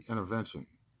the intervention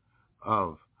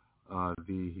of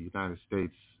the United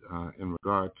States in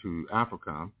regard to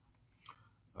Africa.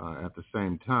 At the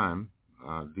same time,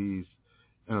 these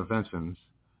interventions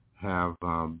have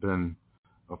been,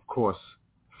 of course,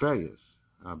 failures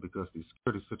because the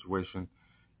security situation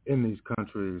in these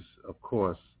countries, of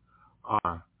course,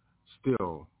 are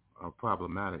still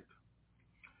problematic.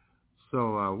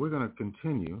 So we're going to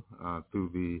continue through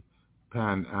the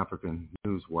Pan-African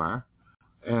Newswire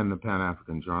and the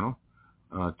Pan-African Journal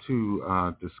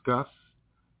to discuss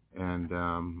and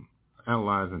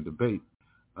analyze and debate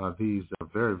these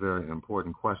very, very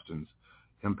important questions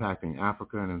impacting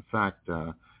Africa and, in fact,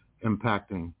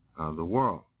 impacting the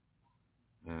world.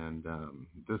 And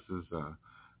this is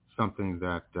something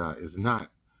that is not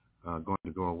going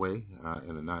to go away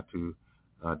in the not too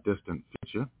distant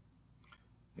future.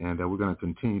 And we're going to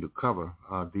continue to cover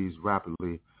these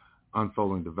rapidly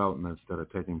unfolding developments that are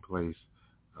taking place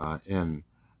in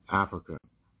Africa.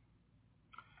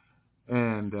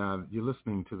 And you're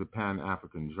listening to the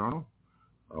Pan-African Journal,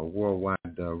 a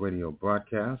worldwide radio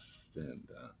broadcast. And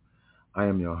I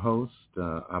am your host,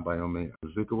 Abayomi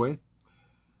Azikiwe.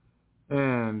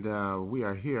 And we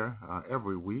are here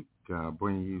every week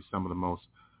bringing you some of the most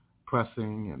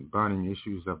pressing and burning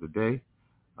issues of the day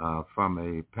from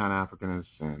a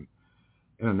Pan-Africanist and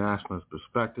internationalist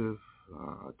perspective,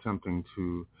 attempting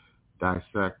to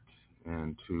dissect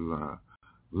and to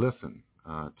listen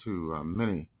to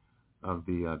many of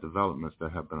the developments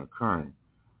that have been occurring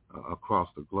across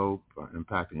the globe,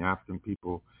 impacting African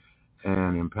people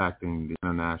and impacting the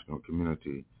international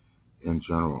community in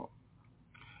general.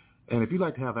 And if you'd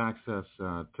like to have access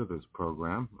to this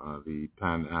program, the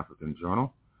Pan-African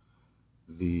Journal,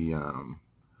 the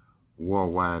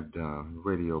worldwide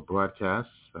radio broadcast,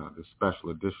 the special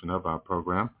edition of our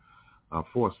program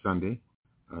for Sunday,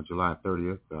 July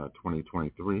 30th,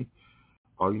 2023,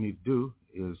 all you need to do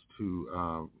is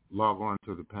to log on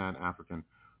to the Pan-African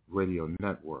Radio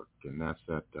Network, and that's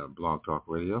at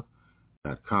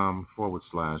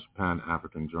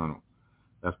blogtalkradio.com/Pan-African Journal.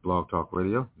 That's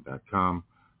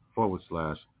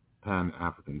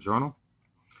blogtalkradio.com/Pan-African Journal.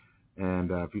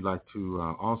 And if you'd like to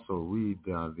also read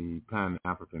the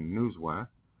Pan-African Newswire,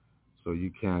 so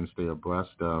you can stay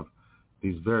abreast of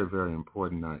these very, very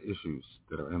important issues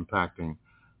that are impacting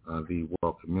the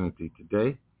world community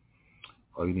today,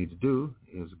 all you need to do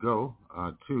is go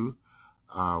to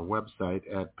our website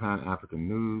at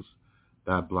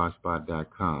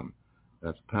panafricannews.blogspot.com.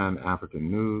 That's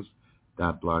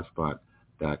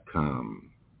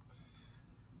panafricannews.blogspot.com.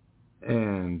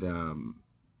 And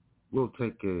we'll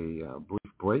take a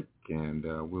brief break, and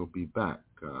we'll be back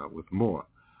with more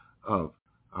of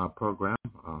our program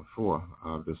for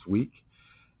this week.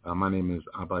 My name is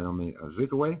Abayomi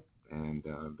Azikiwe, and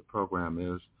the program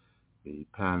is the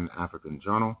Pan-African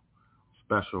Journal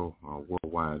special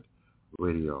worldwide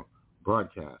radio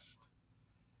broadcast.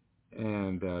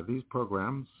 And these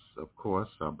programs, of course,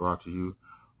 are brought to you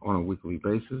on a weekly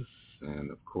basis.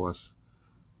 And, of course,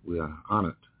 we are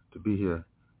honored to be here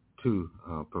to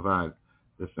provide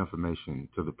this information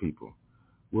to the people.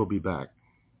 We'll be back.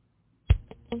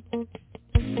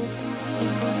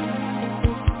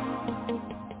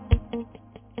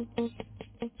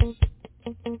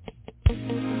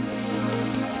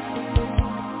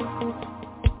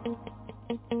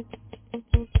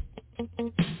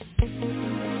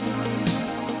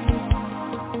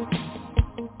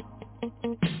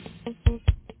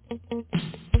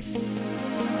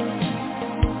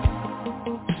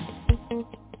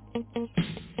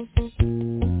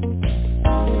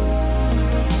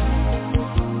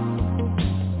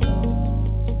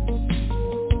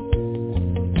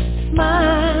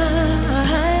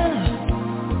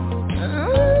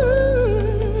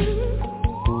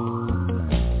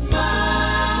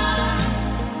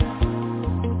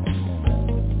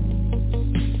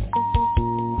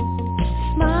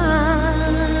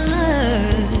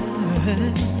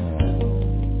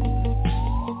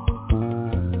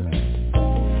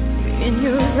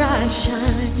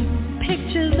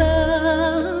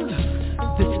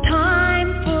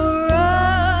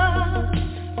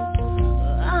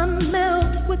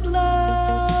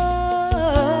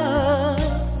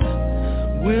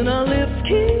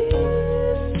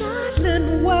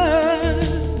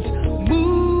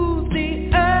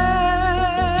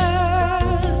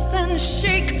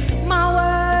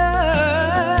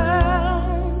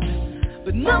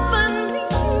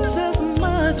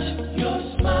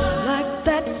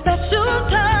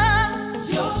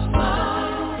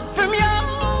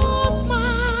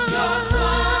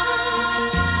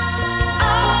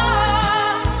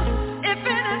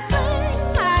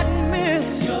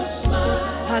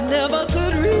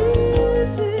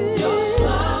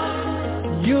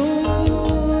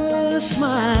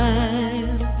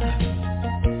 smile.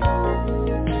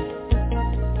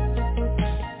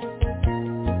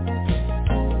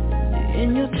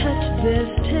 In your touch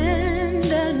there's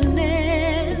tenderness,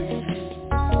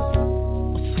 a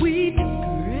sweet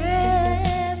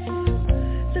caress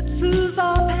that soothes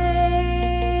our pain.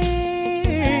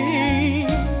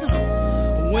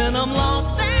 When I'm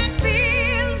lost and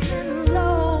feeling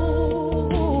low,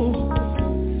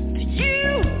 to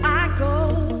you I go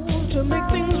to make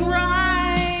things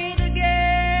right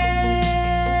again.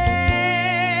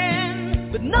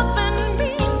 But nothing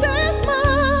means as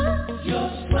much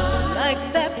like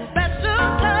that special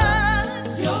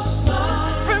touch. Your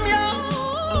smile. From your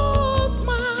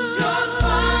smile. Your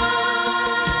smile.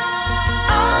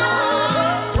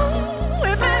 Oh,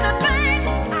 if anything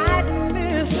I'd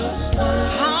miss, your smile.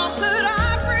 How could I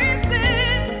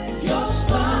resist? Your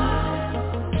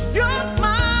smile. Your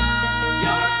smile.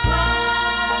 Your smile.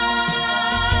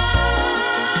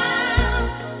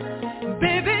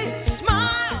 Baby,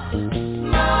 smile.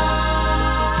 Smile.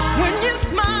 When you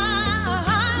smile,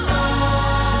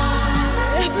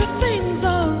 everything's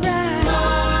alright.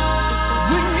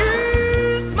 When you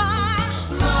smile,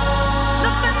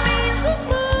 nothing means as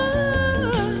much.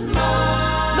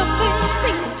 Nothing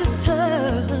seems to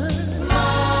touch.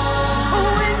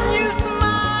 When you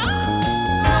smile,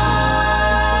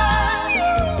 you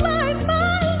light my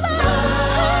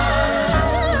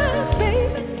life,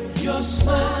 baby. Your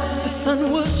smile, the sun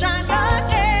will shine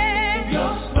again.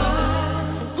 Your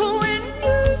smile, when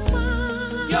you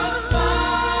smile, your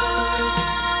smile.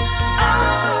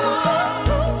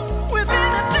 Oh, with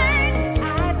anything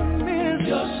I'd miss,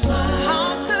 your smile. How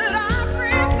could I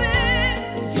resist?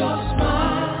 Your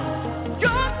smile,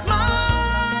 your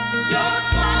smile, your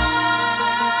smile.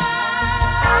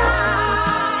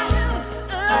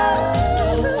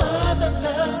 No other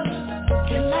love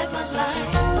can light my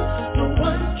life. No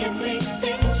one can make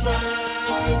things right.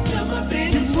 Till my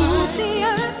baby moves the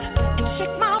earth and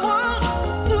shake my world.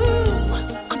 Ooh,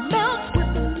 I melt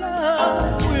with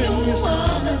love. No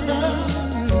other love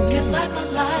can light my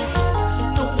life.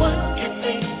 No one can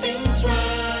make things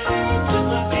right. Till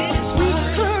my baby sweet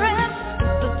caress,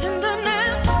 the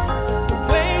tenderness, the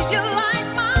way you light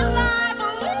my life.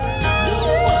 No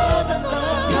other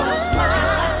love can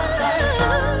light my life.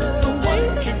 No one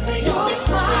can make things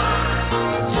right.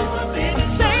 Till my baby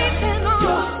saving all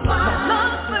my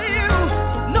love for you.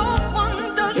 No one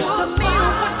does to me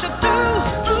what you do.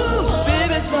 Ooh,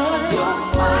 baby, your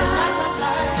smile light my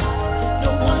life. No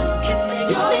one can make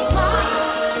things right.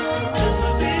 Till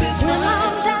my baby when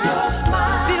I'm down,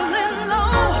 feeling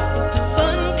low, the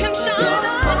sun can shine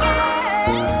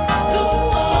again. No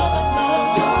other love,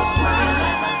 your smile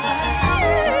light my life.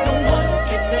 No one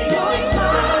can make things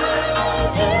right.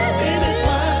 Till my baby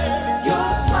smile,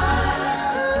 your smile,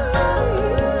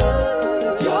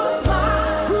 your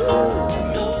smile.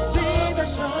 No baby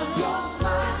son, your smile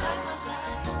light my life.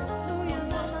 No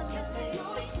one can make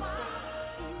things right.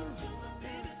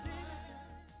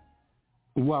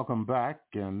 Welcome back,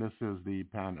 and this is the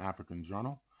Pan-African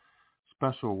Journal,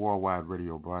 special worldwide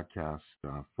radio broadcast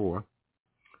for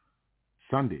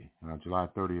Sunday, July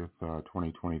 30th,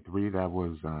 2023. That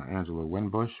was Angela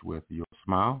Winbush with Your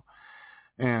Smile.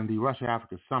 And the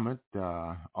Russia-Africa Summit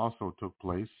also took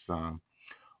place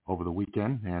over the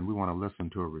weekend, and we want to listen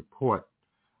to a report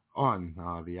on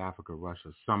the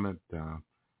Africa-Russia Summit.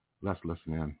 Let's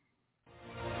listen in.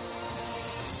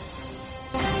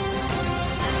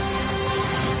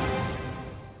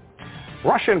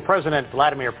 Russian President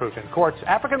Vladimir Putin courts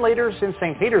African leaders in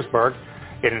St. Petersburg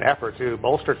in an effort to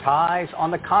bolster ties on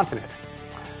the continent.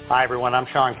 Hi, everyone. I'm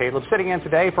Sean Caleb, sitting in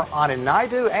today for Anand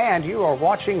Naidu, and you are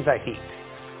watching The Heat.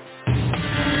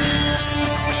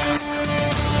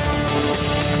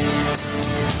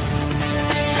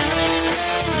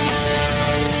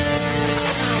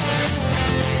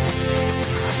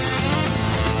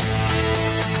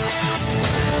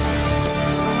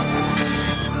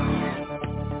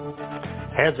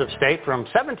 Heads of state from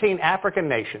 17 African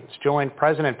nations joined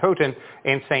President Putin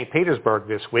in St. Petersburg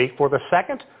this week for the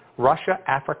second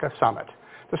Russia-Africa Summit.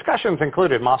 Discussions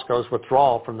included Moscow's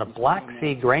withdrawal from the Black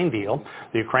Sea grain deal,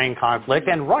 the Ukraine conflict,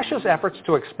 and Russia's efforts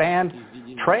to expand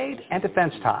trade and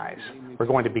defense ties. We're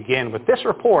going to begin with this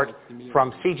report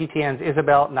from CGTN's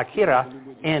Isabel Nakira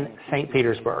in St.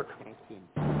 Petersburg.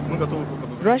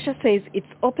 Russia says it's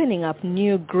opening up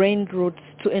new grain routes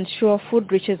to ensure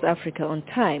food reaches Africa on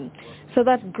time, so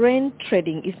that grain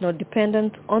trading is not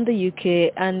dependent on the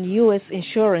UK and US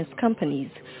insurance companies,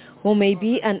 who may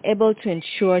be unable to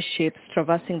insure ships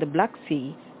traversing the Black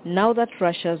Sea now that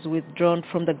Russia's withdrawn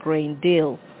from the grain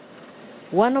deal.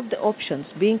 One of the options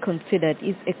being considered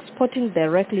is exporting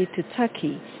directly to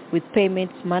Turkey with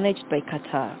payments managed by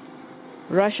Qatar.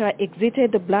 Russia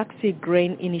exited the Black Sea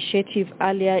Grain Initiative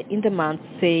earlier in the month,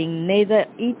 saying neither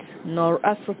it nor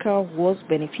Africa was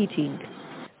benefiting.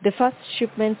 The first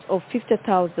shipments of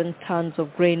 50,000 tons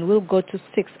of grain will go to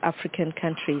 6 African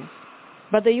countries.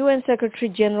 But the UN Secretary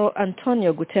General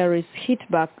Antonio Guterres hit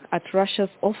back at Russia's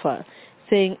offer,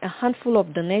 saying a handful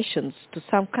of donations to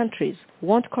some countries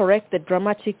won't correct the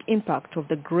dramatic impact of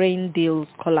the grain deal's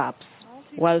collapse.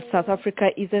 While South Africa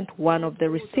isn't one of the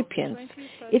recipients,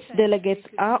 its delegates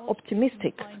are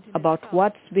optimistic about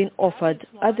what's been offered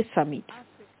at the summit.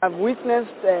 I've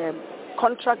witnessed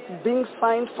contracts being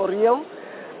signed for real.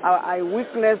 I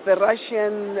witnessed the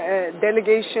Russian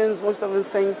delegations, most of them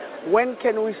saying, when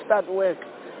can we start work?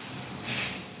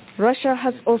 Russia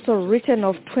has also written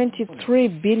off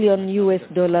 $23 billion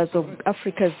of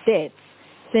Africa's debts,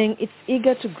 saying it's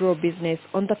eager to grow business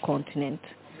on the continent.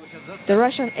 The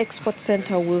Russian Export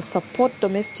Center will support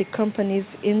domestic companies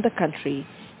in the country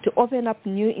to open up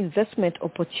new investment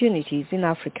opportunities in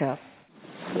Africa.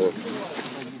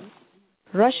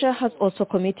 Russia has also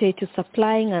committed to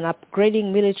supplying and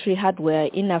upgrading military hardware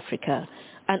in Africa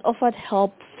and offered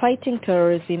help fighting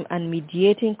terrorism and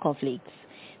mediating conflicts,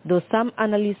 though some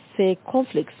analysts say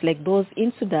conflicts like those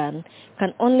in Sudan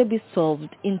can only be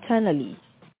solved internally.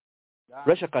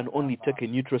 Russia can only take a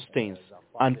neutral stance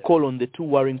and call on the two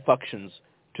warring factions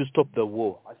to stop the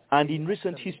war. And in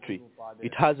recent history,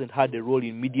 it hasn't had a role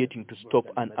in mediating to stop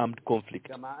an armed conflict.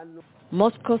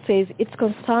 Moscow says it's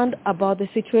concerned about the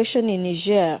situation in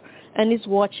Niger and is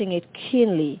watching it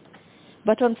keenly.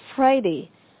 But on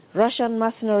Friday, Russian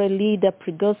mercenary leader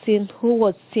Prigozhin, who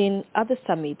was seen at the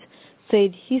summit,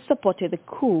 said he supported the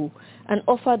coup and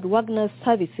offered Wagner's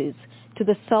services to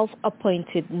the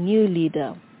self-appointed new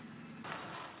leader.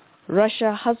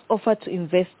 Russia has offered to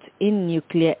invest in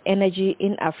nuclear energy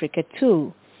in Africa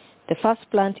too. The first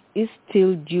plant is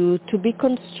still due to be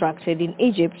constructed in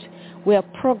Egypt, where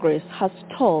progress has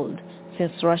stalled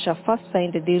since Russia first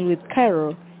signed a deal with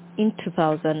Cairo in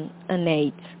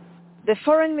 2008. The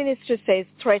foreign ministry says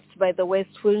threats by the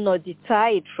West will not deter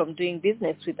it from doing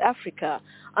business with Africa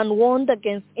and warned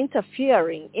against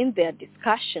interfering in their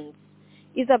discussions.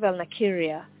 Isabel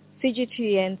Nakiria,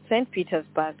 CGTN, St.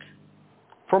 Petersburg.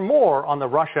 For more on the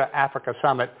Russia-Africa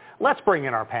Summit, let's bring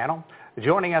in our panel.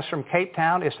 Joining us from Cape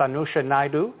Town is Sanusha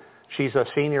Naidu. She's a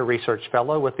senior research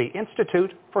fellow with the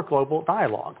Institute for Global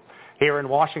Dialogue. Here in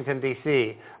Washington,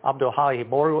 D.C., Abdulhahi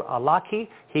Boru-Alaki.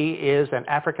 He is an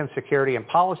African security and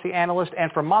policy analyst.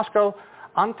 And from Moscow,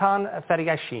 Anton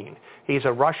Fedyashin. He's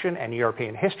a Russian and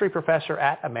European history professor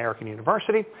at American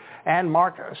University. And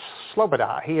Mark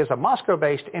Sloboda. He is a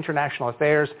Moscow-based international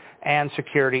affairs and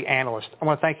security analyst. I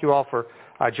want to thank you all for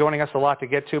joining us. A lot to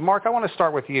get to. Mark, I want to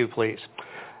start with you, please.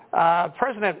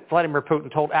 President Vladimir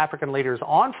Putin told African leaders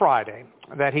on Friday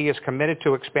that he is committed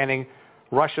to expanding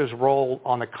Russia's role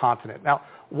on the continent. Now,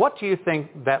 what do you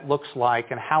think that looks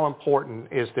like, and how important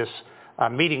is this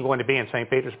meeting going to be in St.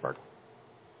 Petersburg?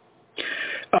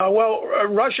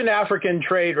 Russian-African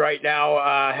trade right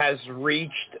now has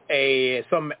reached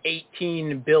some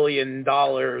 $18 billion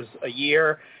a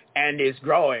year and is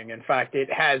growing. In fact, it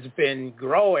has been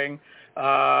growing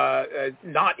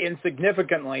not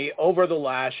insignificantly over the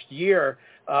last year,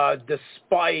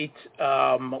 despite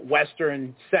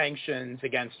Western sanctions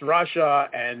against Russia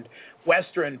and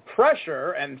Western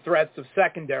pressure and threats of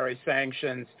secondary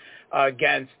sanctions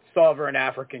against sovereign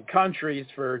African countries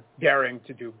for daring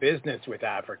to do business with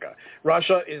Africa.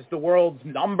 Russia is the world's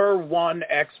 #1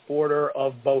 exporter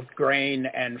of both grain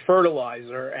and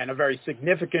fertilizer, and a very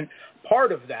significant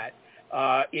part of that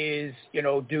is,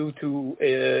 due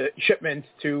to shipments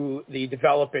to the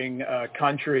developing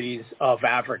countries of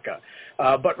Africa.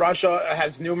 But Russia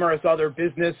has numerous other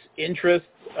business interests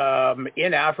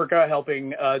in Africa,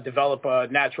 helping develop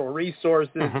natural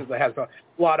resources. It has a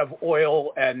lot of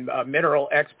oil and mineral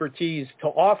expertise to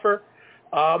offer.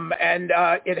 And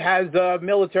it has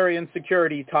military and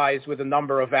security ties with a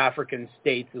number of African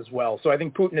states as well. So I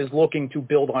think Putin is looking to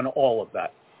build on all of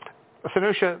that.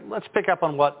 Sanusha, let's pick up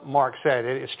on what Mark said.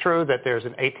 It's true that there's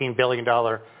an $18 billion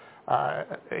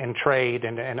in trade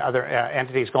and other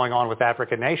entities going on with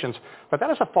African nations, but that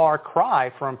is a far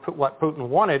cry from what Putin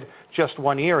wanted just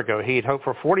 1 year ago. He had hoped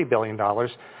for $40 billion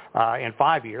in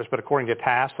 5 years, but according to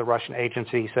TASS, the Russian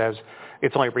agency says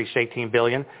it's only reached $18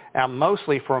 billion,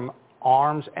 mostly from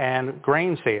arms and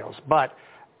grain sales. But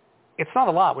it's not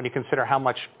a lot when you consider how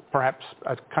much perhaps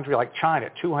a country like China,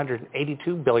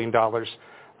 $282 billion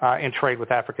in trade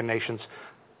with African nations.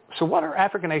 So what are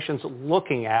African nations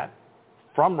looking at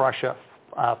from Russia,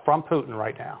 from Putin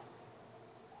right now?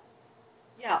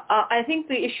 Yeah, I think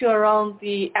the issue around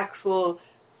the actual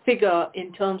figure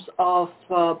in terms of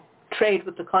trade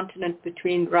with the continent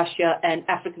between Russia and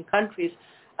African countries,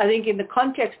 I think in the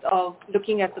context of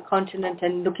looking at the continent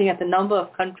and looking at the number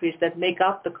of countries that make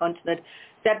up the continent,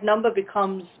 that number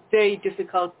becomes very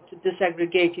difficult to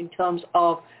disaggregate in terms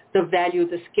of the value,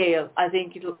 the scale. I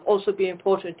think it will also be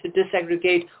important to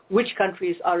disaggregate which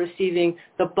countries are receiving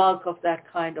the bulk of that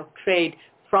kind of trade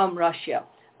from Russia.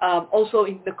 Also,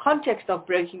 in the context of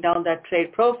breaking down that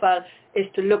trade profile is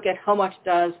to look at how much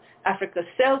does Africa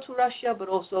sell to Russia, but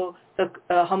also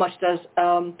how much does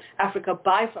Africa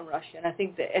buy from Russia. And I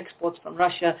think the exports from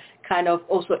Russia kind of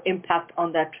also impact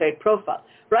on that trade profile.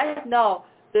 Right now,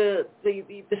 the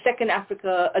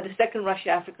second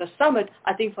Russia-Africa Summit,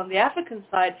 I think from the African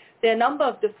side, there are a number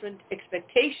of different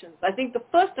expectations. I think the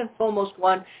first and foremost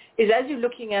one is as you're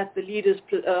looking at the leaders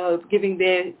giving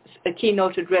their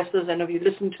keynote addresses, and if you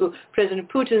listen to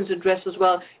President Putin's address as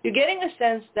well, you're getting a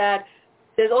sense that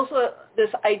there's also this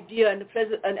idea, and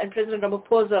President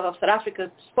Ramaphosa of South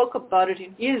Africa spoke about it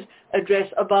in his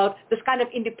address, about this kind of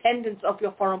independence of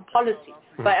your foreign policy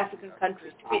by African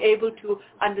countries, to be able to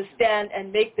understand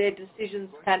and make their decisions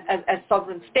as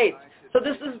sovereign states. So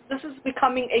this is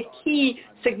becoming a key,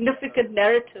 significant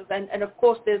narrative, and of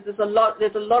course there's a lot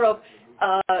of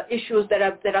issues that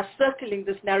are circling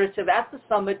this narrative at the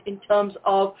summit in terms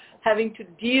of having to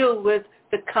deal with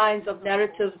the kinds of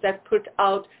narratives that put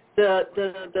out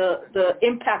the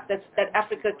impact that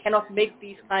Africa cannot make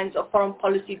these kinds of foreign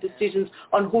policy decisions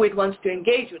on who it wants to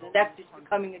engage with, and that's just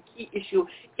becoming a key issue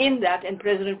in that. And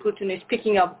President Putin is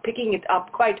picking it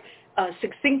up quite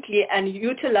succinctly and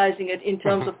utilizing it in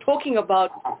terms of talking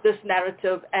about this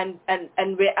narrative and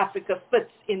where Africa fits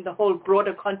in the whole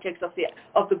broader context of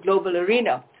the global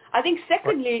arena. I think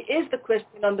secondly is the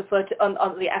question on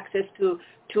the access to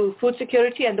food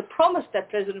security and the promise that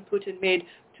President Putin made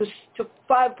to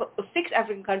 5 or 6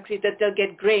 African countries that they'll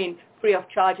get grain free of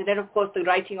charge, and then of course the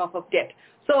writing off of debt.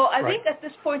 So I think at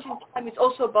this point in time it's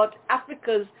also about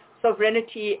Africa's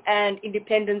sovereignty and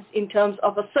independence in terms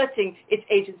of asserting its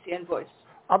agency and voice.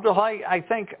 Abdullah, I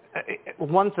think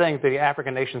one thing the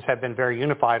African nations have been very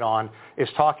unified on is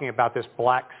talking about this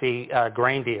Black Sea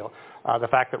grain deal. The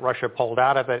fact that Russia pulled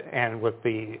out of it, and with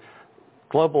the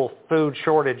global food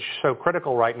shortage so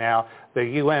critical right now, the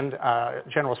UN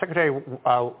General Secretary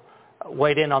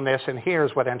weighed in on this, and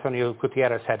here's what Antonio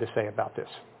Gutierrez had to say about this.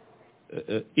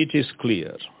 It is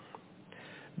clear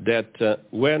that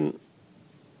when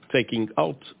taking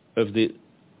out of the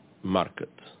market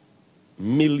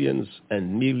millions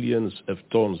and millions of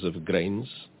tons of grains,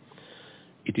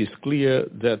 it is clear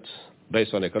that,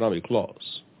 based on economic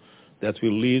laws, that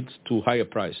will lead to higher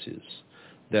prices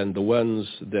than the ones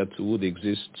that would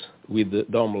exist with the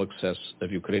normal access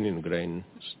of Ukrainian grains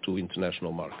to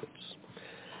international markets.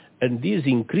 And this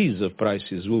increase of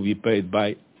prices will be paid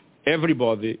by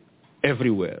everybody,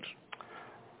 everywhere.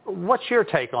 What's your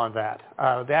take on that?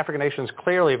 The African nations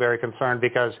clearly very concerned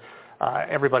because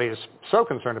everybody is so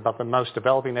concerned about the most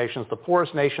developing nations. The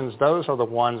poorest nations, those are the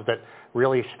ones that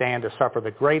really stand to suffer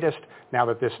the greatest now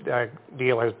that this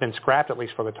deal has been scrapped, at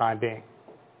least for the time being.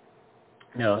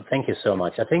 No, thank you so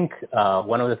much. I think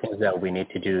one of the things that we need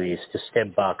to do is to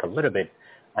step back a little bit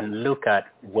and look at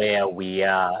where we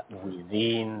are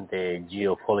within the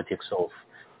geopolitics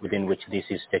within which this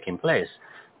is taking place.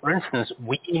 For instance,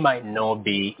 we might not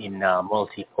be in a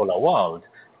multipolar world,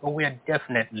 but we are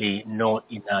definitely not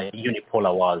in a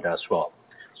unipolar world as well.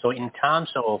 So in terms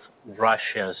of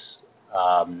Russia's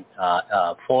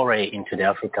foray into the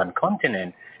African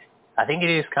continent, I think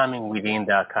it is coming within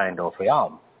that kind of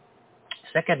realm.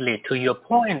 Secondly, to your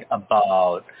point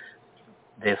about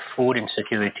the food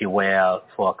insecurity, where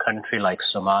for a country like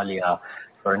Somalia,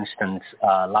 for instance,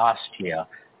 last year,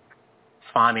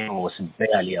 farming was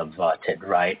barely averted,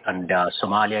 right? And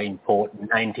Somalia import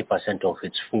 90% of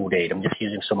its food aid. I'm just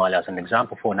using Somalia as an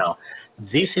example for now.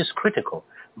 This is critical.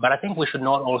 But I think we should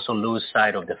not also lose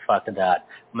sight of the fact that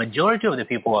majority of the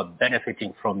people who are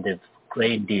benefiting from the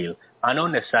grain deal are not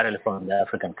necessarily from the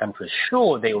African countries.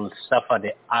 Sure, they will suffer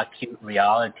the acute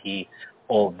reality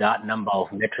of that number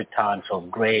of metric tons of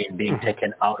grain being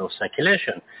taken out of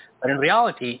circulation. But in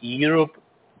reality, Europe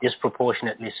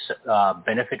disproportionately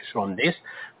benefits from this.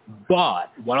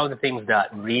 But one of the things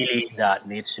that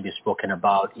needs to be spoken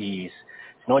about is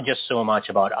not just so much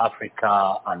about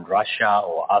Africa and Russia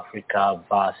or Africa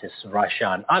versus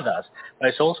Russia and others, but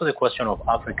it's also the question of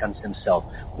Africans themselves.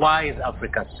 Why is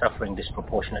Africa suffering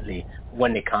disproportionately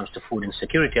when it comes to food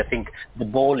insecurity? I think the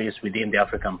ball is within the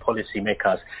African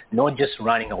policymakers, not just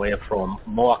running away from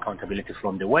more accountability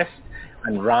from the West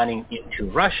and running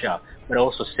into Russia, but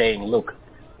also saying, look,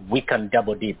 we can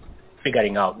double dip,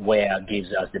 figuring out where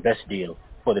gives us the best deal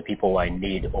for the people who are in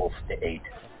need of the aid.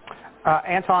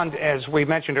 Anton, as we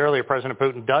mentioned earlier, President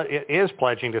Putin is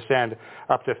pledging to send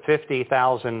up to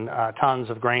 50,000 tons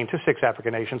of grain to 6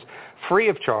 African nations free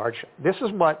of charge. This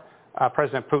is what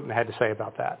President Putin had to say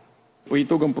about that.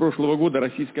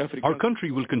 Our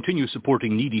country will continue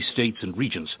supporting needy states and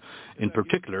regions, in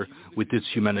particular with its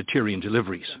humanitarian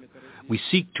deliveries. We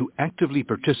seek to actively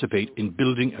participate in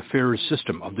building a fairer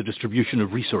system of the distribution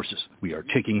of resources. We are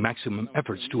taking maximum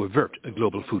efforts to avert a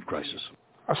global food crisis.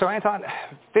 So, Anton,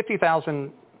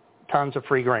 50,000 tons of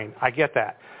free grain, I get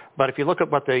that. But if you look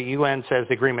at what the UN says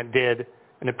the agreement did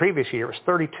in the previous year, it was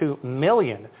 32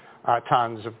 million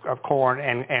tons of corn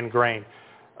and grain.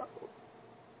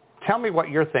 Tell me what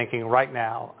you're thinking right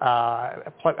now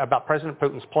about President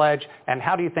Putin's pledge, and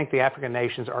how do you think the African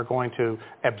nations are going to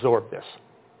absorb this?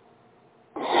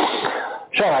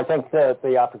 Sure, I think that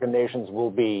the African nations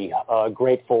will be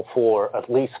grateful for at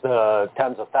least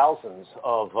tens of thousands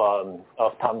of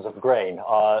tons of grain.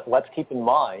 Let's keep in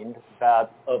mind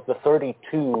that of the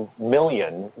 32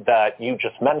 million that you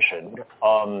just mentioned,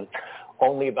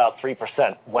 only about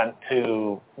 3% went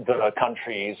to the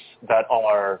countries that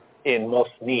are in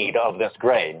most need of this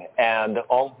grain. And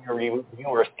all your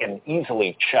viewers can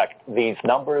easily check these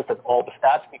numbers and all the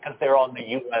stats because they're on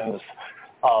the UN's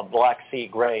Black Sea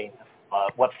Grain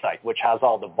website, which has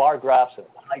all the bar graphs and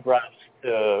pie graphs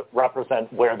to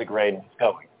represent where the grain is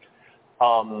going.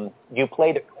 You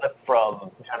played a clip from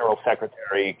General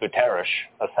Secretary Guterres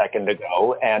a second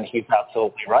ago, and he's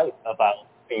absolutely right about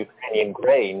the Ukrainian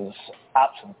grains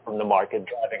absent from the market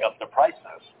driving up the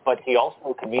prices. But he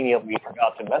also conveniently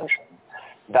forgot to mention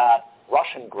that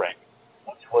Russian grain,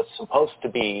 which was supposed to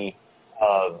be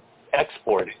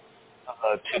exported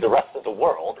to the rest of the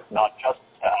world, not just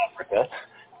to Africa,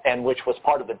 and which was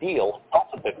part of the deal,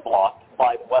 also been blocked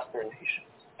by the Western nations.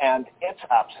 And its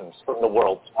absence from the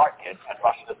world's market, and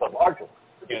Russia is the largest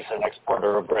producer and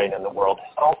exporter of grain in the world,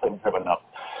 has also driven up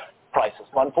prices.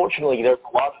 So unfortunately, there's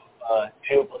a lot of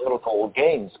geopolitical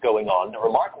games going on. The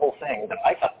remarkable thing that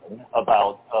I found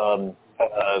about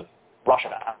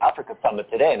Russia-Africa Summit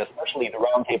today, and especially the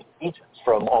roundtable speeches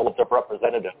from all of the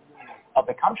representatives of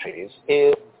the countries,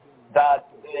 is that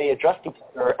they addressed each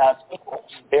other as equals.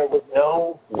 There was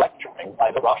no lecturing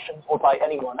by the Russians or by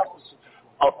anyone else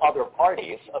of other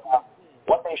parties about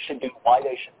what they should do, why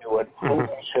they should do it, who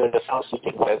they should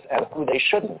associate with, and who they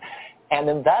shouldn't. And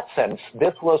in that sense,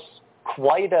 this was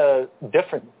quite a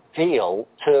different deal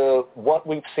to what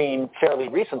we've seen fairly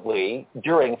recently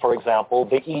during, for example,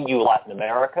 the EU Latin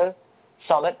America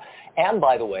Summit, and,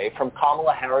 by the way, from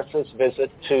Kamala Harris's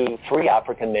visit to 3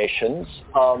 African nations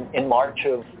in March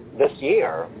of this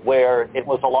year, where it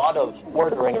was a lot of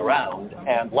ordering around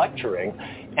and lecturing,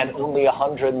 and only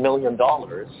 $100 million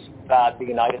that the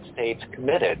United States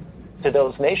committed to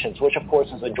those nations, which, of course,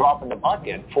 is a drop in the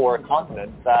bucket for a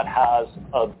continent that has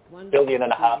 1.5 billion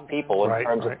people in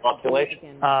terms of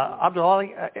population.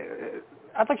 Abdulali,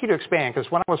 I'd like you to expand,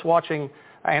 because when I was watching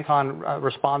Anton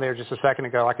respond there just a second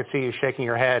ago, I could see you shaking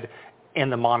your head in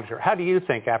the monitor. How do you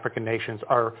think African nations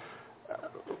are,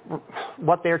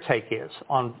 what their take is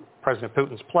on President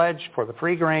Putin's pledge for the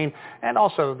free grain, and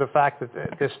also the fact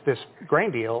that this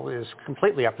grain deal is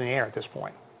completely up in the air at this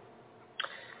point?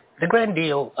 The grain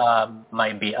deal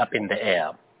might be up in the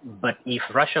air, but if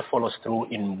Russia follows through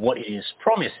in what it is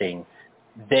promising,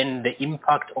 then the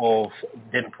impact of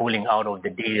them pulling out of the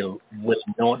deal will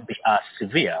not be as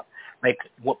severe. Like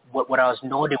what I was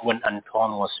noting when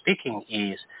Anton was speaking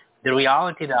is the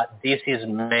reality that this is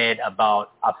made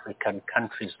about African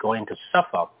countries going to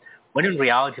suffer, when in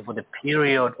reality for the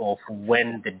period of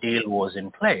when the deal was in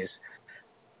place,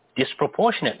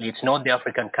 disproportionately it's not the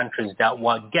African countries that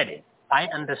were getting. I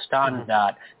understand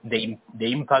that the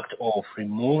impact of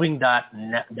removing that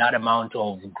amount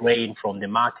of grain from the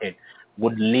market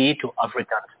would lead to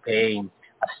Africans paying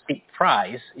a steep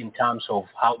price in terms of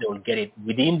how they will get it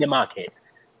within the market.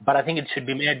 But I think it should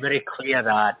be made very clear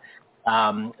that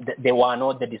they were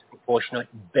not the disproportionate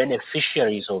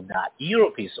beneficiaries of that.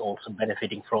 Europe is also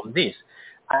benefiting from this.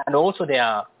 And also there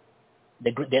are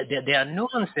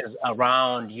nuances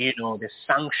around, the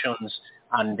sanctions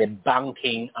and the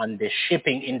banking and the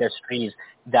shipping industries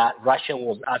that Russia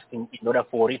was asking in order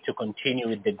for it to continue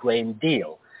with the grain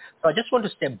deal. So I just want to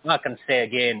step back and say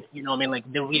again,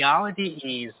 the reality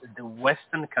is the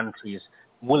Western countries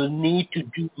will need to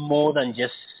do more than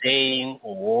just saying,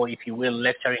 or if you will,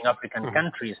 lecturing African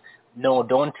countries, no,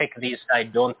 don't take this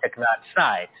side, don't take that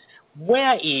side.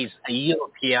 Where is a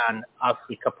European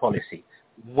Africa policy?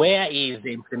 Where is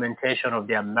the implementation of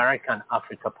the American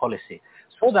Africa policy?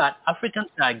 for that, Africans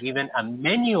are given a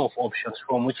menu of options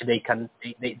from which they can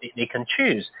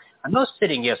choose. I'm not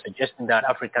sitting here suggesting that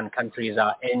African countries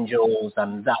are angels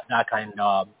and that kind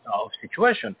of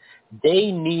situation.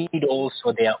 They need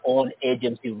also their own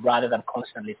agency rather than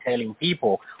constantly telling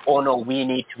people, oh no, we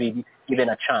need to be given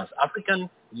a chance. African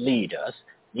leaders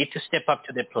need to step up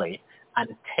to the plate and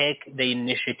take the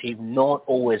initiative, not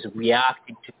always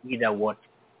reacting to either what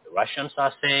the Russians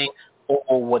are saying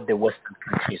or what the Western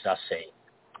countries are saying.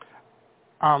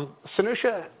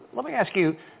 Sanusha, let me ask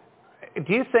you,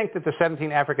 do you think that the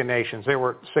 17 African nations, there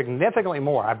were significantly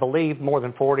more, I believe more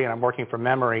than 40, and I'm working from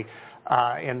memory,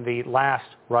 in the last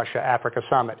Russia-Africa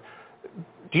summit.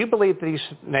 Do you believe these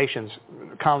nations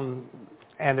come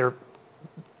and they're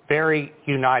very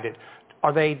united?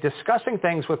 Are they discussing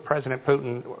things with President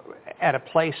Putin at a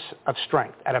place of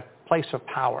strength, at a place of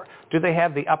power? Do they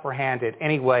have the upper hand in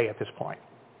any way at this point?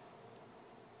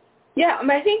 Yeah, I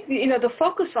mean, I think the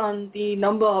focus on the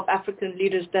number of African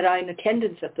leaders that are in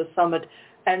attendance at the summit,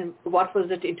 and what was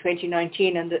it in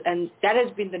 2019, and that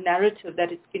has been the narrative that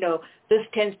this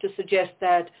tends to suggest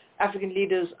that African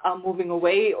leaders are moving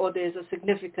away, or there's a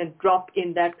significant drop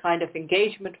in that kind of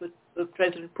engagement with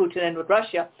President Putin and with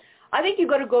Russia. I think you've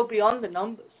got to go beyond the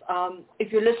numbers.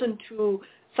 If you listen to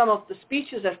some of the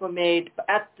speeches that were made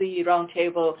at the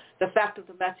roundtable, the fact of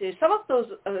the matter is some of those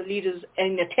leaders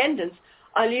in attendance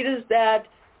are leaders that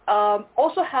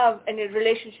also have a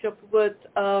relationship with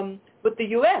the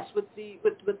U.S., with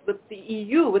the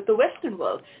EU, with the Western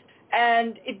world.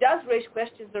 And it does raise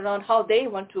questions around how they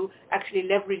want to actually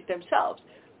leverage themselves.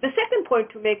 The second point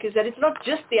to make is that it's not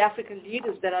just the African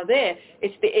leaders that are there.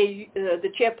 It's the AU, the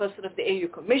chairperson of the AU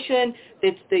Commission.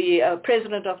 It's the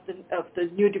president of the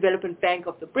New Development Bank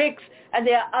of the BRICS, and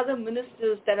there are other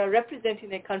ministers that are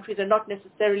representing their countries and not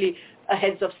necessarily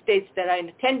heads of states that are in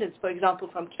attendance. For example,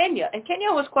 from Kenya, and Kenya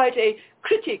was quite a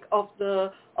critic of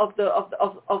the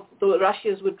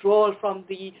Russia's withdrawal from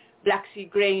the Black Sea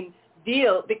grain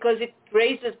deal, because it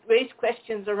raised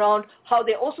questions around how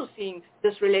they're also seeing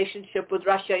this relationship with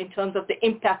Russia in terms of the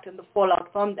impact and the fallout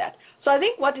from that. So I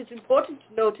think what is important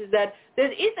to note is that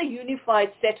there is a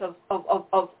unified set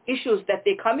of issues that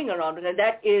they're coming around, and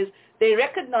that is they're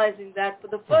recognizing that for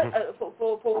the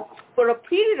for a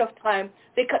period of time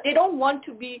they don't want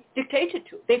to be dictated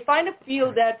to. They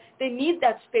feel that they need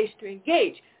that space to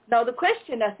engage. Now the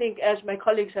question, I think, as my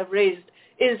colleagues have raised,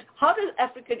 is how does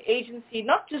African agency,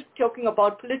 not just talking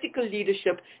about political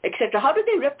leadership, etc., how do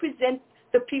they represent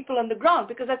the people on the ground?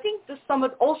 Because I think this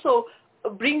summit also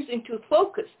brings into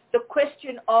focus the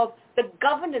question of the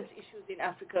governance issues in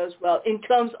Africa as well, in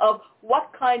terms of what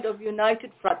kind of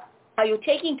united front are you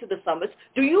taking to the summits?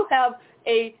 Do you have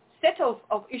a set of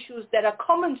issues that are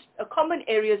common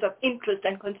areas of interest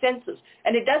and consensus?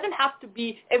 And it doesn't have to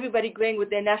be everybody going with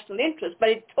their national interest, but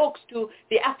it talks to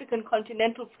the African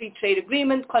Continental Free Trade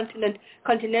Agreement,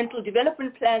 continental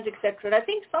development plans, etc. And I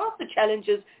think some of the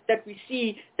challenges that we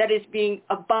see that is being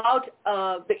about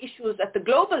the issues at the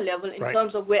global level in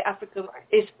terms of where Africa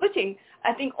is footing,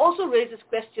 I think also raises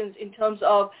questions in terms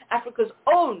of Africa's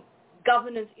own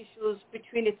governance issues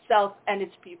between itself and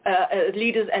its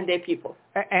leaders and their people.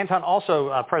 Anton,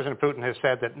 also President Putin has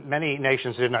said that many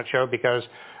nations did not show because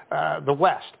the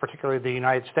West, particularly the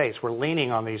United States, were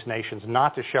leaning on these nations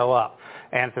not to show up.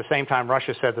 And at the same time,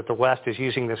 Russia said that the West is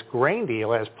using this grain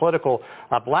deal as political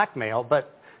blackmail.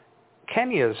 But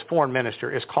Kenya's foreign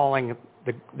minister is calling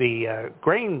the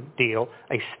grain deal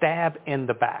a stab in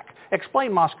the back.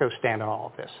 Explain Moscow's stand on all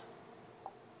of this.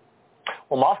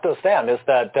 Well, Moscow's stand is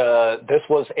that this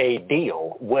was a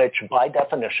deal, which by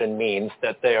definition means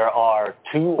that there are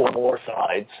two or more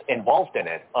sides involved in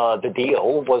it. The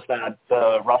deal was that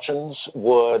the Russians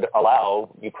would allow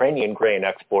Ukrainian grain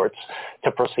exports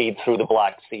to proceed through the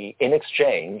Black Sea in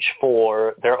exchange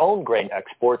for their own grain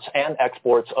exports and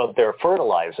exports of their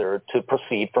fertilizer to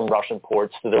proceed from Russian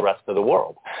ports to the rest of the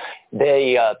world.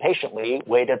 They patiently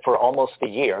waited for almost a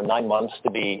year, 9 months to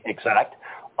be exact,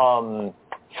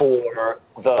 for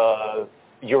the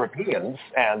Europeans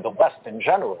and the West in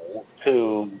general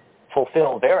to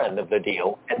fulfill their end of the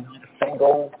deal, and not a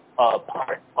single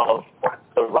part of what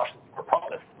the Russians were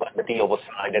promised when the deal was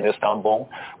signed in Istanbul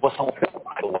was fulfilled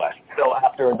by the West. So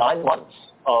after 9 months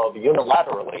of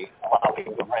unilaterally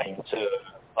allowing the grain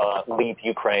to leave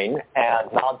Ukraine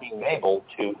and not being able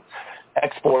to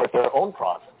export their own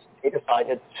products, they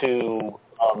decided to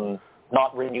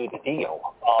not renew the deal.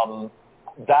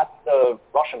 That's the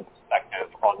Russian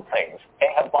perspective on things. They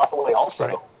have, by the way,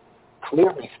 also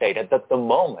clearly stated that the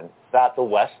moment that the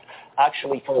West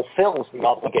actually fulfills the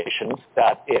obligations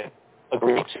that it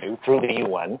agreed to through the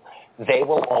UN, they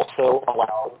will also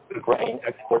allow grain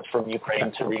exports from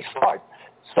Ukraine to restart.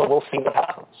 So we'll see what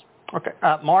happens. Okay.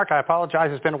 Mark, I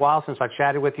apologize. It's been a while since I've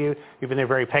chatted with you. You've been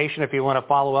very patient. If you want to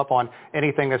follow up on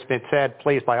anything that's been said,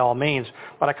 please, by all means.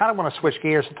 But I kind of want to switch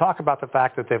gears to talk about the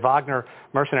fact that the Wagner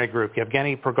mercenary group,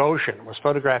 Yevgeny Prigozhin, was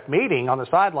photographed meeting on the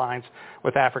sidelines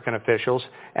with African officials,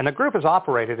 and the group has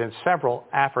operated in several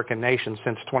African nations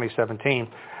since 2017.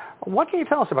 What can you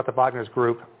tell us about the Wagner's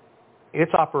group,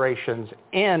 its operations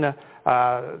in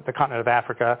the continent of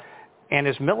Africa, and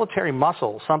is military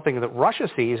muscle something that Russia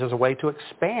sees as a way to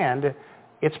expand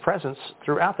its presence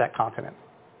throughout that continent?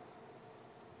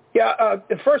 Yeah,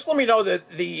 first let me know that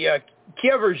the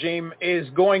Kiev regime is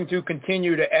going to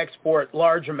continue to export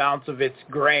large amounts of its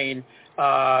grain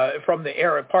from the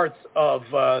Arab parts of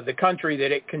the country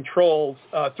that it controls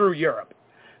through Europe.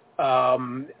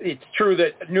 It's true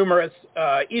that numerous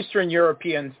Eastern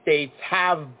European states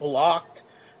have blocked,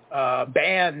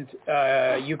 banned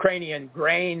Ukrainian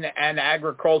grain and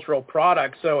agricultural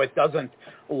products so it doesn't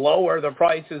lower the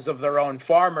prices of their own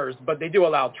farmers, but they do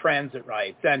allow transit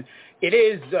rights. And it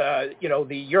is,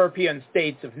 the European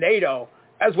states of NATO,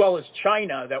 as well as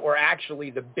China, that were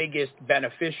actually the biggest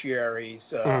beneficiaries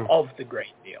of the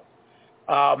grain deal.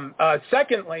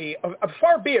 Secondly,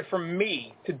 far be it from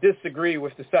me to disagree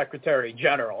with the Secretary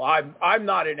General. I'm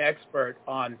not an expert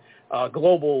on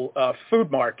global food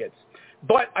markets.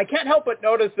 But I can't help but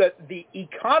notice that The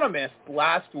Economist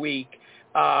last week,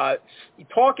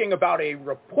 talking about a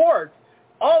report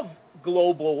of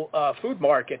global food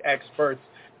market experts,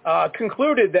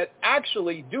 concluded that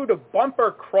actually due to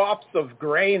bumper crops of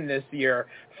grain this year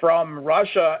from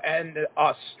Russia and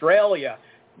Australia,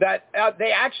 that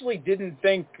they actually didn't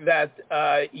think that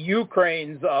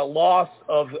Ukraine's loss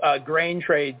of grain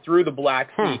trade through the Black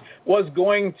Sea was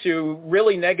going to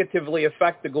really negatively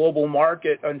affect the global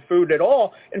market on food at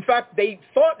all. In fact, they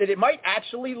thought that it might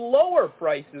actually lower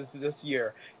prices this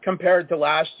year compared to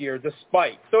last year,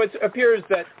 despite. So it appears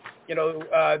that,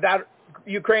 that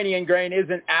Ukrainian grain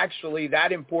isn't actually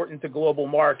that important to global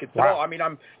markets at all. I mean,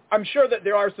 I'm sure that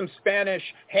there are some Spanish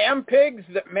ham pigs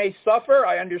that may suffer.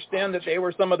 I understand that they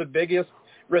were some of the biggest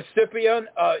recipient.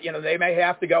 They may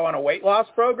have to go on a weight loss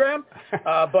program.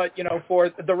 But,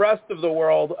 for the rest of the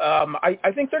world,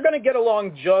 I think they're going to get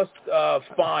along just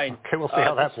fine. Okay, we'll see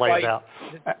how that plays out.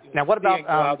 Now, what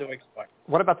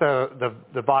about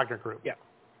the Wagner Group? Yeah.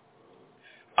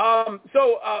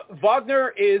 So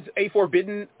Wagner is a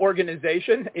forbidden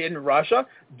organization in Russia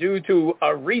due to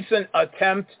a recent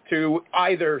attempt to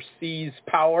either seize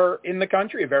power in the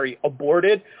country, a very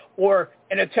aborted, or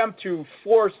an attempt to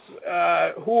force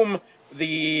whom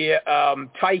the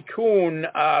tycoon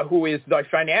who is the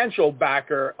financial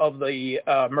backer of the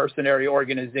mercenary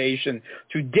organization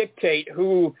to dictate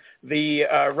who the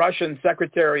Russian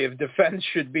Secretary of Defense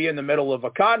should be in the middle of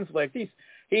a conflict.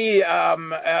 He,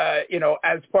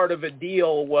 as part of a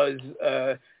deal, was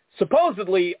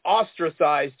supposedly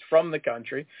ostracized from the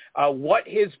country. What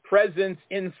his presence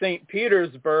in St.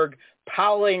 Petersburg,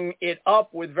 palling it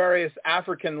up with various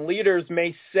African leaders,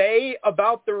 may say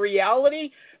about the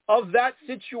reality of that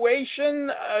situation,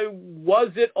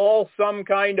 was it all some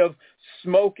kind of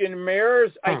smoke and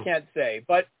mirrors? I can't say.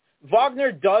 But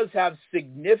Wagner does have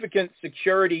significant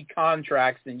security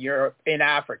contracts in Europe, in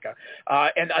Africa,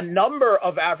 and a number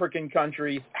of African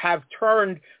countries have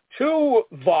turned to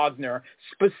Wagner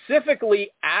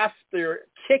specifically after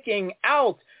kicking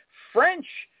out French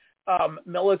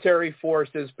military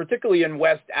forces, particularly in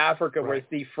West Africa, where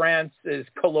France's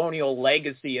colonial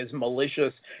legacy is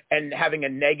malicious and having a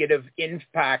negative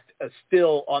impact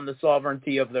still on the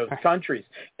sovereignty of those countries.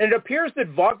 And it appears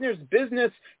that Wagner's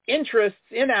business interests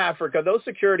in Africa, those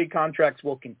security contracts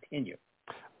will continue.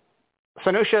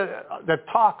 Sanusha, the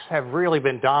talks have really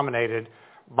been dominated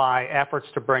by efforts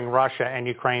to bring Russia and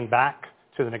Ukraine back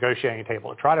to the negotiating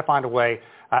table, to try to find a way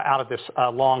out of this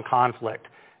long conflict.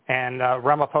 And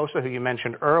Ramaphosa, who you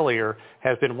mentioned earlier,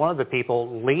 has been one of the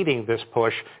people leading this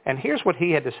push. And here's what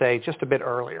he had to say just a bit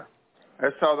earlier.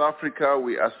 As South Africa,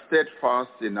 we are steadfast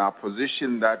in our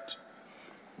position that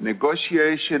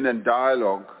negotiation and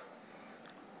dialogue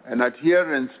and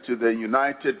adherence to the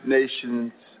United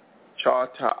Nations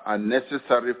Charter are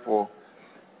necessary for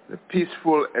the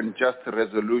peaceful and just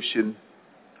resolution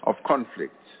of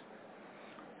conflicts.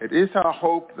 It is our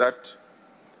hope that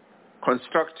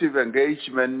constructive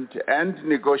engagement and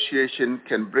negotiation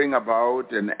can bring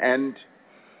about an end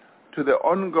to the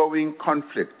ongoing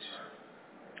conflict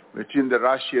between the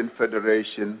Russian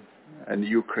Federation and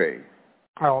Ukraine.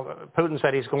 Well, Putin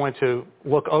said he's going to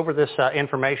look over this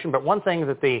information, but one thing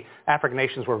that the African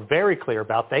nations were very clear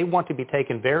about, they want to be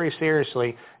taken very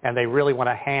seriously, and they really want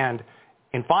a hand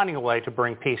in finding a way to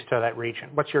bring peace to that region.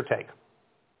 What's your take?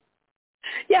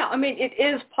 Yeah, I mean, it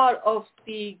is part of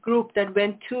the group that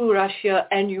went to Russia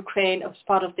and Ukraine as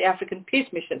part of the African Peace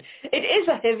Mission. It is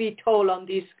a heavy toll on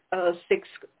these 6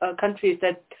 countries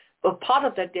that were part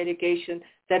of that delegation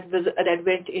that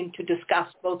went in to discuss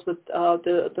both with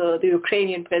the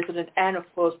Ukrainian president and, of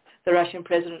course, the Russian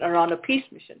president around a peace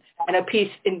mission and a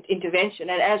peace intervention.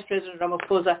 And as President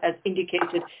Ramaphosa has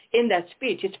indicated in that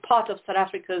speech, it's part of South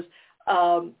Africa's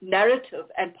narrative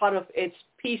and part of its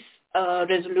peace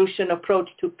resolution approach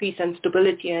to peace and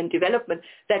stability and development,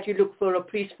 that you look for a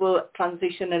peaceful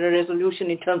transition and a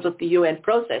resolution in terms of the UN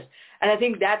process. And I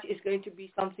think that is going to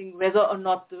be something, whether or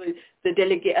not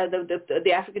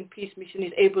the African Peace Mission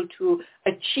is able to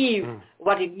achieve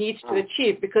what it needs to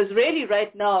achieve. Because really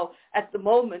right now, at the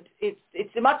moment,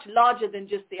 it's much larger than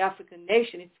just the African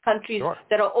nation. It's countries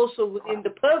that are also within the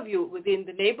purview, within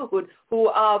the neighborhood, who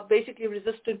are basically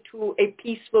resistant to a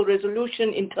peaceful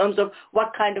resolution in terms of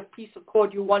what kind of peace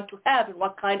accord you want to have and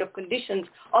what kind of conditions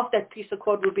of that peace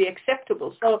accord will be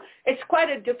acceptable. So it's quite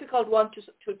a difficult one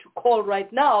to call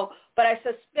right now. But I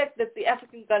suspect that the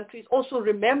African countries also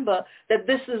remember that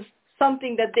this is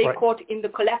something that they caught in the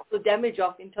collateral damage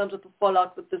of in terms of the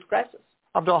fallout with this crisis.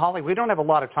 Abdul Hali, we don't have a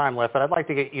lot of time left, but I'd like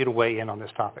to get you to weigh in on this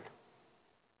topic.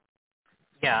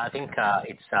 Yeah, I think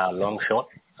it's a long shot.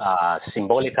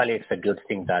 Symbolically, it's a good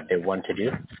thing that they want to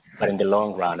do. But in the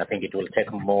long run, I think it will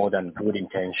take more than good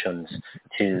intentions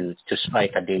to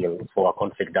strike a deal for a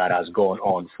conflict that has gone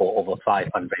on for over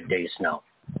 500 days now.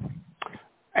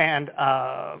 And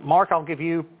Mark, I'll give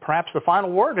you perhaps the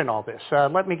final word in all this.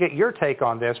 Let me get your take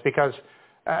on this, because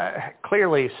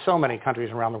clearly so many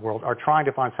countries around the world are trying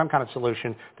to find some kind of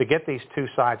solution to get these two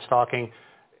sides talking.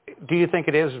 Do you think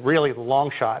it is really the long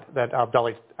shot that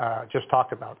Abdullah just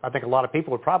talked about? I think a lot of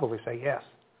people would probably say yes.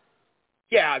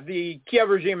 Yeah, the Kiev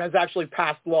regime has actually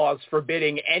passed laws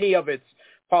forbidding any of its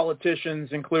politicians,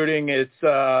 including its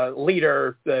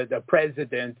leader, the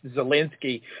president,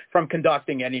 Zelensky, from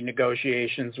conducting any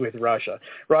negotiations with Russia.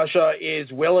 Russia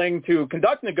is willing to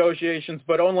conduct negotiations,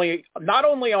 but not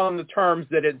only on the terms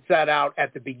that it set out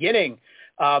at the beginning,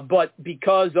 but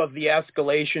because of the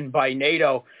escalation by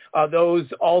NATO, those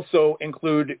also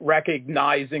include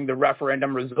recognizing the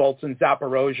referendum results in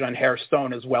Zaporozhye and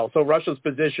Kherson as well. So Russia's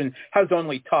position has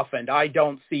only toughened. I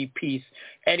don't see peace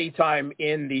anytime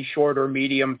in the short or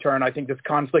medium term. I think this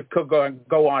conflict could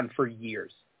go on for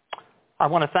years. I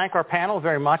want to thank our panel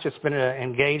very much. It's been an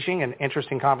engaging and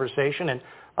interesting conversation, and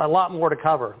a lot more to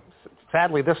cover.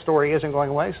 Sadly, this story isn't going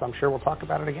away, so I'm sure we'll talk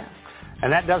about it again.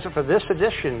 And that does it for this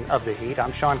edition of The Heat.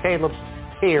 I'm Sean Caleb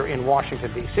here in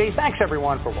Washington, D.C. Thanks,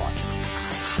 everyone, for watching.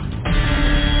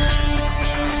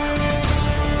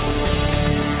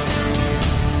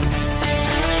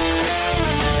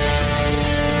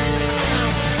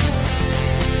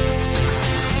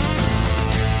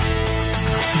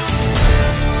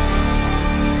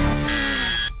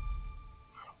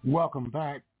 Welcome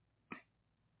back.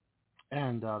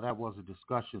 And that was a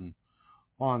discussion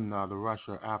on the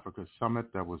Russia-Africa Summit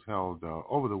that was held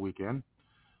over the weekend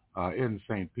in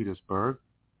St. Petersburg.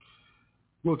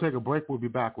 We'll take a break. We'll be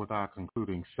back with our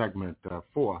concluding segment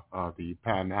for the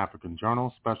Pan-African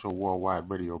Journal special worldwide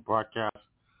radio broadcast.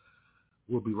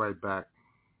 We'll be right back.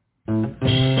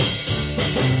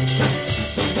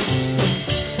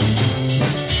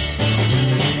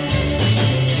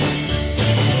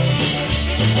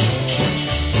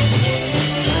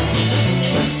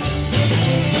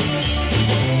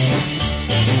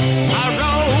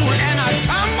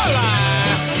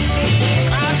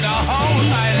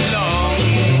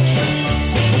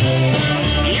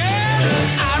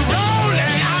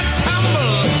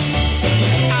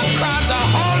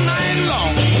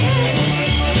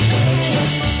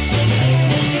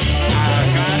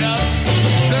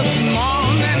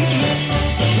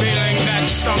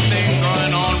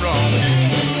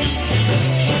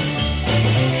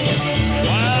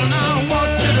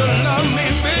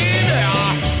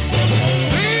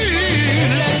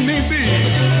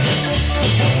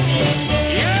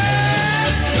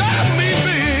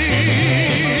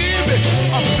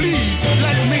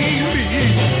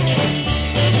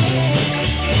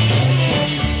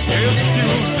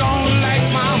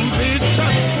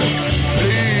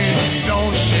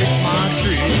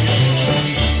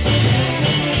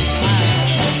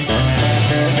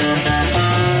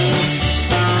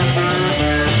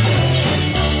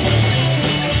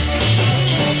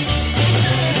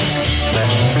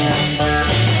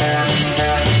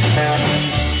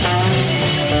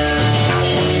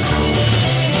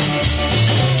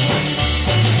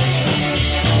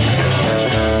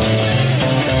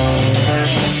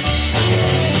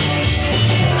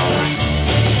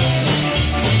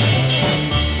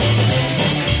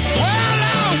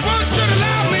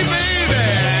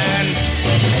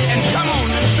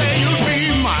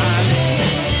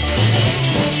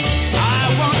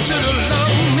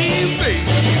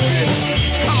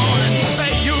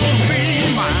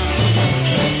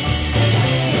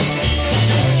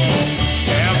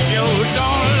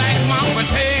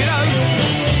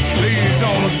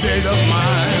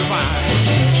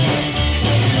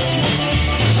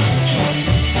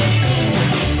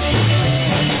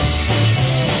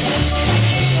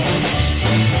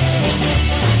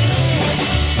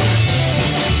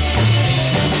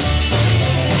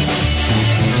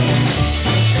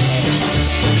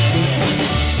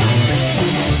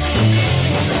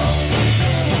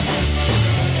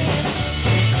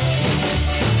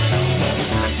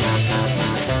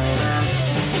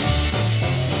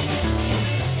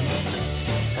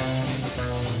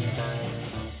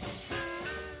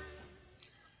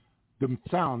 the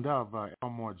sound of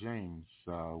Elmore James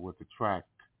with the track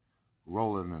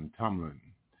Rollin' and Tumblin'.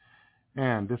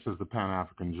 And this is the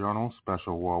Pan-African Journal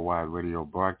special worldwide radio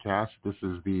broadcast. This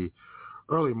is the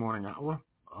early morning hour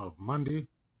of Monday,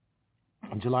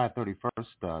 July 31st,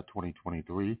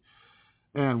 2023.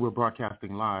 And we're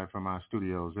broadcasting live from our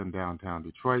studios in downtown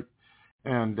Detroit.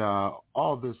 And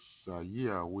all this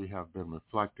year we have been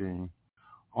reflecting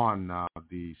on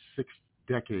the 6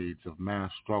 decades of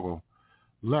mass struggle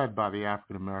led by the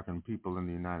African-American people in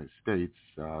the United States.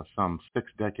 Some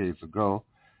 6 decades ago,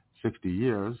 60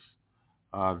 years,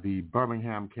 the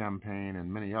Birmingham campaign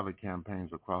and many other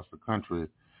campaigns across the country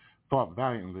fought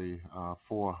valiantly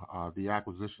for the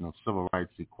acquisition of civil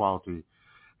rights, equality,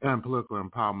 and political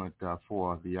empowerment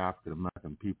for the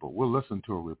African-American people. We'll listen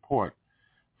to a report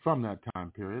from that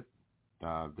time period.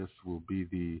 This will be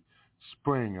the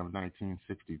spring of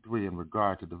 1963 in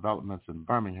regard to developments in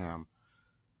Birmingham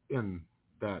in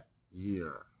that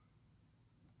year.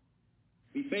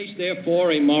 We face,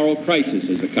 therefore, a moral crisis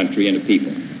as a country and a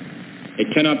people. It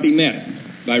cannot be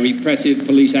met by repressive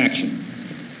police action.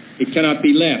 It cannot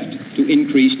be left to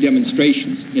increase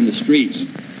demonstrations in the streets.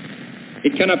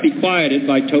 It cannot be quieted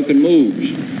by token moves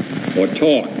or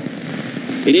talk.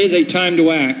 It is a time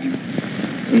to act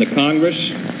in the Congress,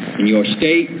 in your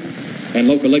state and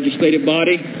local legislative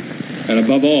body, and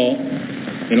above all,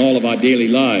 in all of our daily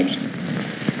lives.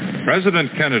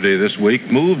 President Kennedy this week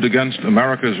moved against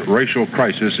America's racial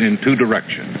crisis in 2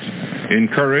 directions.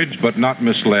 Encouraged but not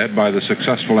misled by the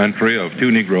successful entry of 2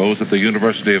 Negroes at the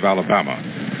University of Alabama,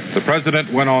 the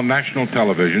president went on national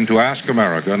television to ask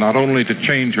America not only to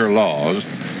change her laws,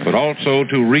 but also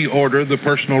to reorder the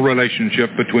personal relationship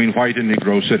between white and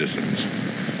Negro citizens.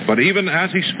 But even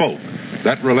as he spoke,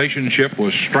 that relationship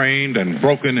was strained and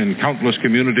broken in countless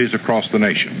communities across the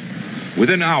nation.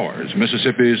 Within hours,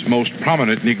 Mississippi's most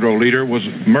prominent Negro leader was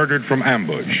murdered from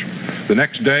ambush. The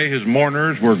next day, his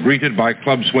mourners were greeted by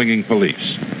club-swinging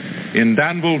police. In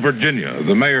Danville, Virginia,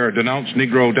 the mayor denounced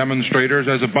Negro demonstrators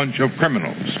as a bunch of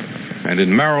criminals. And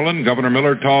in Maryland, Governor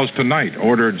Millard Tawes tonight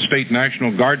ordered state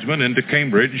National Guardsmen into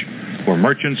Cambridge, where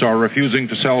merchants are refusing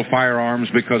to sell firearms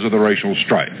because of the racial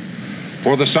strife.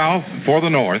 For the South, for the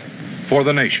North, for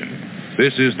the nation,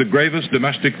 this is the gravest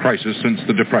domestic crisis since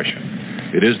the Depression.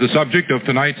 It is the subject of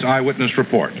tonight's Eyewitness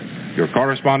Report. Your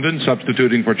correspondent,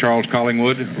 substituting for Charles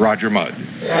Collingwood, Roger Mudd.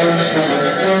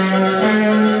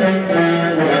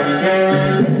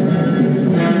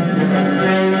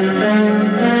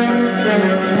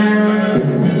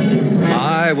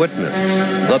 Eyewitness,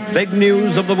 the big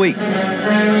news of the week.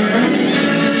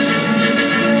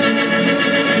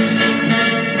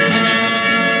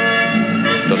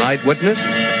 Tonight, witness,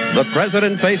 the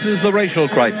president faces the racial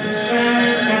crisis.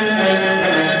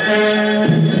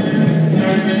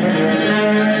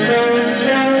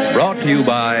 Brought to you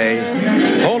by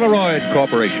Polaroid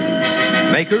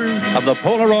Corporation, makers of the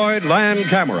Polaroid Land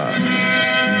Camera.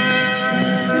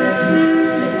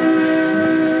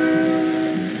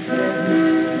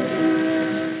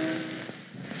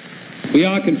 We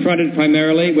are confronted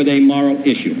primarily with a moral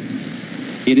issue.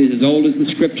 It is as old as the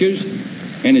Scriptures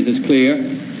and is as clear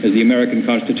as the American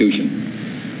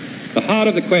Constitution. The heart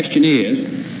of the question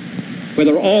is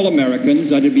whether all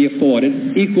Americans are to be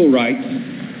afforded equal rights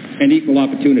and equal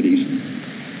opportunities,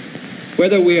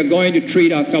 whether we are going to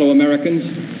treat our fellow Americans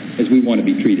as we want to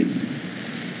be treated.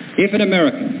 If an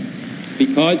American,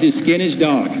 because his skin is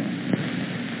dark,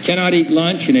 cannot eat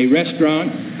lunch in a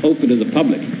restaurant open to the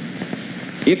public,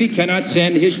 if he cannot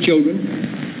send his children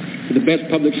to the best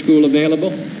public school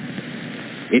available,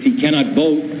 if he cannot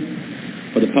vote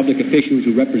for the public officials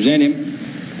who represent him,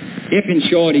 if, in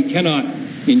short, he cannot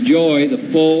enjoy the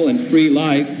full and free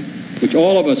life which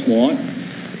all of us want,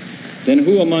 then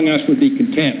who among us would be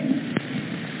content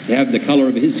to have the color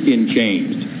of his skin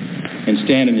changed and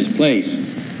stand in his place?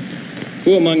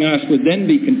 Who among us would then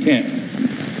be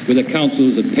content with the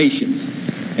counsels of patience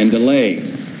and delay?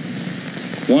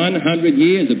 100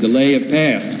 years of delay have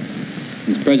passed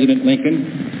since President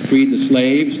Lincoln freed the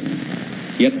slaves,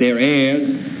 yet their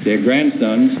heirs, their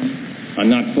grandsons, are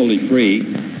not fully free.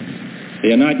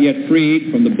 They are not yet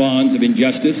freed from the bonds of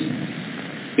injustice.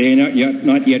 They are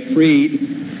not yet freed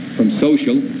from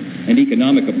social and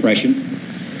economic oppression.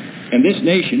 And this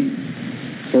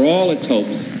nation, for all its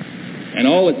hopes and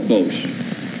all its boasts,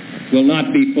 will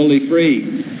not be fully free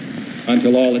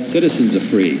until all its citizens are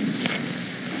free.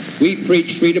 We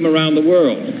preach freedom around the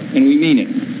world, and we mean it.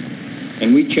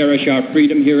 And we cherish our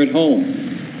freedom here at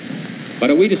home. But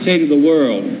are we to say to the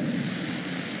world,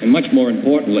 and much more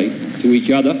importantly, to each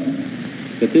other,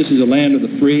 that this is a land of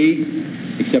the free,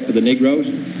 except for the Negroes?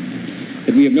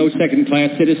 That we have no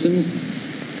second-class citizens?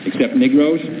 except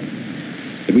Negroes,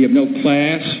 that we have no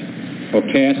class or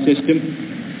caste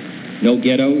system, no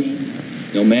ghettos,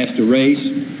 no master race,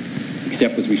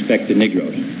 except with respect to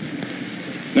Negroes.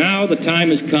 Now the time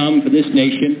has come for this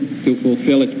nation to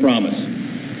fulfill its promise.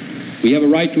 We have a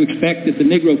right to expect that the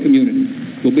Negro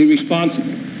community will be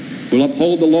responsible, will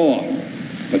uphold the law,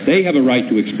 but they have a right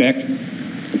to expect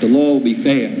that the law will be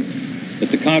fair, that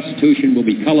the Constitution will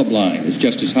be colorblind, as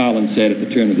Justice Holland said at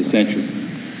the turn of the century.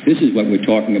 This is what we're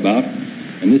talking about,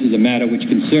 and this is a matter which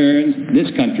concerns this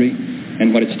country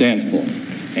and what it stands for.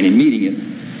 And in meeting it,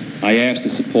 I ask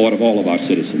the support of all of our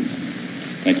citizens.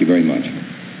 Thank you very much.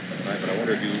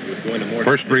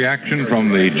 First reaction from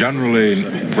the generally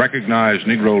recognized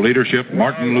Negro leadership,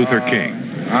 Martin Luther King.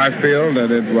 I feel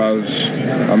that it was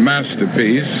a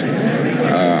masterpiece.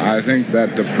 I think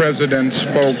that the president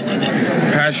spoke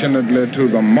passionately to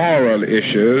the moral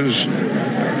issues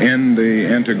in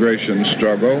the integration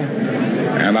struggle,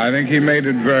 and I think he made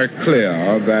it very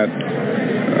clear that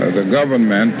the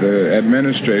government, the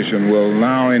administration, will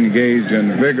now engage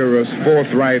in vigorous,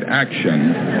 forthright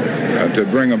action to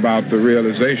bring about the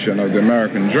realization of the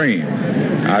American dream.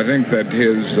 I think that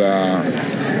his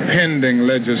pending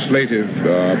legislative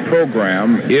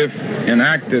program, if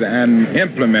enacted and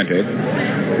implemented,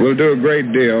 will do a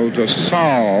great deal to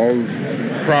solve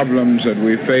problems that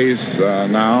we face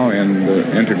now in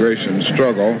the integration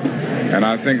struggle, and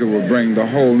I think it will bring the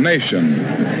whole nation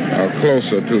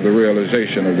closer to the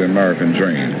realization of the American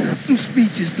dream.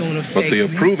 But the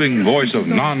approving voice of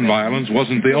nonviolence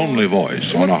wasn't the only voice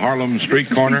on a Harlem street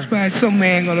corner. Some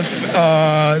man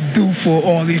gonna do for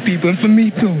all these people, and for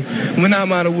me too, when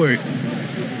I'm out of work.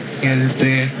 You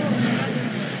understand?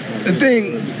 The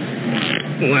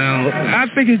thing, well, I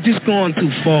think it's just going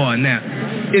too far now.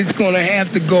 It's gonna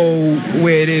have to go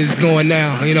where it is going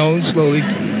now, you know, slowly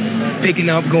picking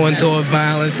up, going toward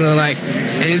violence, and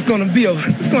it's gonna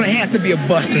have to be a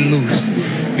busting loose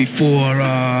before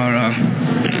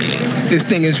this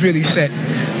thing is really set.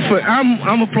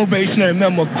 I'm a probationary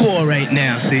member of Corps right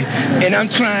now, see, and I'm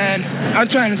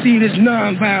trying to see this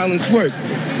nonviolence work.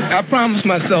 I promised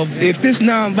myself, if this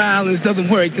nonviolence doesn't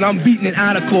work, then I'm beating it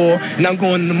out of Corps and I'm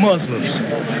going to the Muslims.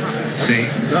 See.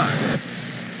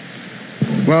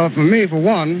 Well, for me, for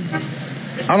one,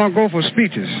 I don't go for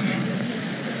speeches.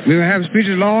 We have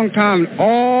speeches a long time,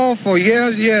 all for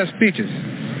years speeches.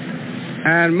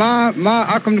 And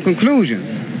I come to the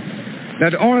conclusion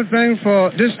that the only thing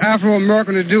for this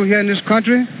Afro-American to do here in this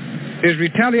country is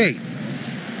retaliate.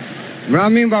 What I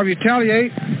mean by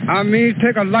retaliate, I mean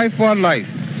take a life for a life.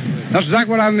 That's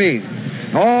exactly what I mean.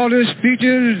 All these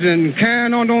speeches and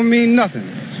carrying on don't mean nothing.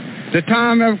 The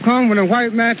time has come when a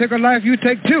white man take a life, you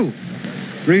take two.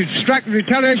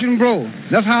 Retaliation blow.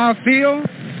 That's how I feel,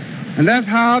 and that's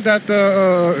how that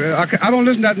I don't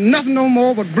listen to nothing no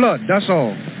more but blood. That's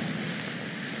all.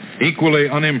 Equally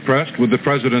unimpressed with the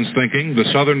president's thinking, the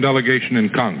Southern delegation in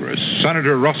Congress,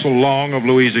 Senator Russell Long of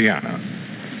Louisiana.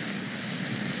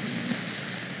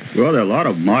 Well, there are a lot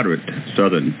of moderate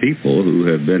Southern people who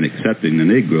have been accepting the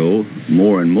Negro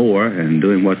more and more and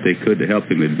doing what they could to help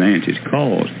him advance his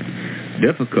cause.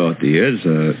 Difficulty is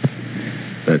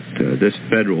that this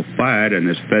federal fight and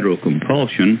this federal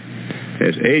compulsion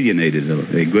has alienated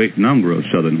a great number of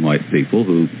Southern white people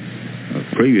who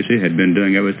previously had been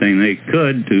doing everything they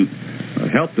could to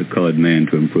help the colored man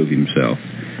to improve himself.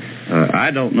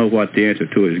 I don't know what the answer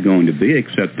to it is going to be,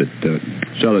 except that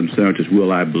Southern senators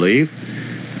will, I believe,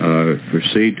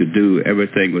 proceed to do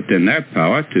everything within their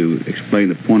power to explain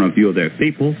the point of view of their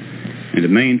people and to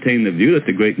maintain the view that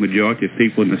the great majority of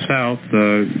people in the South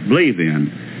believe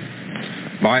in.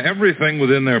 By everything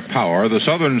within their power, the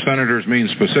Southern senators mean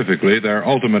specifically their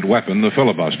ultimate weapon, the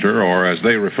filibuster, or as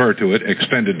they refer to it,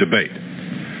 extended debate.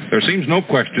 There seems no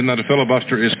question that a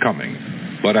filibuster is coming.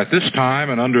 But at this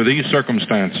time and under these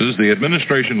circumstances, the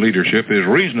administration leadership is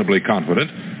reasonably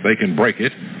confident they can break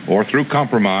it or through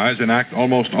compromise enact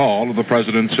almost all of the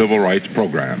president's civil rights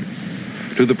program.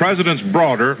 To the president's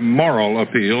broader moral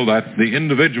appeal that the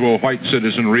individual white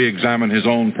citizen re-examine his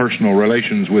own personal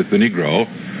relations with the Negro,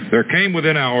 there came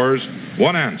within hours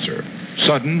one answer: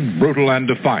 sudden, brutal, and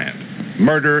defiant.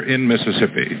 Murder in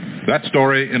Mississippi. That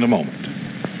story in a moment.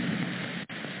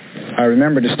 I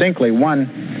remember distinctly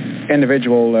one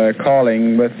individual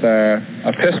calling with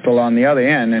a pistol on the other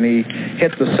end, and he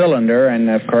hit the cylinder, and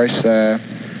of course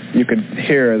you could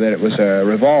hear that it was a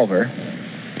revolver.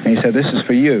 And he said, "This is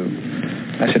for you."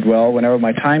 I said, "Well, whenever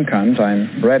my time comes,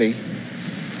 I'm ready."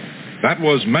 That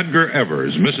was Medgar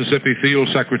Evers, Mississippi Field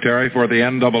Secretary for the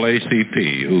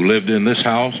NAACP, who lived in this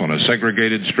house on a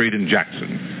segregated street in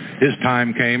Jackson. His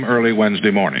time came early Wednesday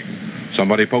morning.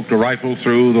 Somebody poked a rifle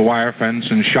through the wire fence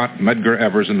and shot Medgar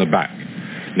Evers in the back.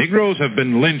 Negroes have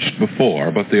been lynched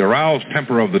before, but the aroused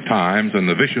temper of the times and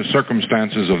the vicious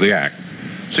circumstances of the act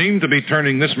seem to be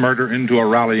turning this murder into a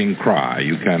rallying cry.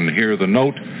 You can hear the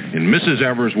note in Mrs.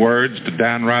 Evers' words to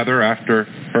Dan Rather after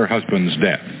her husband's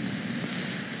death.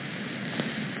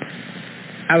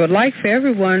 I would like for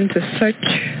everyone to search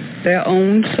their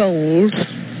own souls,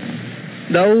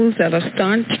 those that are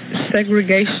staunch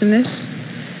segregationists,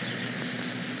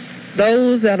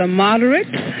 those that are moderate,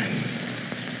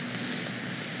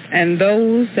 and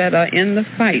those that are in the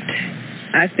fight.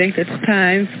 I think it's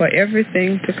time for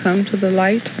everything to come to the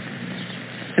light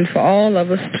and for all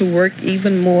of us to work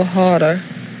even more harder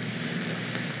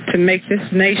to make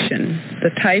this nation the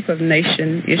type of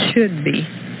nation it should be.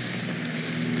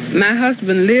 My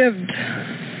husband lived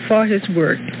for his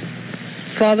work,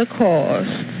 for the cause.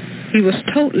 He was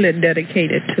totally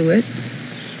dedicated to it.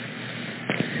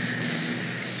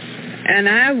 And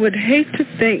I would hate to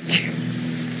think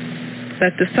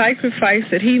that the sacrifice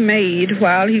that he made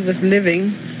while he was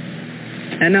living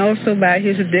and also by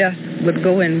his death would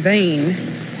go in vain.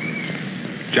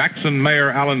 Jackson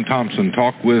Mayor Alan Thompson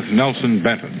talked with Nelson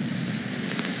Benton.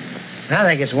 I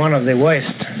think it's one of the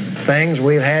worst things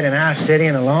we've had in our city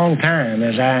in a long time.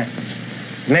 As I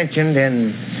mentioned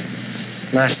in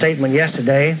my statement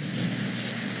yesterday,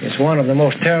 it's one of the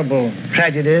most terrible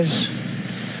tragedies.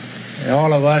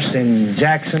 All of us in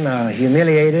Jackson are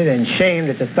humiliated and shamed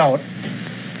at the thought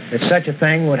that such a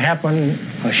thing would happen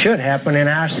or should happen in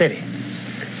our city.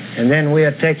 And then we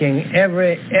are taking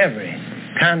every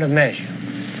kind of measure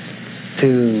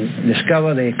to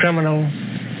discover the criminal.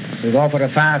 We've offered a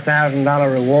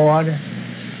 $5,000 reward.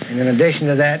 And in addition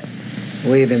to that,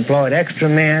 we've employed extra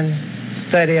men.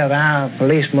 30 of our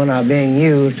policemen are being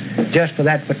used just for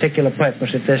that particular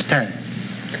purpose at this time.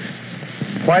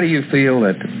 Why do you feel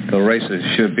that the races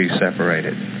should be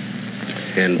separated?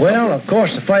 Well, of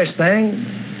course, the first thing,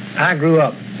 I grew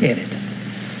up in it.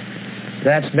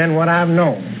 That's been what I've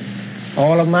known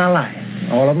all of my life,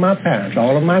 all of my parents,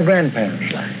 all of my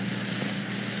grandparents' life.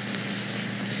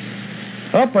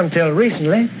 Up until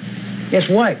recently, it's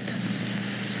wiped,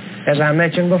 as I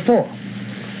mentioned before.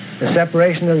 The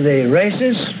separation of the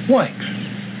races wipes.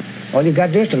 All you've got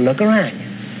to do is to look around you.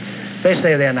 They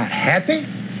say they're not happy.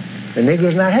 The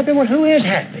Negro's not happy. Well, who is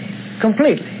happy?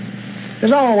 Completely.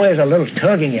 There's always a little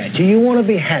tugging at you. You want to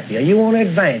be happier. You want to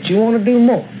advance. You want to do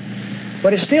more.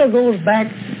 But it still goes back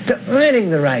to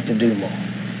earning the right to do more.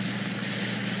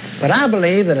 But I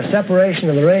believe that a separation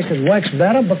of the races works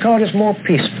better because it's more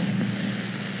peaceful.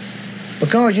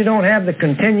 Because you don't have the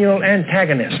continual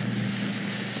antagonism.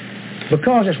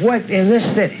 Because it's worked in this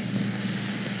city.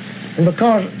 And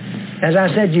because, as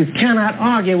I said, you cannot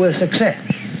argue with success.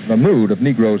 The mood of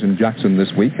Negroes in Jackson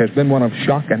this week has been one of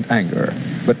shock and anger,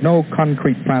 but no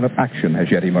concrete plan of action has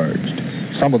yet emerged.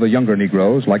 Some of the younger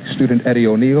Negroes, like student Eddie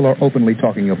O'Neill, are openly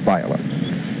talking of violence.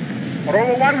 For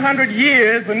over 100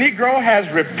 years, the Negro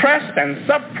has repressed and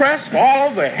suppressed all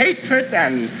of the hatred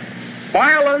and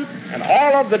violence and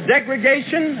all of the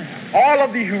degradation, all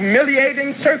of the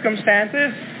humiliating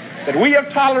circumstances that we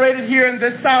have tolerated here in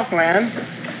this Southland.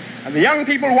 And the young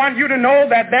people want you to know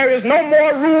that there is no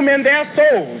more room in their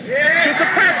souls to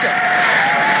suppress it.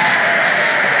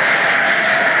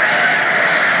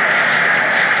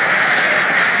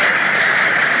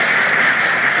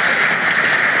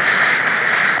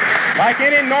 Like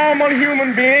any normal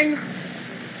human being,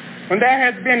 when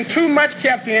there has been too much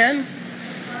kept in,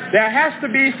 there has to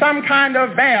be some kind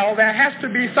of valve, there has to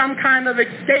be some kind of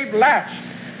escape latch,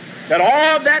 that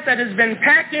all that has been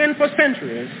packed in for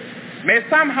centuries may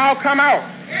somehow come out.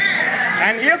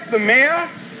 And if the mayor,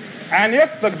 and if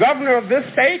the governor of this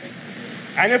state,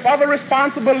 and if other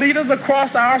responsible leaders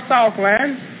across our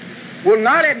Southland will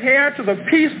not adhere to the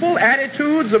peaceful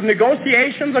attitudes of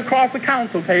negotiations across the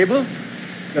council table,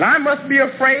 then I must be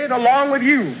afraid, along with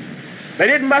you, that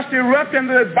it must erupt in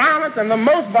the violent and the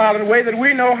most violent way that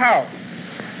we know how,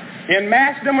 in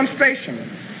mass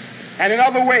demonstrations and in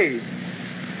other ways.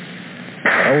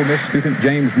 Ole Miss student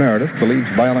James Meredith believes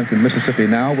violence in Mississippi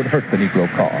now would hurt the Negro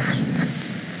cause.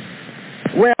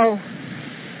 Well,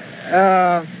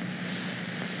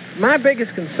 my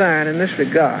biggest concern in this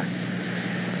regard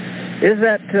is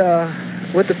that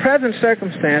with the present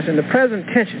circumstance and the present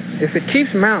tension, if it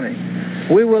keeps mounting,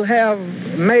 we will have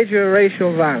major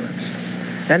racial violence.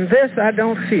 And this, I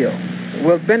don't feel,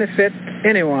 will benefit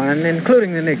anyone,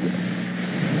 including the Negro.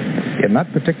 In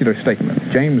that particular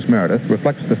statement, James Meredith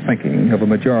reflects the thinking of a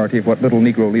majority of what little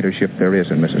Negro leadership there is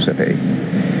in Mississippi.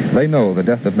 They know the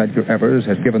death of Medgar Evers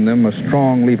has given them a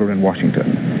strong lever in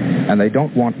Washington, and they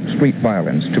don't want street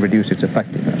violence to reduce its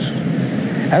effectiveness.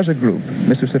 As a group,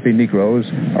 Mississippi Negroes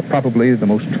are probably the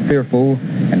most fearful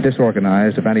and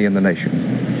disorganized of any in the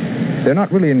nation. They're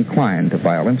not really inclined to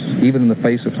violence, even in the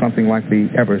face of something like the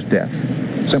Evers death,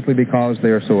 simply because they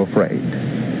are so afraid.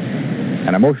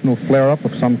 An emotional flare-up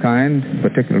of some kind,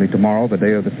 particularly tomorrow, the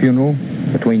day of the funeral,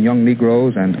 between young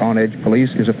Negroes and on-edge police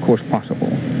is of course possible.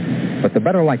 But the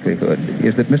better likelihood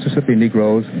is that Mississippi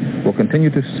Negroes will continue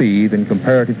to seethe in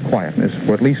comparative quietness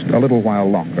for at least a little while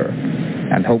longer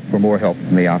and hope for more help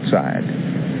from the outside.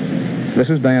 This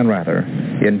is Dan Rather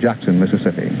in Jackson,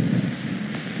 Mississippi.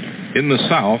 In the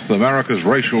South, America's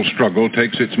racial struggle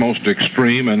takes its most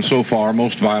extreme and so far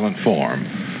most violent form.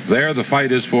 There, the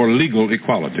fight is for legal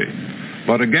equality.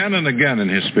 But again and again in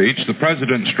his speech, the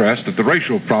president stressed that the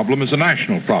racial problem is a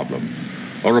national problem.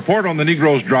 A report on the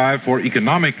Negro's drive for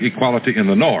economic equality in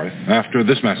the North after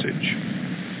this message.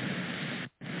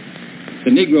 The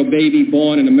Negro baby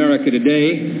born in America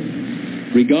today,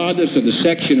 regardless of the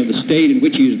section of the state in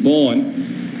which he is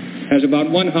born, has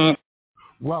about one-half.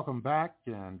 Welcome back,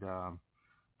 and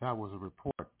that was a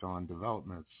report on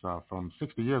developments from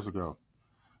 60 years ago,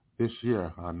 this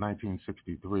year,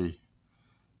 1963.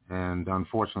 And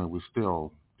unfortunately, we're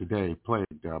still today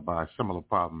plagued by similar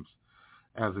problems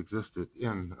as existed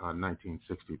in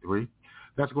 1963.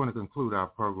 That's going to conclude our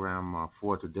program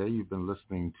for today. You've been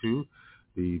listening to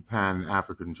the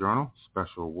Pan-African Journal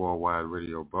special worldwide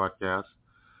radio broadcast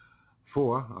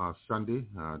for Sunday,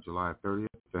 July 30th,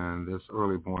 and this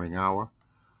early morning hour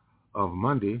of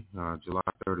Monday, July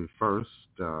 31st,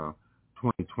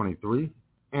 2023.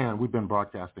 And we've been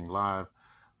broadcasting live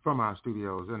from our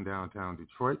studios in downtown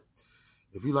Detroit.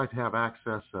 If you'd like to have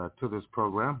access to this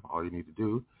program, all you need to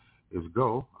do is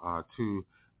go to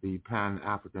the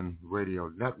Pan-African Radio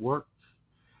Network,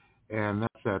 and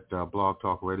that's at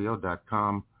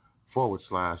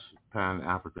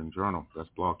blogtalkradio.com/Pan-African Journal. That's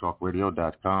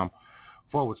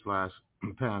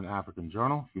blogtalkradio.com/Pan-African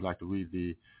Journal. If you'd like to read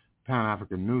the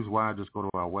Pan-African Newswire, just go to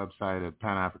our website at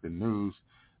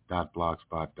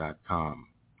panafricannews.blogspot.com.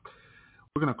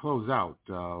 We're going to close out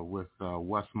with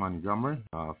Wes Montgomery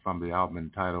from the album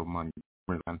entitled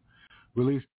Montgomery,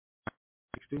 released in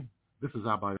 1960. This is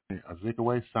Abayomi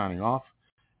Azikiwe signing off,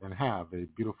 and have a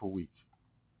beautiful week.